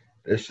it.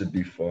 This should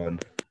be fun.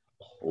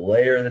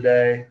 Player of the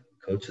day,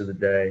 coach of the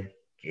day,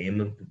 game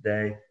of the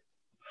day,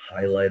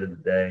 highlight of the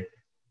day,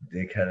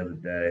 dickhead of the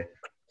day.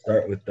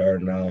 Start with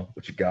Darnell.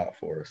 What you got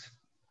for us?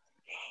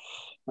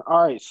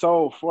 All right,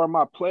 so for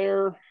my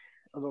player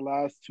of the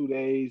last 2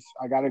 days,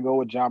 I got to go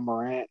with John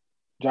Morant.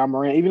 John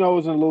Morant, even though it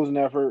was a losing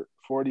effort,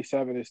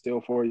 47 is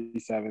still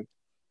 47.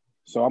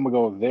 So I'm going to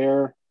go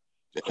there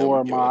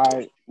for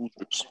my –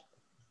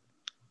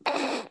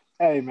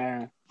 hey,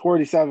 man,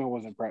 47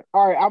 was impressive.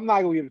 All right, I'm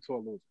not going to give it to a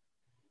loser.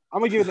 I'm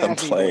going to give it to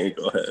Anthony Davis.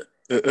 Go ahead.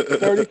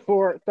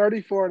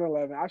 34 and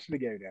 11. I should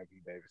have gave it to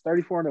Anthony Davis.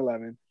 34 and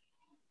 11.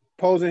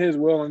 Posing his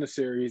will in the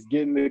series,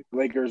 getting the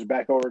Lakers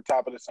back over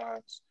top of the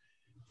Suns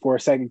for a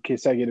second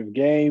consecutive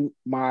game.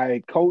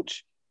 My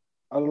coach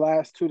of the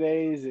last 2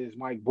 days is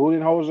Mike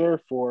Budenholzer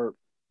for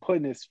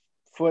putting his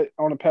foot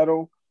on the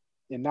pedal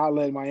and not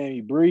letting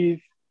Miami breathe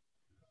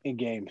in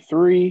game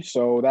 3.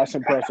 So that's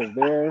impressive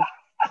there.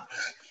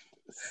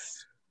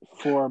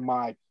 For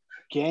my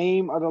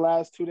game of the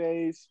last 2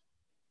 days,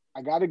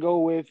 I got to go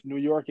with New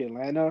York,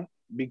 Atlanta,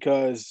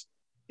 because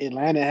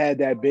Atlanta had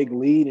that big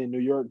lead and New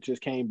York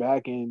just came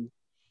back, and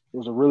it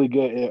was a really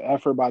good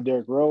effort by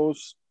Derrick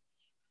Rose.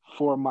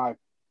 For my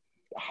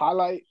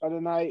highlight of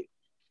the night,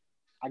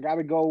 I'm going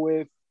to go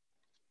with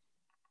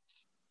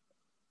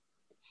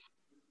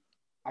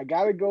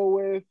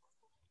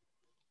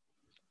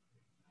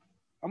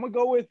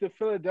the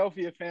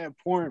Philadelphia fan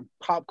pouring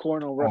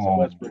popcorn on Russell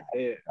Westbrook's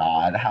head.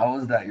 God, how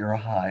is that your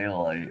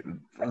highlight? It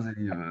doesn't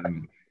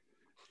even.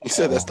 You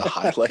said that's the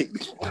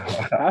highlight.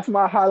 That's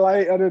my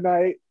highlight of the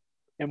night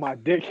and my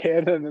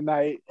dickhead of the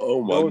night.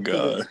 Oh my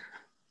God.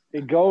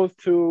 It goes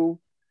to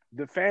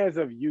the fans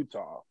of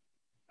Utah.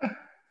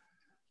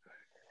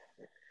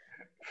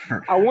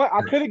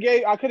 I could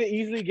have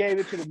easily gave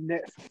it to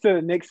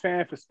the Knicks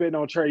fan for spitting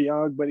on Trae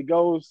Young, but it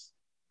goes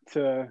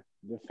to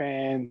the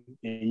fan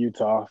in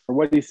Utah for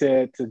what he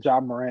said to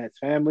John Morant's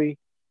family.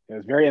 It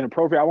was very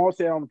inappropriate. I won't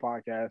say it on the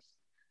podcast,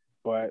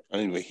 but I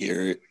didn't even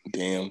hear it.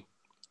 Damn.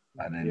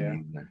 I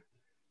didn't either.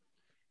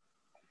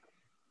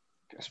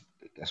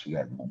 Guess we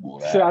got to Google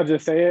that. Should I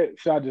just say it?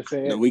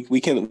 No, we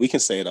can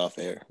say it off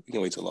air. We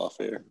can wait till off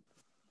air.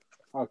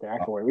 Okay, I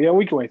can wait. Yeah,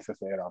 we can wait to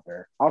say it off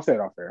air. I'll say it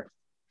off air.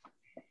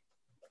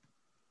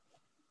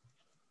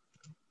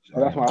 So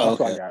that's what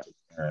I got.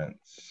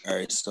 All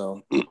right,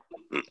 so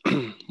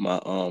my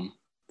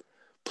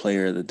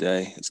player of the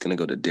day is gonna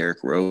go to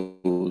Derrick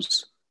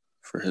Rose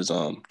for his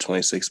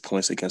 26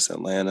 points against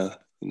Atlanta.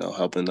 You know,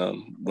 helping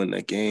them win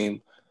that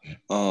game.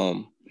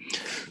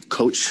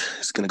 Coach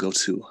is gonna go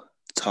to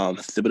Tom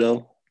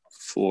Thibodeau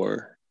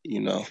for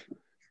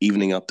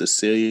evening up the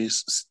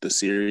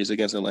series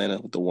against Atlanta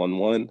with the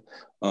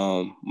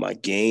 1-1. My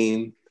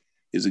game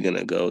is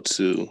gonna go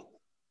to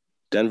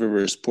Denver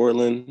versus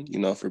Portland,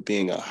 for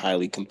being a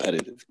highly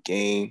competitive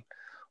game.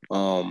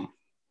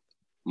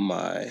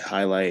 My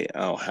highlight, I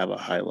don't have a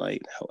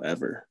highlight.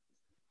 However,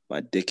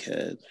 my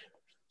dickhead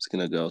is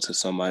going to go to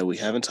somebody we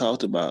haven't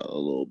talked about a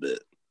little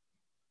bit,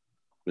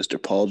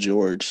 Mr. Paul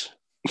George.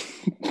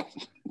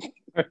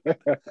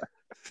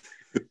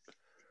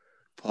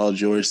 Paul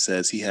George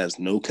says he has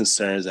no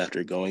concerns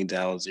after going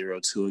down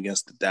 0-2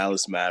 against the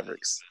Dallas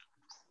Mavericks.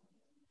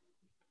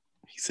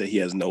 He said he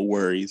has no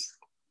worries.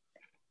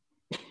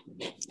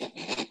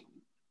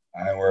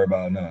 I ain't worried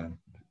about none.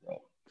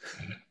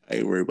 I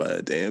ain't worried about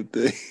a damn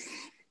thing.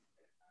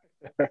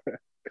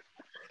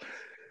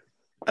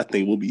 I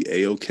think we'll be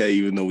A-okay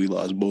even though we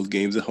lost both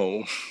games at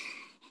home.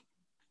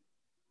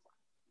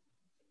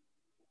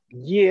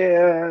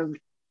 Yeah,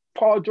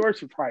 Paul George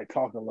should probably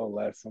talk a little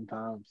less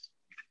sometimes.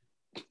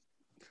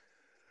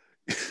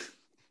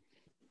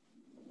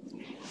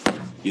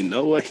 You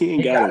know what? He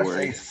ain't got to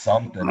worry. Say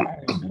something. I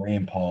don't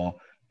blame Paul.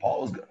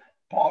 Paul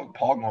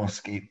gonna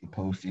escape the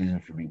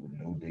postseason for me with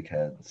no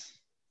dickheads.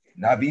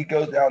 Now, if he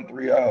goes down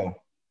 3-0,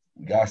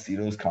 we gotta see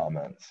those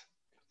comments.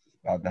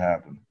 It's about to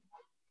happen.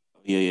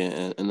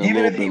 Yeah, and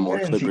even if he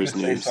wins, Clippers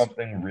he could say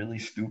something really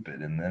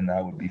stupid, and then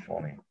that would be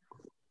funny.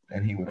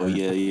 Then he would. Oh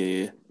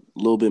yeah. A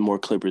little bit more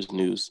Clippers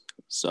news.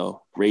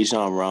 So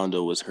Rajon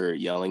Rondo was heard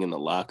yelling in the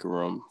locker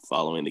room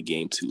following the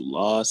Game 2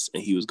 loss,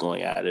 and he was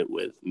going at it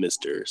with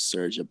Mr.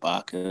 Serge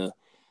Ibaka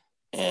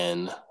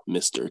and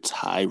Mr.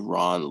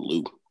 Tyronn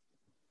Lue.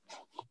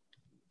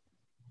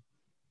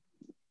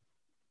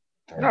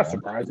 Not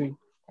surprising.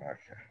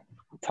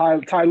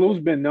 Okay. Ty Lue's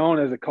been known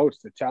as a coach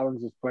to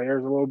challenge his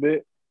players a little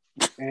bit.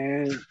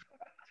 And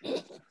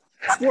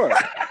what?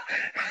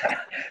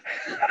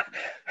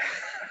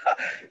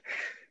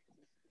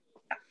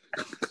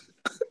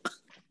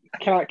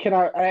 Can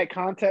I add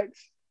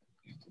context?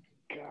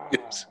 God,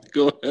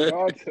 go ahead.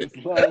 Y'all just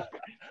love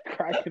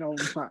cracking on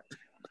my.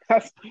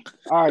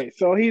 All right,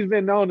 so he's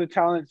been known to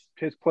challenge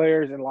his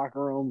players in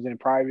locker rooms in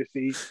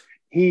privacy.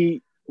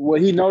 He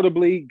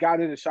notably got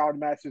into shout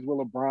matches with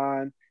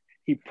LeBron.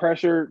 He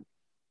pressured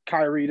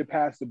Kyrie to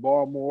pass the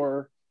ball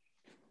more.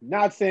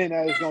 Not saying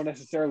that it's going to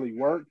necessarily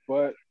work,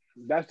 but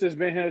that's just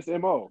been his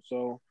MO.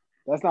 So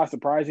that's not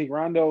surprising.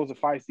 Rondo is a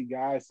feisty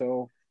guy,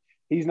 so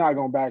he's not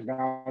going to back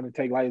down and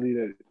take lightly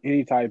to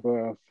any type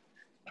of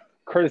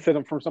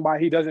criticism from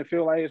somebody he doesn't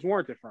feel like it's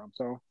warranted from.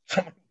 So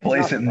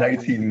plays in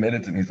 19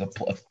 minutes and he's a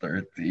plus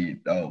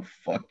 13. Oh,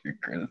 fuck your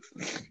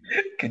criticism.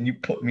 Can you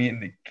put me in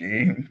the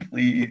game,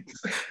 please?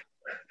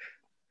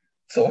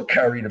 So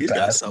Kyrie to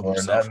pass more.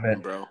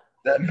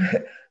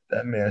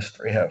 That man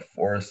straight had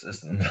 4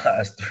 assists in the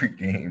last 3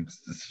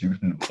 games just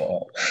shooting the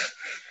ball.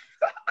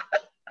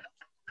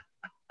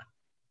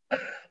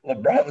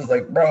 LeBron was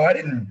like, bro, I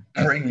didn't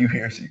bring you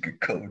here so you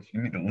could coach.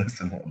 You need to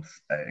listen to what I'm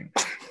saying.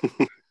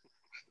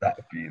 Stop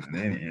being an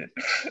idiot.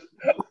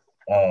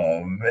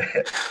 Oh,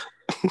 man.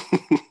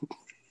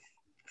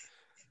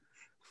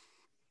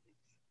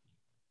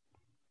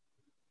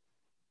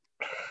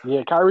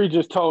 Yeah, Kyrie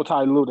just told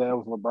Ty Lue that it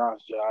was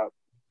LeBron's job.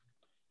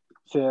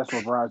 Said that's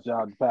LeBron's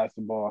job to pass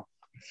the ball.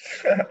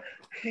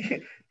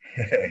 Hey,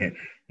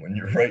 when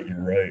you're right,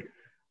 you're right.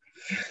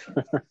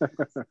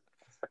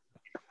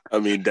 I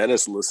mean,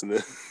 Dennis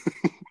listening.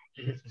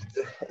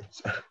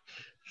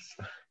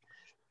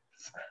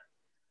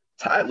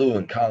 Ty Lue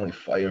and Conley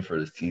fighting for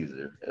this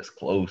teaser. It's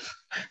close.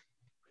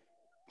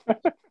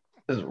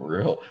 It's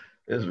real.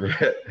 It's real.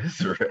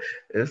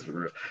 It's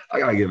real. I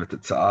gotta give it to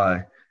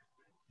Ty.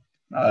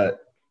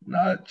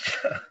 Not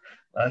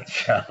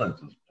challenge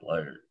his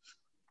players.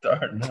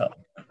 Darn up,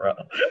 bro.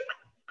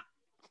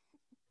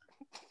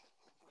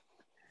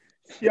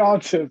 Y'all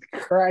just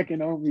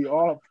cracking on me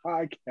all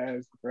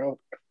podcast, bro.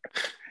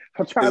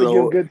 I'm trying to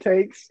give good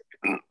takes.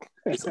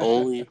 It's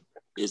only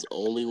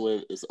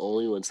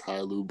when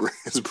Ty Lue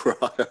is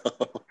brought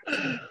up.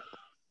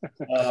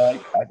 I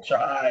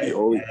tried. We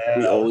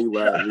only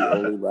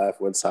laugh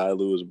when Ty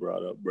Lue is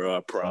brought up, bro.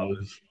 I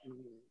promise.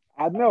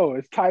 I know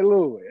it's Ty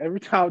Lue. Every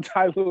time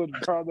Ty Lue is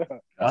brought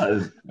up.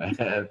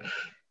 Man,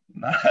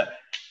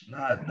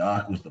 not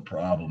Doc was the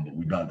problem, but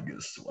we about to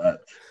get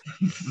swept.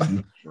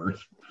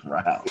 First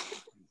round.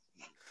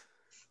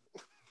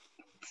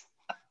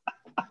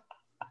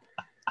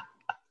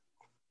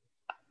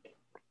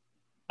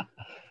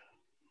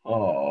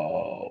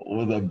 Oh,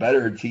 with a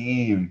better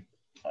team.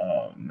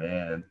 Oh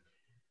man.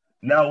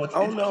 Now what's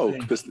I don't know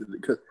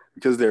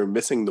because they're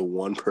missing the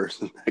one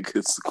person that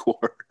could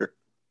score.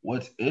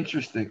 What's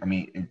interesting? I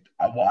mean,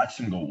 I watched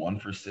him go 1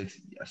 for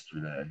 6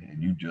 yesterday,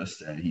 and you just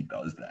said he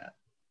does that.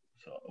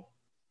 So,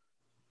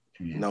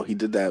 No, he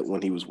did that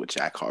when he was with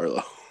Jack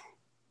Harlow.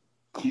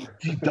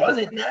 he does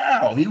it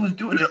now. He was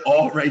doing it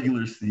all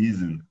regular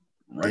season.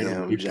 Right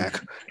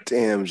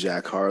Damn,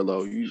 Jack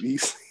Harlow. He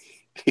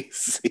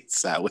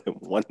sat with him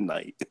one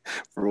night,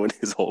 ruined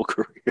his whole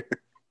career.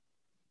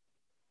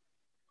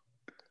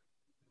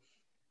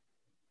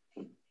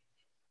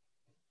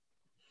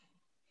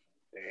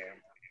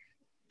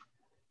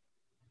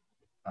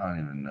 I don't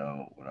even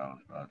know what I was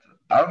about to.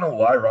 I don't know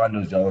why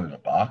Rondo's yelling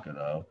at Ibaka,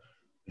 though.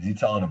 Is he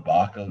telling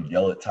Ibaka,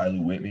 yell at Tyler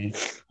Whitney,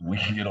 we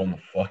can get on the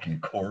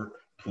fucking court,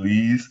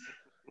 please?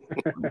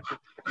 I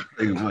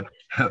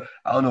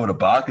don't know what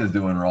Ibaka's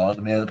doing wrong.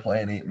 The man's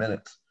playing 8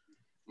 minutes.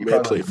 He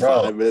played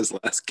 5 minutes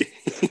last game.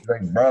 He's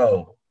like,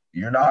 bro,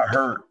 you're not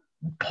hurt.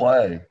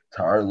 Play.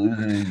 Tired of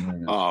losing these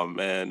niggas. Oh,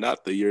 man,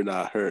 not the you're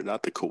not hurt,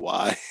 not the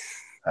Kawhi.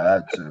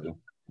 Had to.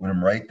 When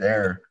I'm right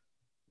there,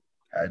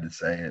 had to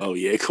say it. Oh,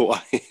 yeah,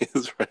 Kawhi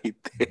is right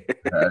there.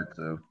 Had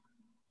to.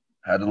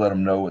 Had to let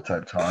him know what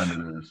type of time it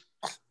is.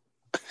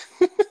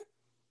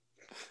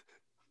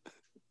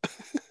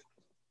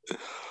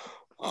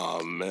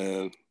 Oh,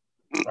 man.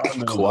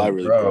 Kawhi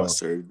really brought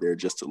Serge there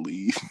just to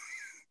leave.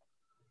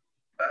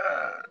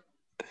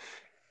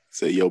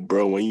 Say, yo,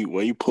 bro, when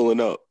you pulling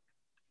up,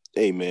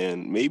 hey,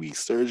 man, maybe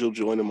Serge will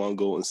join him on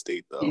Golden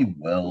State, though. He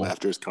will.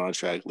 After his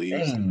contract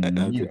leaves.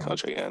 After the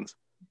contract ends.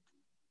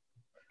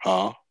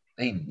 Huh?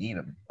 They need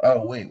him.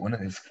 Oh, wait. When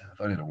is I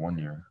thought he had a 1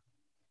 year.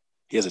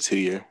 He has a 2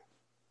 year.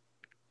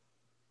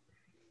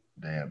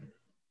 Damn.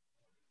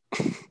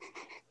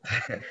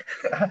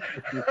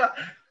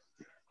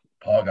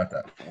 Paul got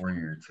that 4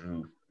 year,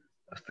 too.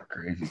 That's the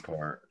crazy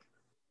part.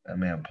 That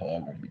man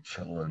Paul gonna be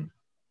chilling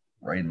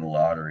right in the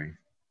lottery.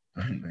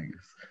 Niggas.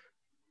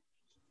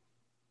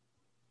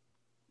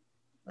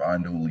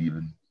 Rondo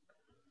leaving.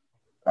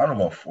 I don't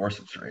know about force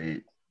a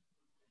trade.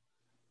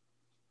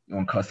 You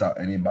want to cuss out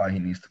anybody he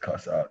needs to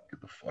cuss out.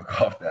 Get the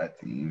fuck off that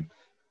team.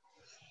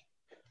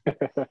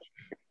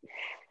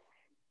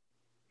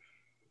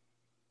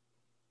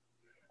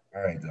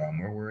 All right, Dom,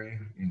 where were you?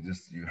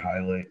 You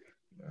highlight.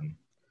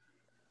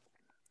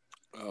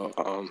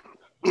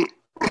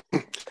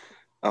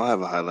 I'll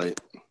have a highlight.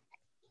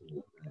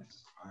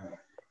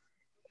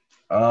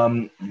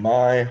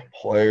 My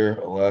player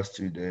the last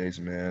 2 days,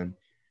 man.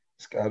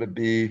 It's gotta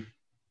be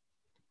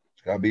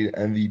the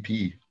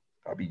MVP.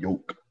 Gotta be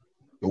Yoke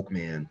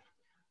man.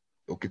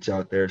 Jokic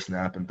out there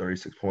snapping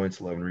 36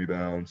 points, 11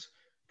 rebounds,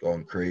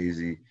 going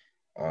crazy.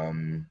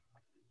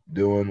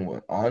 Doing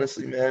what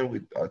honestly,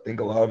 man, I think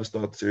a lot of us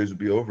thought the series would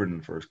be over in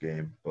the first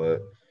game,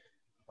 but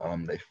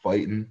they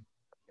fighting,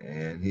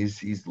 and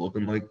he's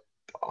looking like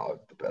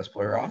the best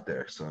player out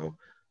there. So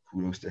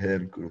kudos to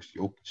him, kudos to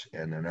Jokic,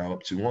 and they're now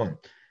up 2-1.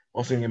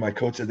 Also, gonna give my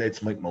coach today,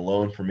 it's Mike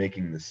Malone, for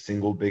making the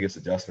single biggest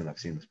adjustment I've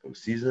seen this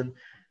postseason.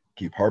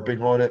 Keep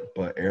harping on it,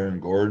 but Aaron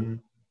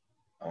Gordon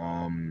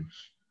on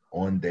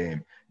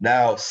Dame.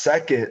 Now,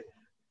 second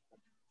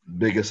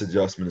biggest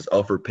adjustment is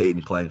Elfrid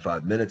Payton playing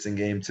 5 minutes in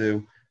game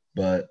 2.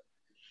 But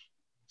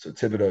so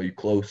Thibodeau, you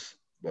close,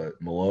 but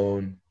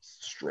Malone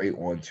straight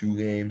won 2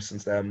 games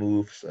since that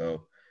move. So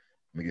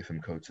I'm gonna give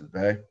him coach of the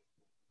day.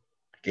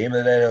 Game of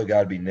the day, though,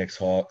 gotta be Knicks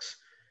Hawks.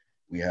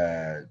 We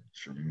had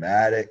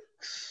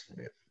dramatics.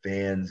 We had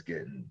fans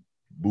getting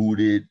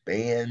booted,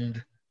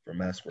 banned from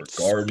Madison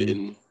Square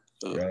Garden.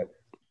 Yep.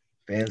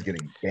 Fans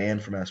getting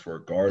banned from Madison Square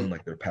Garden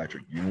like they're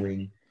Patrick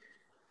Ewing.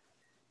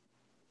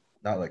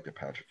 Not like they're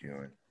Patrick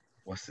Ewing.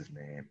 What's his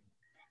name?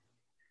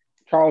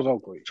 Charles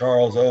Oakley.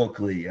 Charles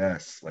Oakley,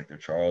 yes, like they're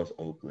Charles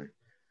Oakley.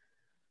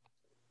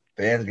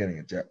 Fans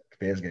getting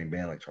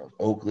banned like Charles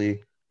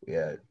Oakley. We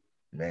had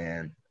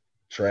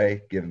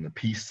Trey giving the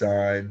peace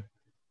sign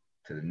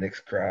to the Knicks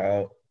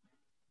crowd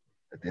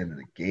at the end of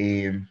the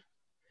game.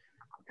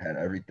 Had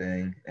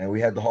everything, and we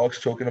had the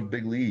Hawks choking a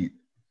big lead.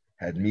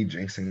 Had me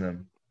jinxing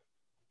them.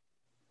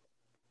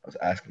 I was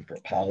asking for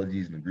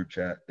apologies in the group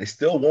chat. They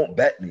still won't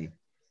bet me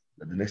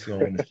that the Knicks are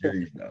gonna win the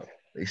series now.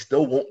 They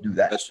still won't do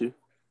that. That's you.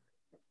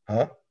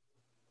 Huh?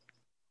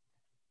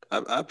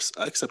 I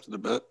accepted the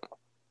bet.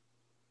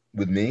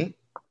 With me?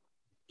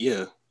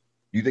 Yeah.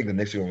 You think the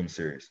Knicks are going to win the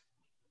series?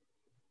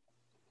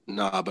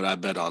 Nah, but I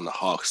bet on the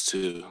Hawks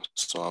too,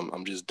 so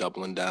I'm just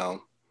doubling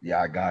down.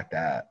 Yeah, I got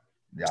that.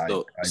 Yeah,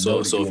 so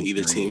if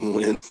either team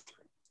wins,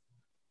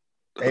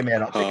 hey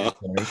man, I'll take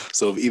 20.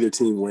 So if either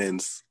team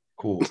wins,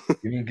 cool.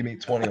 Give me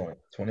 20 on it.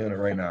 20 on it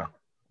right now.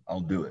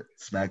 I'll do it.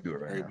 Smack do it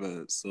right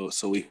now. But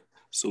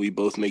so we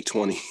both make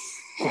 20.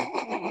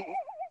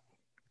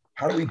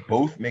 How do we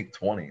both make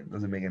 20? It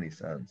doesn't make any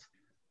sense.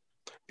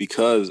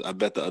 Because I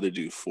bet the other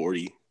dude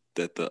 40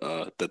 that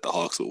the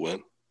Hawks would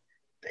win.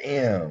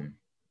 Damn.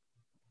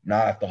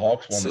 Nah, if the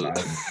Hawks won, then I would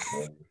be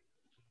 40.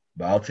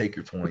 But I'll take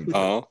your 20.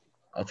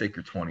 I'll take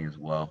your 20 as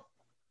well.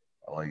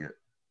 I like it.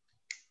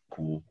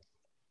 Cool.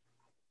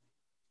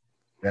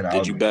 Then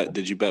Did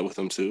you bet with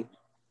him too?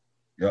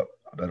 Yep,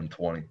 I bet him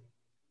 20.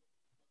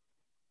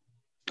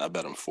 I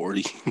bet him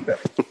 40.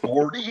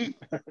 40?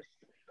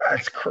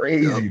 That's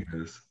crazy.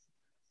 Yep.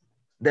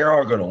 They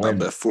are going to I win.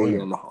 bet 40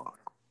 on the Hawks.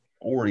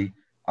 40.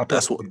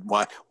 That's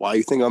why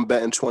you think I'm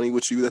betting 20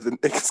 with you that the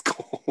Knicks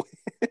go win.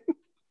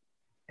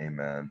 Hey,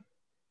 man.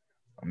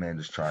 My man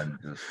just trying to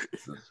just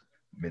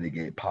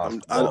mitigate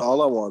possible loss.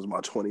 All I want is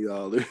my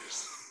 $20.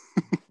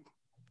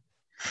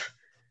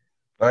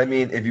 But I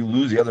mean, if you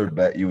lose the other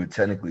bet, you would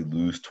technically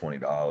lose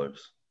 $20.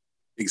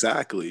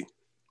 Exactly.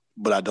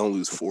 But I don't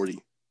lose 40.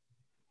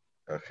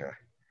 Okay.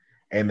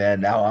 Hey,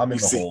 man, now I'm in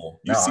the hole.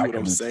 You Now see I what can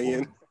I'm lose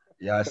saying? 40.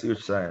 Yeah, I see what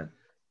you're saying.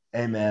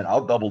 Hey, man,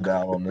 I'll double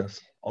down on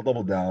this. I'll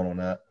double down on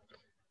that.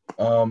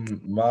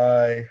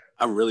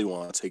 I really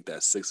want to take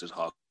that Sixers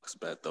Hawks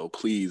bet though.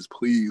 Please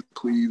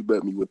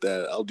bet me with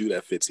that. I'll do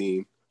that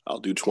 15. I'll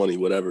do 20,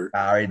 whatever.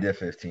 I already did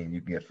 15.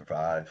 You can get for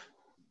 5.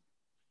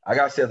 I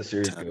gotta see how the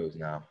series 10. goes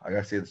now. I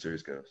gotta see how the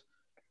series goes.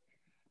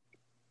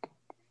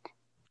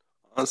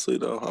 Honestly,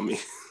 though, I mean,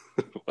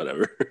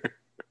 whatever.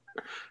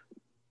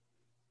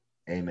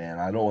 Hey, man,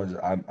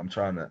 I'm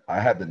trying to. I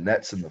had the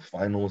Nets in the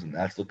finals, and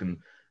that's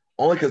looking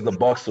only because the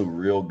Bucks look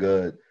real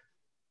good.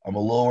 I'm a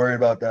little worried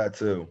about that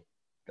too.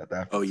 Got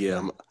that. Oh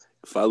yeah,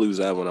 if I lose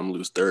that one, I'm gonna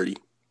lose 30.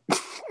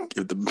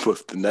 if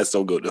the Nets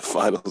don't go to the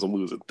finals, I'm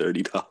losing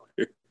 $30.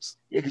 Yeah,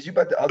 because you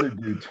bet the other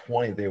dude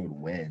 20 they would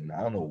win.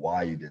 I don't know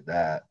why you did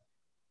that.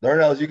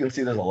 Darnell, as you can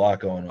see, there's a lot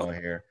going on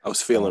here. I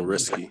was feeling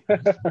risky.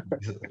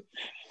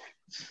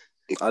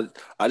 I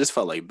just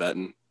felt like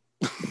betting.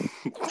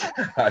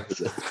 I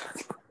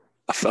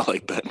felt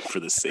like betting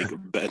for the sake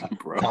of betting,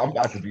 bro. I'm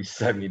about to be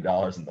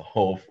 $70 in the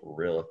hole for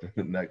real in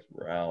the next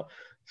round.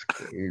 It's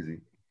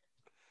crazy.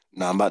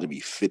 Nah, I'm about to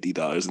be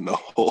 $50 in the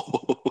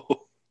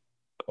hole.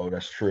 Oh,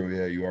 that's true.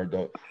 Yeah, you are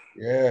dope.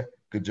 Yeah,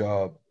 good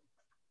job.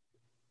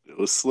 It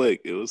was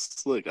slick.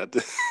 I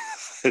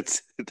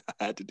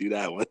had to do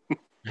that one.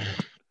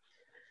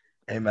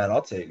 Hey, man,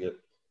 I'll take it.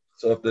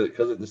 So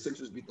because if the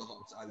Sixers beat the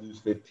Hawks, I lose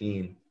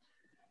 15.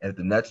 And if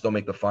the Nets don't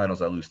make the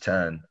finals, I lose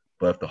 10.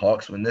 But if the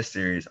Hawks win this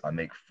series, I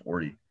make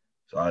 40.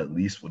 So I at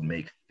least would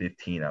make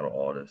 15 out of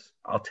all this.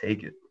 I'll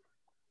take it.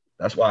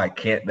 That's why I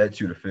can't bet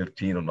you to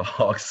 15 on the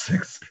Hawks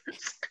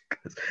Sixers.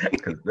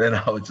 Because then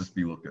I would just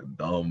be looking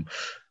dumb.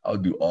 I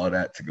would do all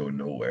that to go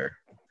nowhere.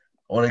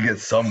 I want to get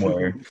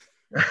somewhere.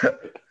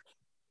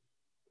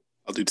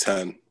 I'll do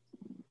 10.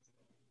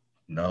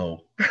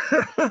 No.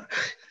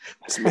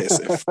 This man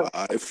said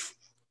 5.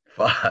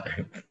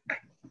 5.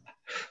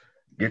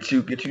 Get you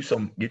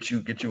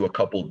a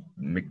couple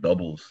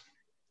McDoubles.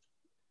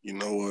 You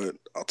know what?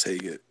 I'll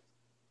take it.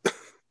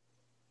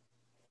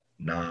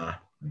 Nah,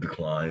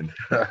 declined.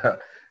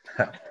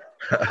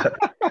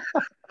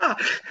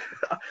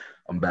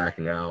 I'm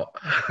backing out.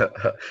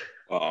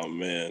 Oh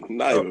man,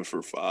 not even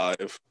for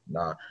 5.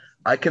 Nah,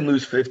 I can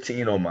lose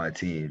 15 on my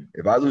team.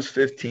 If I lose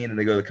 15 and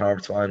they go to the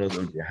conference finals, it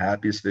would be the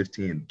happiest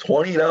 15.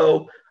 20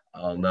 though,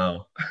 I don't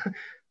know.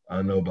 I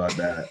don't know about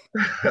that.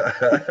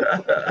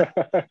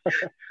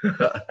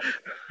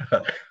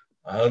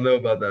 I don't know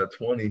about that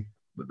 20,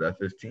 but that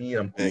 15,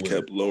 I'm cool. And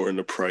kept lowering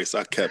the price.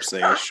 I kept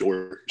saying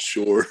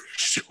sure.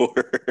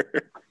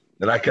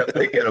 Then I kept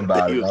thinking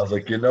about it. I was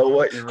like, you know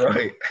what? You're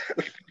right.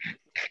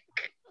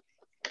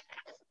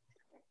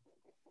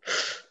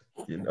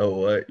 You know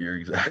what? You're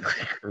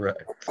exactly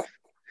correct.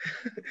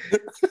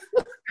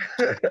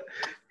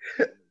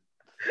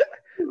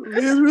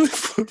 Man really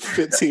put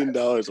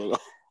 $15 on the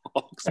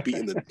Hawks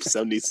beating the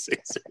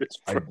 76ers.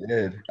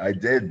 I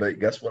did, but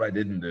guess what I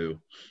didn't do?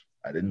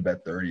 I didn't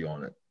bet 30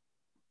 on it.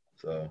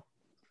 So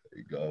there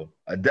you go.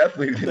 I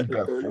definitely didn't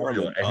bet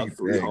 40 on anything.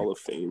 3 Hall of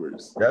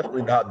Famers.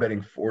 Definitely not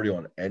betting 40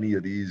 on any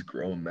of these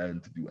grown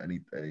men to do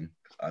anything.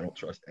 I don't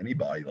trust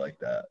anybody like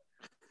that.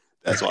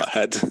 That's why I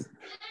had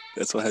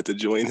to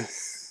join.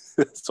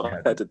 So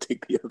I had to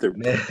take the other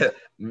man.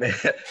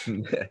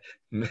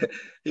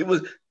 He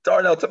was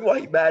Darnell. Tell me why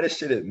he mad as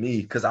shit at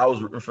me because I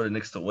was rooting for the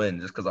Knicks to win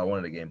just because I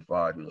wanted a game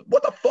 5. He was like,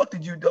 "What the fuck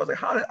did you do?" I was like,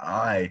 "How did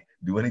I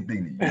do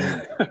anything to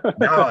you?"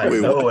 Now I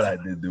know what I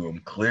did to him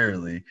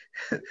clearly.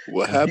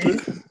 What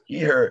happened? He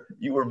heard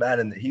you were mad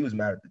he was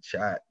mad at the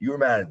chat. You were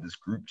mad at this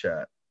group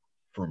chat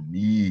for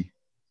me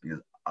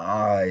because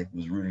I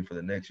was rooting for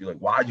the Knicks. You're like,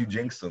 "Why'd you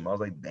jinx them?" I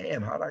was like,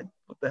 "Damn, what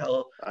the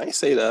hell?" I ain't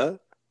say that.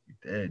 You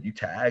did. You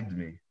tagged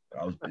me.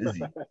 I was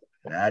busy.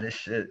 Mad as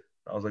shit.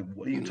 I was like,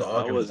 what are you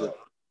talking about?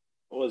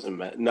 I wasn't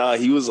mad. Nah,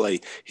 he was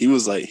like,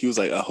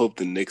 I hope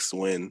the Knicks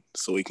win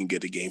so we can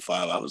get to game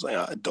 5. I was like,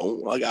 I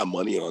got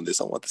money on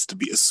this. I want this to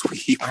be a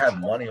sweep. I have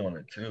money on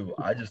it too.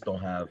 I don't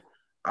have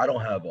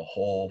a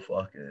whole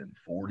fucking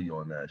 40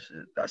 on that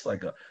shit. That's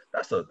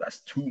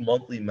 2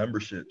 monthly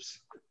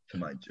memberships to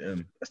my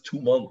gym. That's 2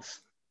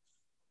 months.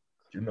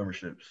 Gym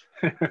memberships.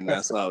 And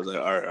that's why I was like,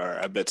 all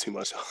right, I bet too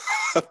much.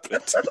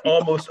 That's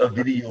almost a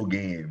video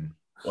game.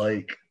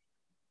 Like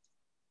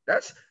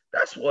that's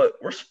what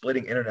we're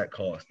splitting internet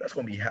costs. That's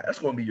gonna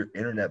be your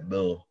internet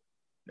bill.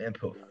 Man,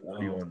 put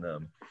 40 on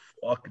them.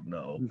 Fuck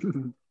no.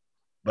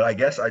 But I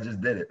guess I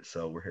just did it,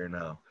 so we're here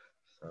now.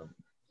 So,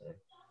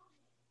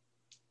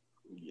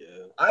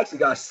 yeah. I actually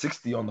got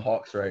 60 on the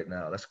Hawks right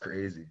now. That's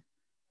crazy.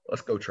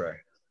 Let's go, Trey.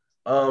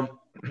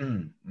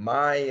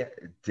 My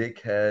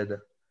dickhead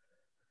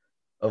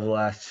of the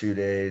last 2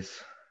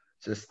 days.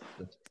 Just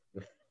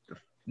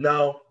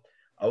no,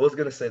 I was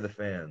gonna say the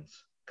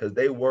fans because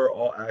they were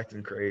all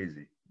acting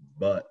crazy,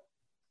 but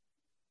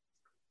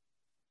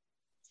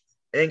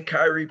and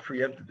Kyrie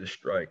preempted the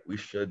strike. We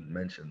should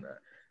mention that.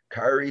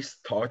 Kyrie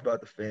talked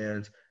about the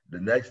fans. The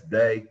next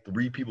day,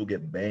 3 people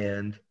get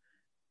banned,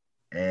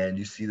 and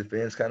you see the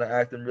fans kind of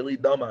acting really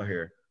dumb out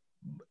here.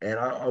 And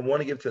I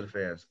want to give to the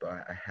fans, but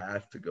I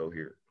have to go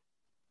here.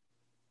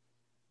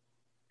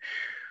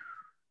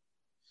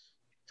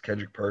 It's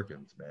Kendrick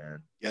Perkins,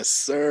 man. Yes,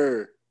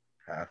 sir.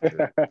 Have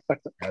to.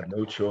 Have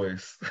no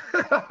choice.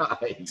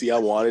 See, I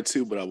wanted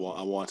to, but I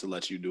want to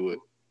let you do it.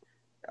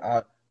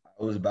 I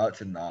was about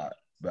to not,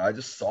 but I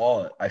just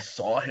saw it. I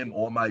saw him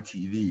on my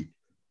TV.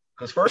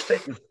 Because first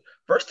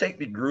take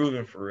be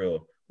grooving for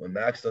real. When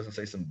Max doesn't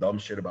say some dumb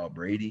shit about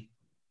Brady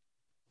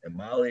and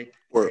Molly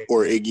or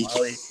Iggy.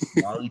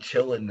 Molly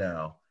chilling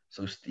now.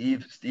 So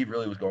Steve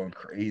really was going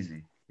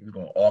crazy. He was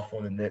going off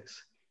on the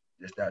Knicks,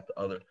 this, that, the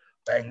other.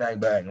 Bang, bang,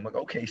 bang. I'm like,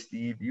 okay,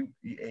 Steve,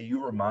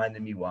 you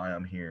reminded me why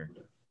I'm here.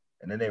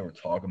 And then they were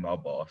talking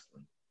about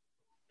Boston.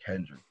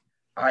 Kendrick.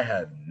 I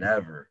have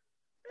never,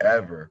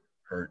 ever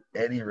heard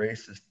any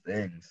racist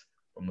things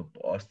from the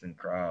Boston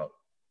crowd.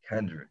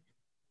 Kendrick,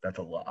 that's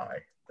a lie.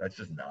 That's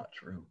just not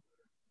true.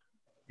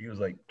 He was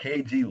like,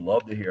 KG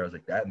loved to hear. I was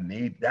like,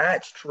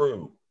 that's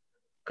true.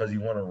 Because he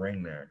won a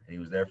ring there. And he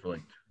was there for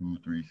like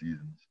 2-3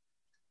 seasons.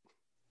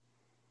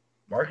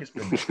 Marcus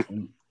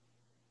been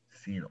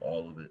seen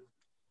all of it.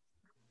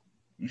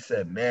 He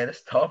said, man,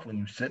 it's tough when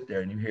you sit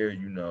there and you hear,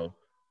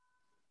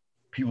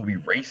 people be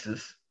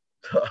racist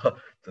to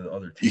the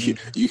other team.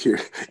 You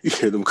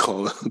hear them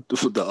calling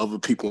the other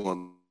people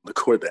on the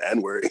court the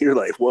N-word. You're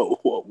like,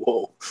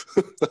 whoa.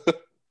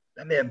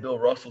 That man, Bill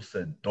Russell,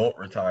 said, don't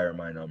retire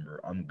my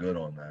number. I'm good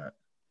on that.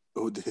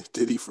 Oh,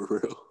 did he for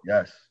real?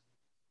 Yes.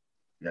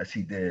 Yes,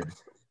 he did.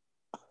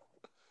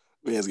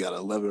 Man's got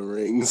 11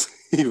 rings.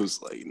 He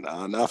was like,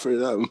 nah, not for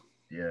them.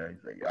 Yeah,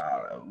 he's like,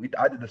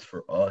 I did this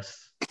for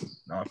us,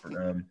 not for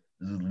them.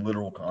 This is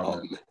literal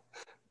comment.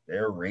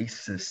 They're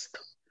racist.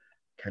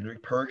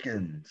 Kendrick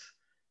Perkins.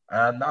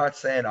 I'm not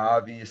saying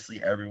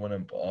obviously everyone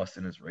in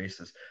Boston is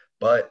racist,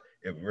 but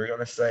if we're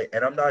gonna say,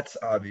 and I'm not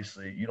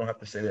obviously, you don't have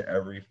to say that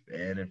every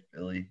fan in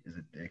Philly is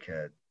a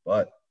dickhead,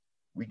 but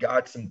we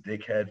got some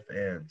dickhead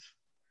fans,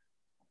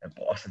 and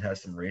Boston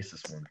has some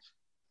racist ones.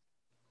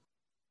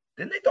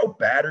 Didn't they throw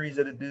batteries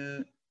at a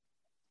dude?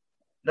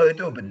 No, they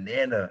threw a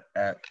banana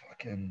at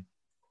fucking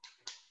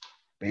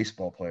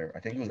baseball player.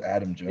 I think it was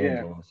Adam Jones. Yeah.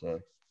 I want to say.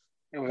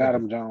 It was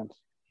Adam Jones.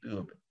 Dude,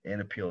 a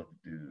banana peel at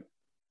the dude.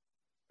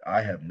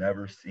 I have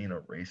never seen a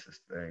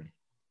racist thing.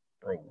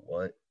 Bro,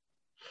 what?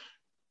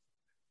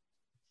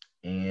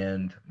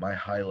 And my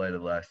highlight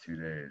of the last 2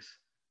 days.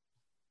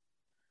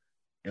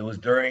 It was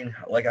during,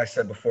 like I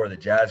said before, the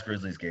Jazz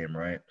Grizzlies game,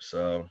 right?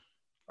 So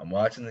I'm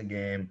watching the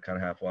game, kind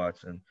of half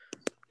watching,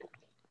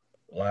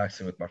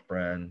 relaxing with my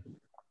friend,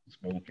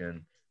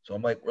 smoking. So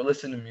I'm like, we're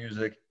listening to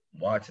music,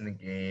 watching the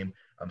game.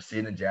 I'm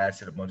seeing the Jazz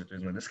hit a bunch of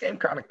threes. I'm like, this game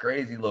kind of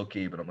crazy, low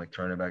key, but I'm like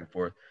turning back and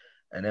forth.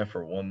 And then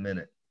for 1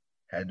 minute,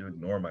 had to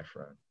ignore my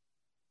friend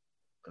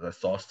because I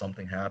saw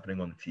something happening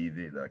on the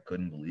TV that I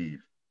couldn't believe.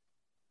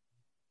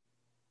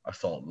 I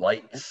saw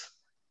lights.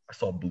 I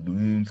saw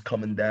balloons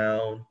coming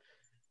down.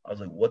 I was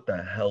like, what the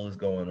hell is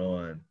going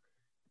on?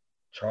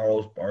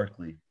 Charles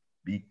Barkley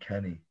beat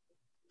Kenny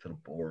to the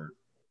board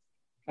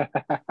and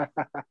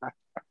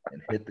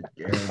hit the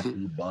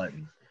guarantee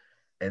button.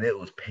 And it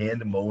was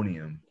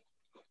pandemonium.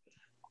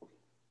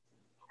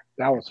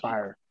 That was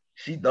fire.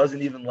 She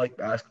doesn't even like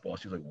basketball.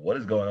 She was like, what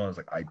is going on? I was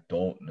like, I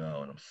don't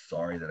know. And I'm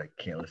sorry that I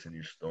can't listen to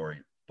your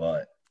story.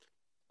 But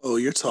oh,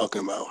 you're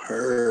talking about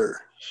her.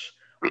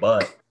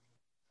 But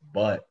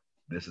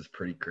this is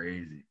pretty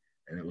crazy.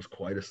 And it was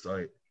quite a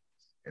sight.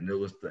 And it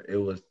was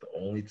the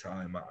only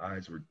time my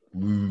eyes were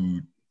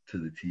glued to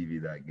the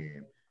TV that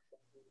game.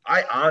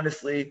 I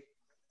honestly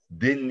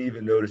didn't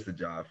even notice the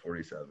job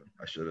 47.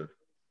 I should have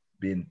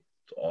been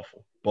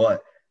awful.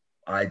 But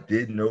I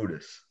did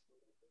notice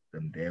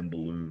them damn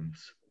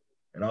balloons.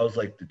 And I was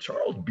like, did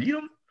Charles beat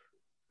him?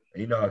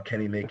 And you know how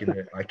Kenny making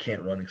it, I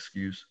can't run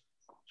excuse.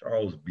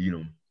 Charles beat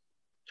him.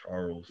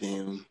 Charles.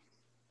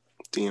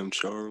 Damn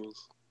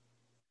Charles.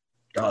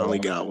 Finally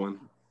got one.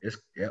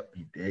 Yep,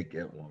 he did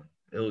get one.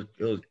 It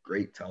was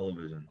great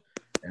television.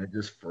 And it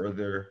just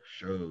further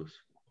shows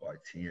why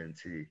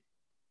TNT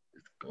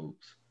is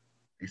GOATs.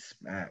 They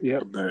smack.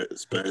 Yep.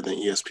 It's better than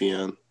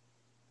ESPN.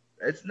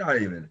 It's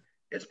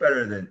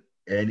better than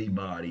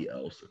anybody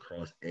else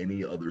across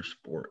any other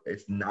sport.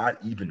 It's not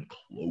even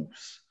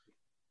close.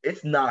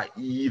 It's not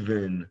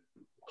even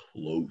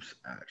close,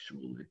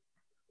 actually.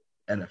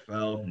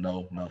 NFL,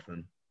 no,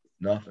 nothing.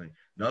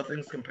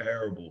 Nothing's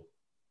comparable.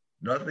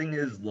 Nothing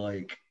is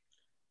like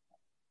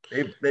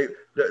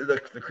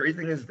the crazy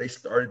thing is they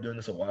started doing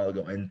this a while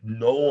ago, and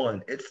no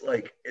one. It's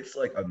like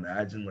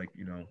imagine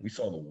we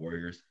saw the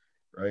Warriors,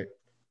 right?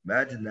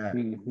 Imagine that,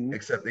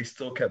 except they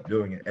still kept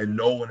doing it, and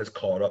no one has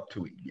caught up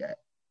to it yet.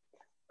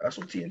 That's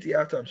what TNT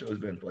halftime show has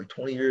been for like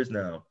 20 years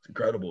now. It's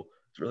incredible.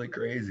 It's really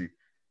crazy.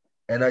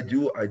 And I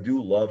do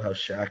love how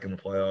Shaq in the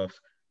playoffs,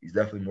 he's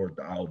definitely more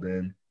dialed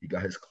in. He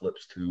got his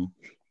clips too.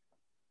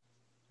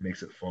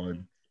 Makes it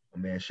fun.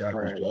 My man Shaq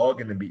was Right.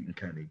 jogging and beating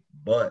Kenny.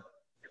 But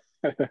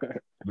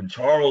when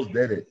Charles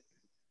did it,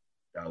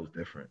 that was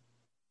different.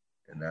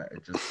 And that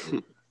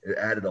it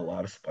added a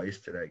lot of spice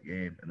to that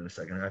game. And in the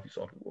second half, you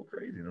saw people go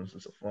crazy. And it was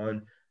just a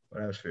fun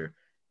atmosphere.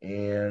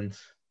 And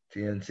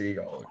TNT,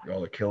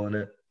 y'all are killing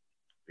it.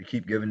 They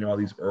keep giving you all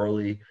these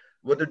early.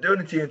 What they're doing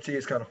in TNT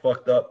is kind of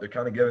fucked up. They're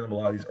kind of giving them a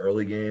lot of these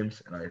early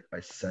games, and I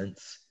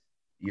sense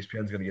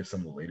ESPN's going to get some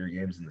of the later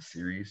games in the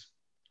series,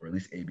 or at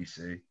least ABC.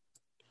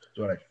 That's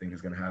what I think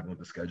is going to happen with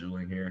the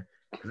scheduling here,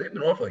 because they've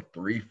been on for like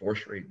 3-4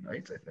 straight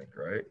nights. I think,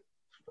 right?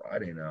 It's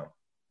Friday now.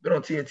 Been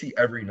on TNT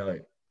every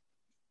night.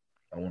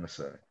 I want to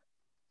say.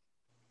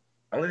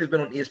 I don't think they've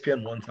been on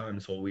ESPN one time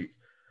this whole week.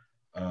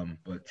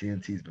 But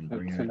TNT's been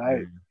bringing it.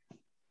 Tonight.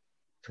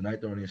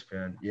 Tonight they're on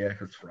ESPN. Yeah,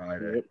 because it's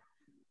Friday. Yep.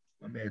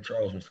 My man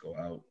Charles wants to go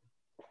out.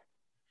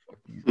 Fuck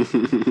these.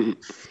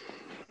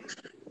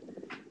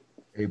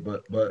 Hey,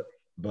 but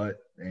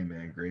hey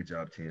man, great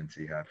job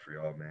TNT. Happy for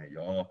y'all, man.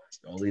 Y'all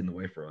leading the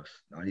way for us.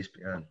 Not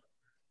ESPN.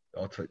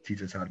 Y'all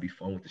teach us how to be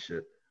fun with the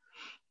shit.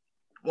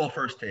 Well,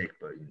 first take,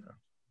 but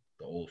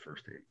the old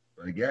first take.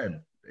 But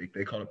again,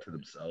 they caught up to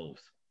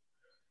themselves.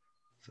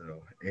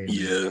 So hey,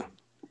 yeah,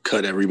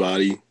 cut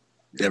everybody.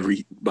 Well,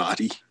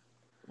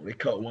 they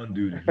cut one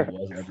dude and he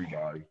was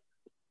everybody.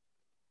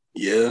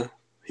 Yeah,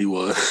 he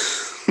was.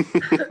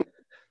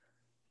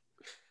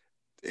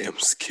 Damn,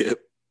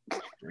 Skip.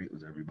 Great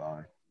was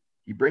everybody.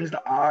 He brings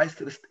the eyes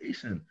to the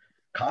station.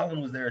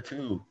 Colin was there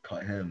too.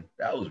 Cut him.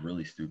 That was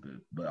really stupid.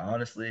 But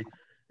honestly,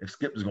 if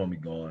Skip is going to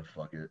be gone,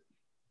 fuck it.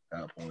 At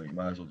that point, you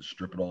might as well just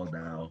strip it all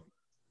down,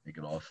 make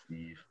it all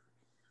Steve.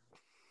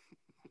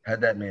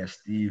 Had that man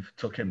Steve.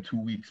 Took him 2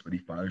 weeks, but he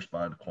finally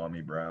spotted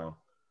Kwame Brown.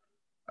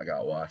 I got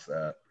to watch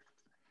that.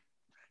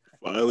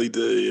 Finally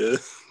did, yeah.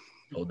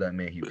 Told that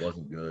man he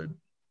wasn't good.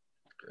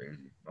 It's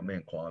crazy. My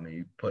man Kwame,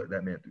 he put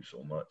that man through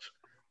so much.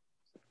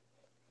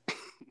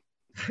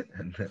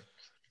 And then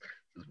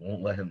just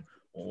won't let him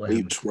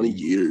 20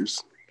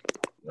 years.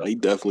 Yep. He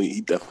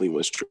definitely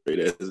went straight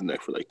at his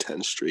neck for like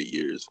 10 straight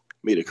years.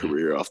 Made a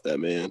career off that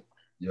man.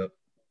 Yep.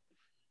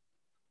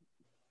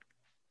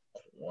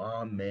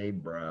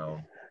 Kwame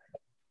Brown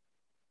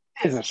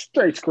is a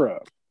straight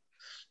scrub.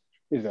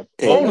 Is a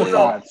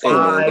bona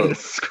fide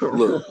scrub.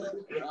 Look.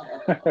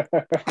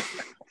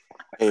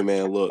 Hey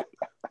man, look.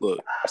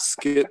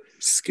 Skip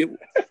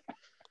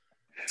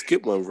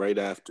went right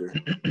after.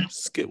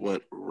 Skip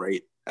went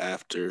right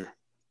after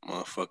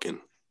motherfucking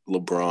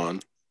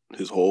LeBron.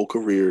 His whole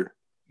career.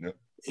 Yep.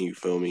 And you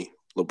feel me?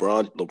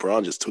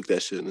 LeBron just took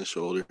that shit in the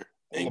shoulder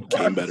and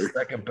came better. The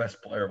second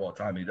best player of all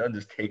time. He doesn't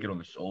just take it on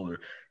the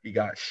shoulder. He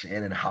got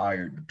Shannon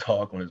hired to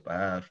talk on his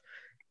behalf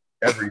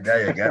every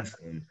day against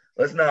him.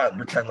 Let's not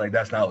pretend like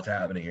that's not what's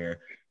happening here.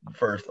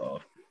 First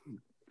off,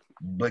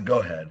 but go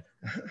ahead.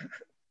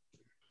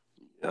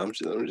 I'm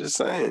just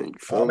saying.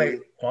 Kwame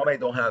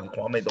don't have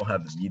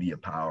the media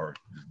power.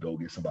 Just go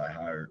get somebody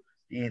hired.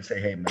 He ain't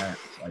say, "Hey Matt,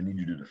 I need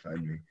you to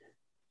defend me."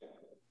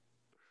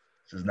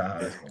 This is not how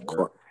it's gonna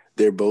work.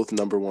 They're both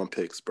number 1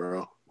 picks,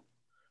 bro.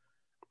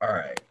 All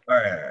right.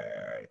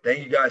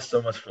 Thank you guys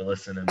so much for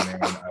listening,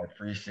 man. I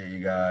appreciate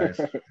you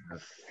guys.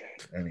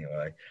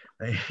 Anyway,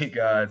 thank you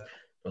guys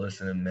for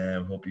listening,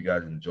 man. Hope you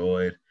guys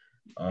enjoyed.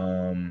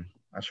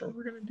 Not sure what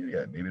we're gonna do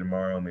yet. Maybe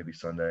tomorrow, maybe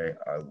Sunday.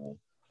 We'll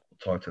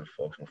talk to the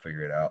folks. We'll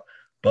figure it out.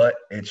 But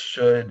it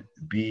should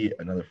be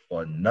another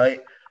fun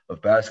night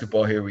of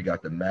basketball here. We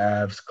got the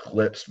Mavs,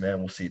 Clips, man.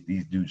 We'll see if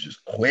these dudes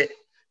just quit.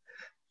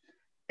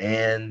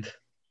 And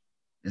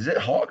is it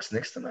Hawks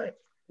Knicks tonight?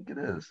 I think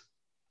it is.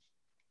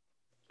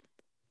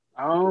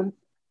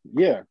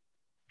 Yeah.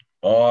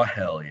 Oh,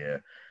 hell yeah.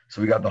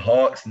 So we got the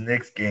Hawks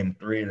Knicks game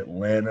 3 in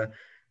Atlanta,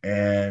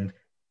 and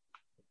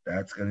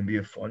that's going to be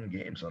a fun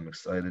game, so I'm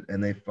excited.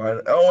 And they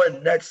finally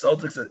and Nets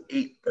Celtics at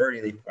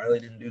 8:30. They finally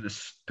didn't do the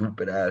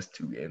stupid ass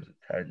 2 games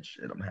at 10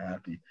 shit. I'm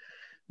happy.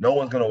 No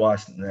one's going to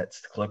watch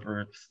Nets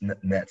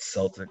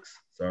Celtics,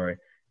 sorry.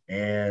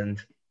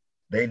 And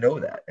they know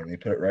that, and they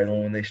put it right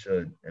on when they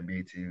should.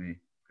 NBA TV.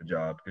 Good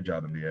job,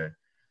 NBA.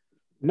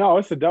 No,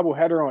 it's a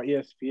doubleheader on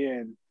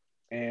ESPN,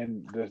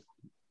 and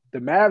the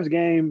Mavs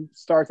game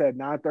starts at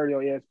 9:30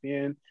 on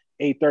ESPN,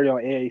 8:30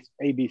 on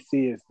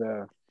ABC is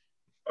the.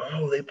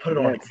 Oh, they put it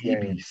on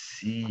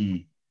ABC.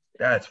 Game.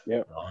 That's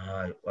yep.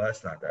 Well,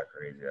 that's not that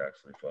crazy,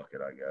 actually. Fuck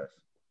it, I guess.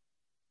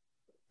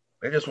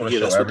 They just want to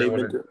show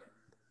everyone.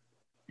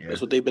 That's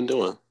what they've been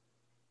doing.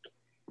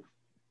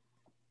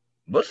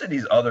 Most of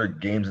these other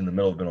games in the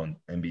middle have been on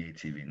NBA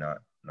TV,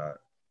 not.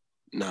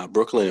 Nah,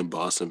 Brooklyn and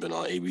Boston been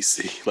on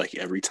ABC like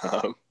every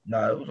time.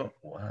 Nah, it was on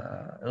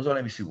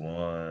ABC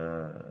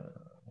one.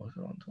 Was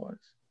it on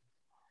twice?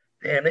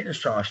 Damn, they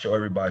just trying to show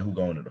everybody who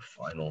going to the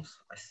finals.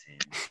 I see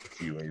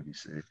you,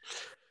 ABC.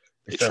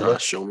 They trying to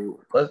show me.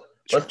 Let's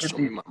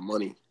get my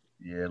money.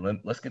 Yeah,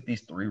 let's get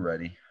these 3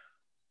 ready.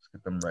 Let's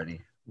get them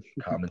ready.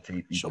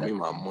 Commentate these. Show me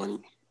my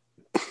money.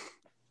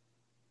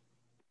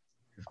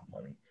 His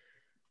money.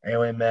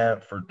 Anyway,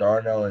 man, for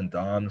Darnell and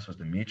Dom, this was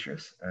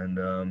Demetrius.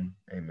 And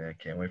hey man,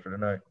 can't wait for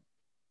tonight.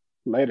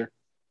 Later.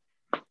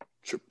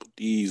 Triple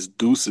D's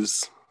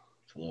deuces.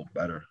 It's a little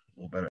better.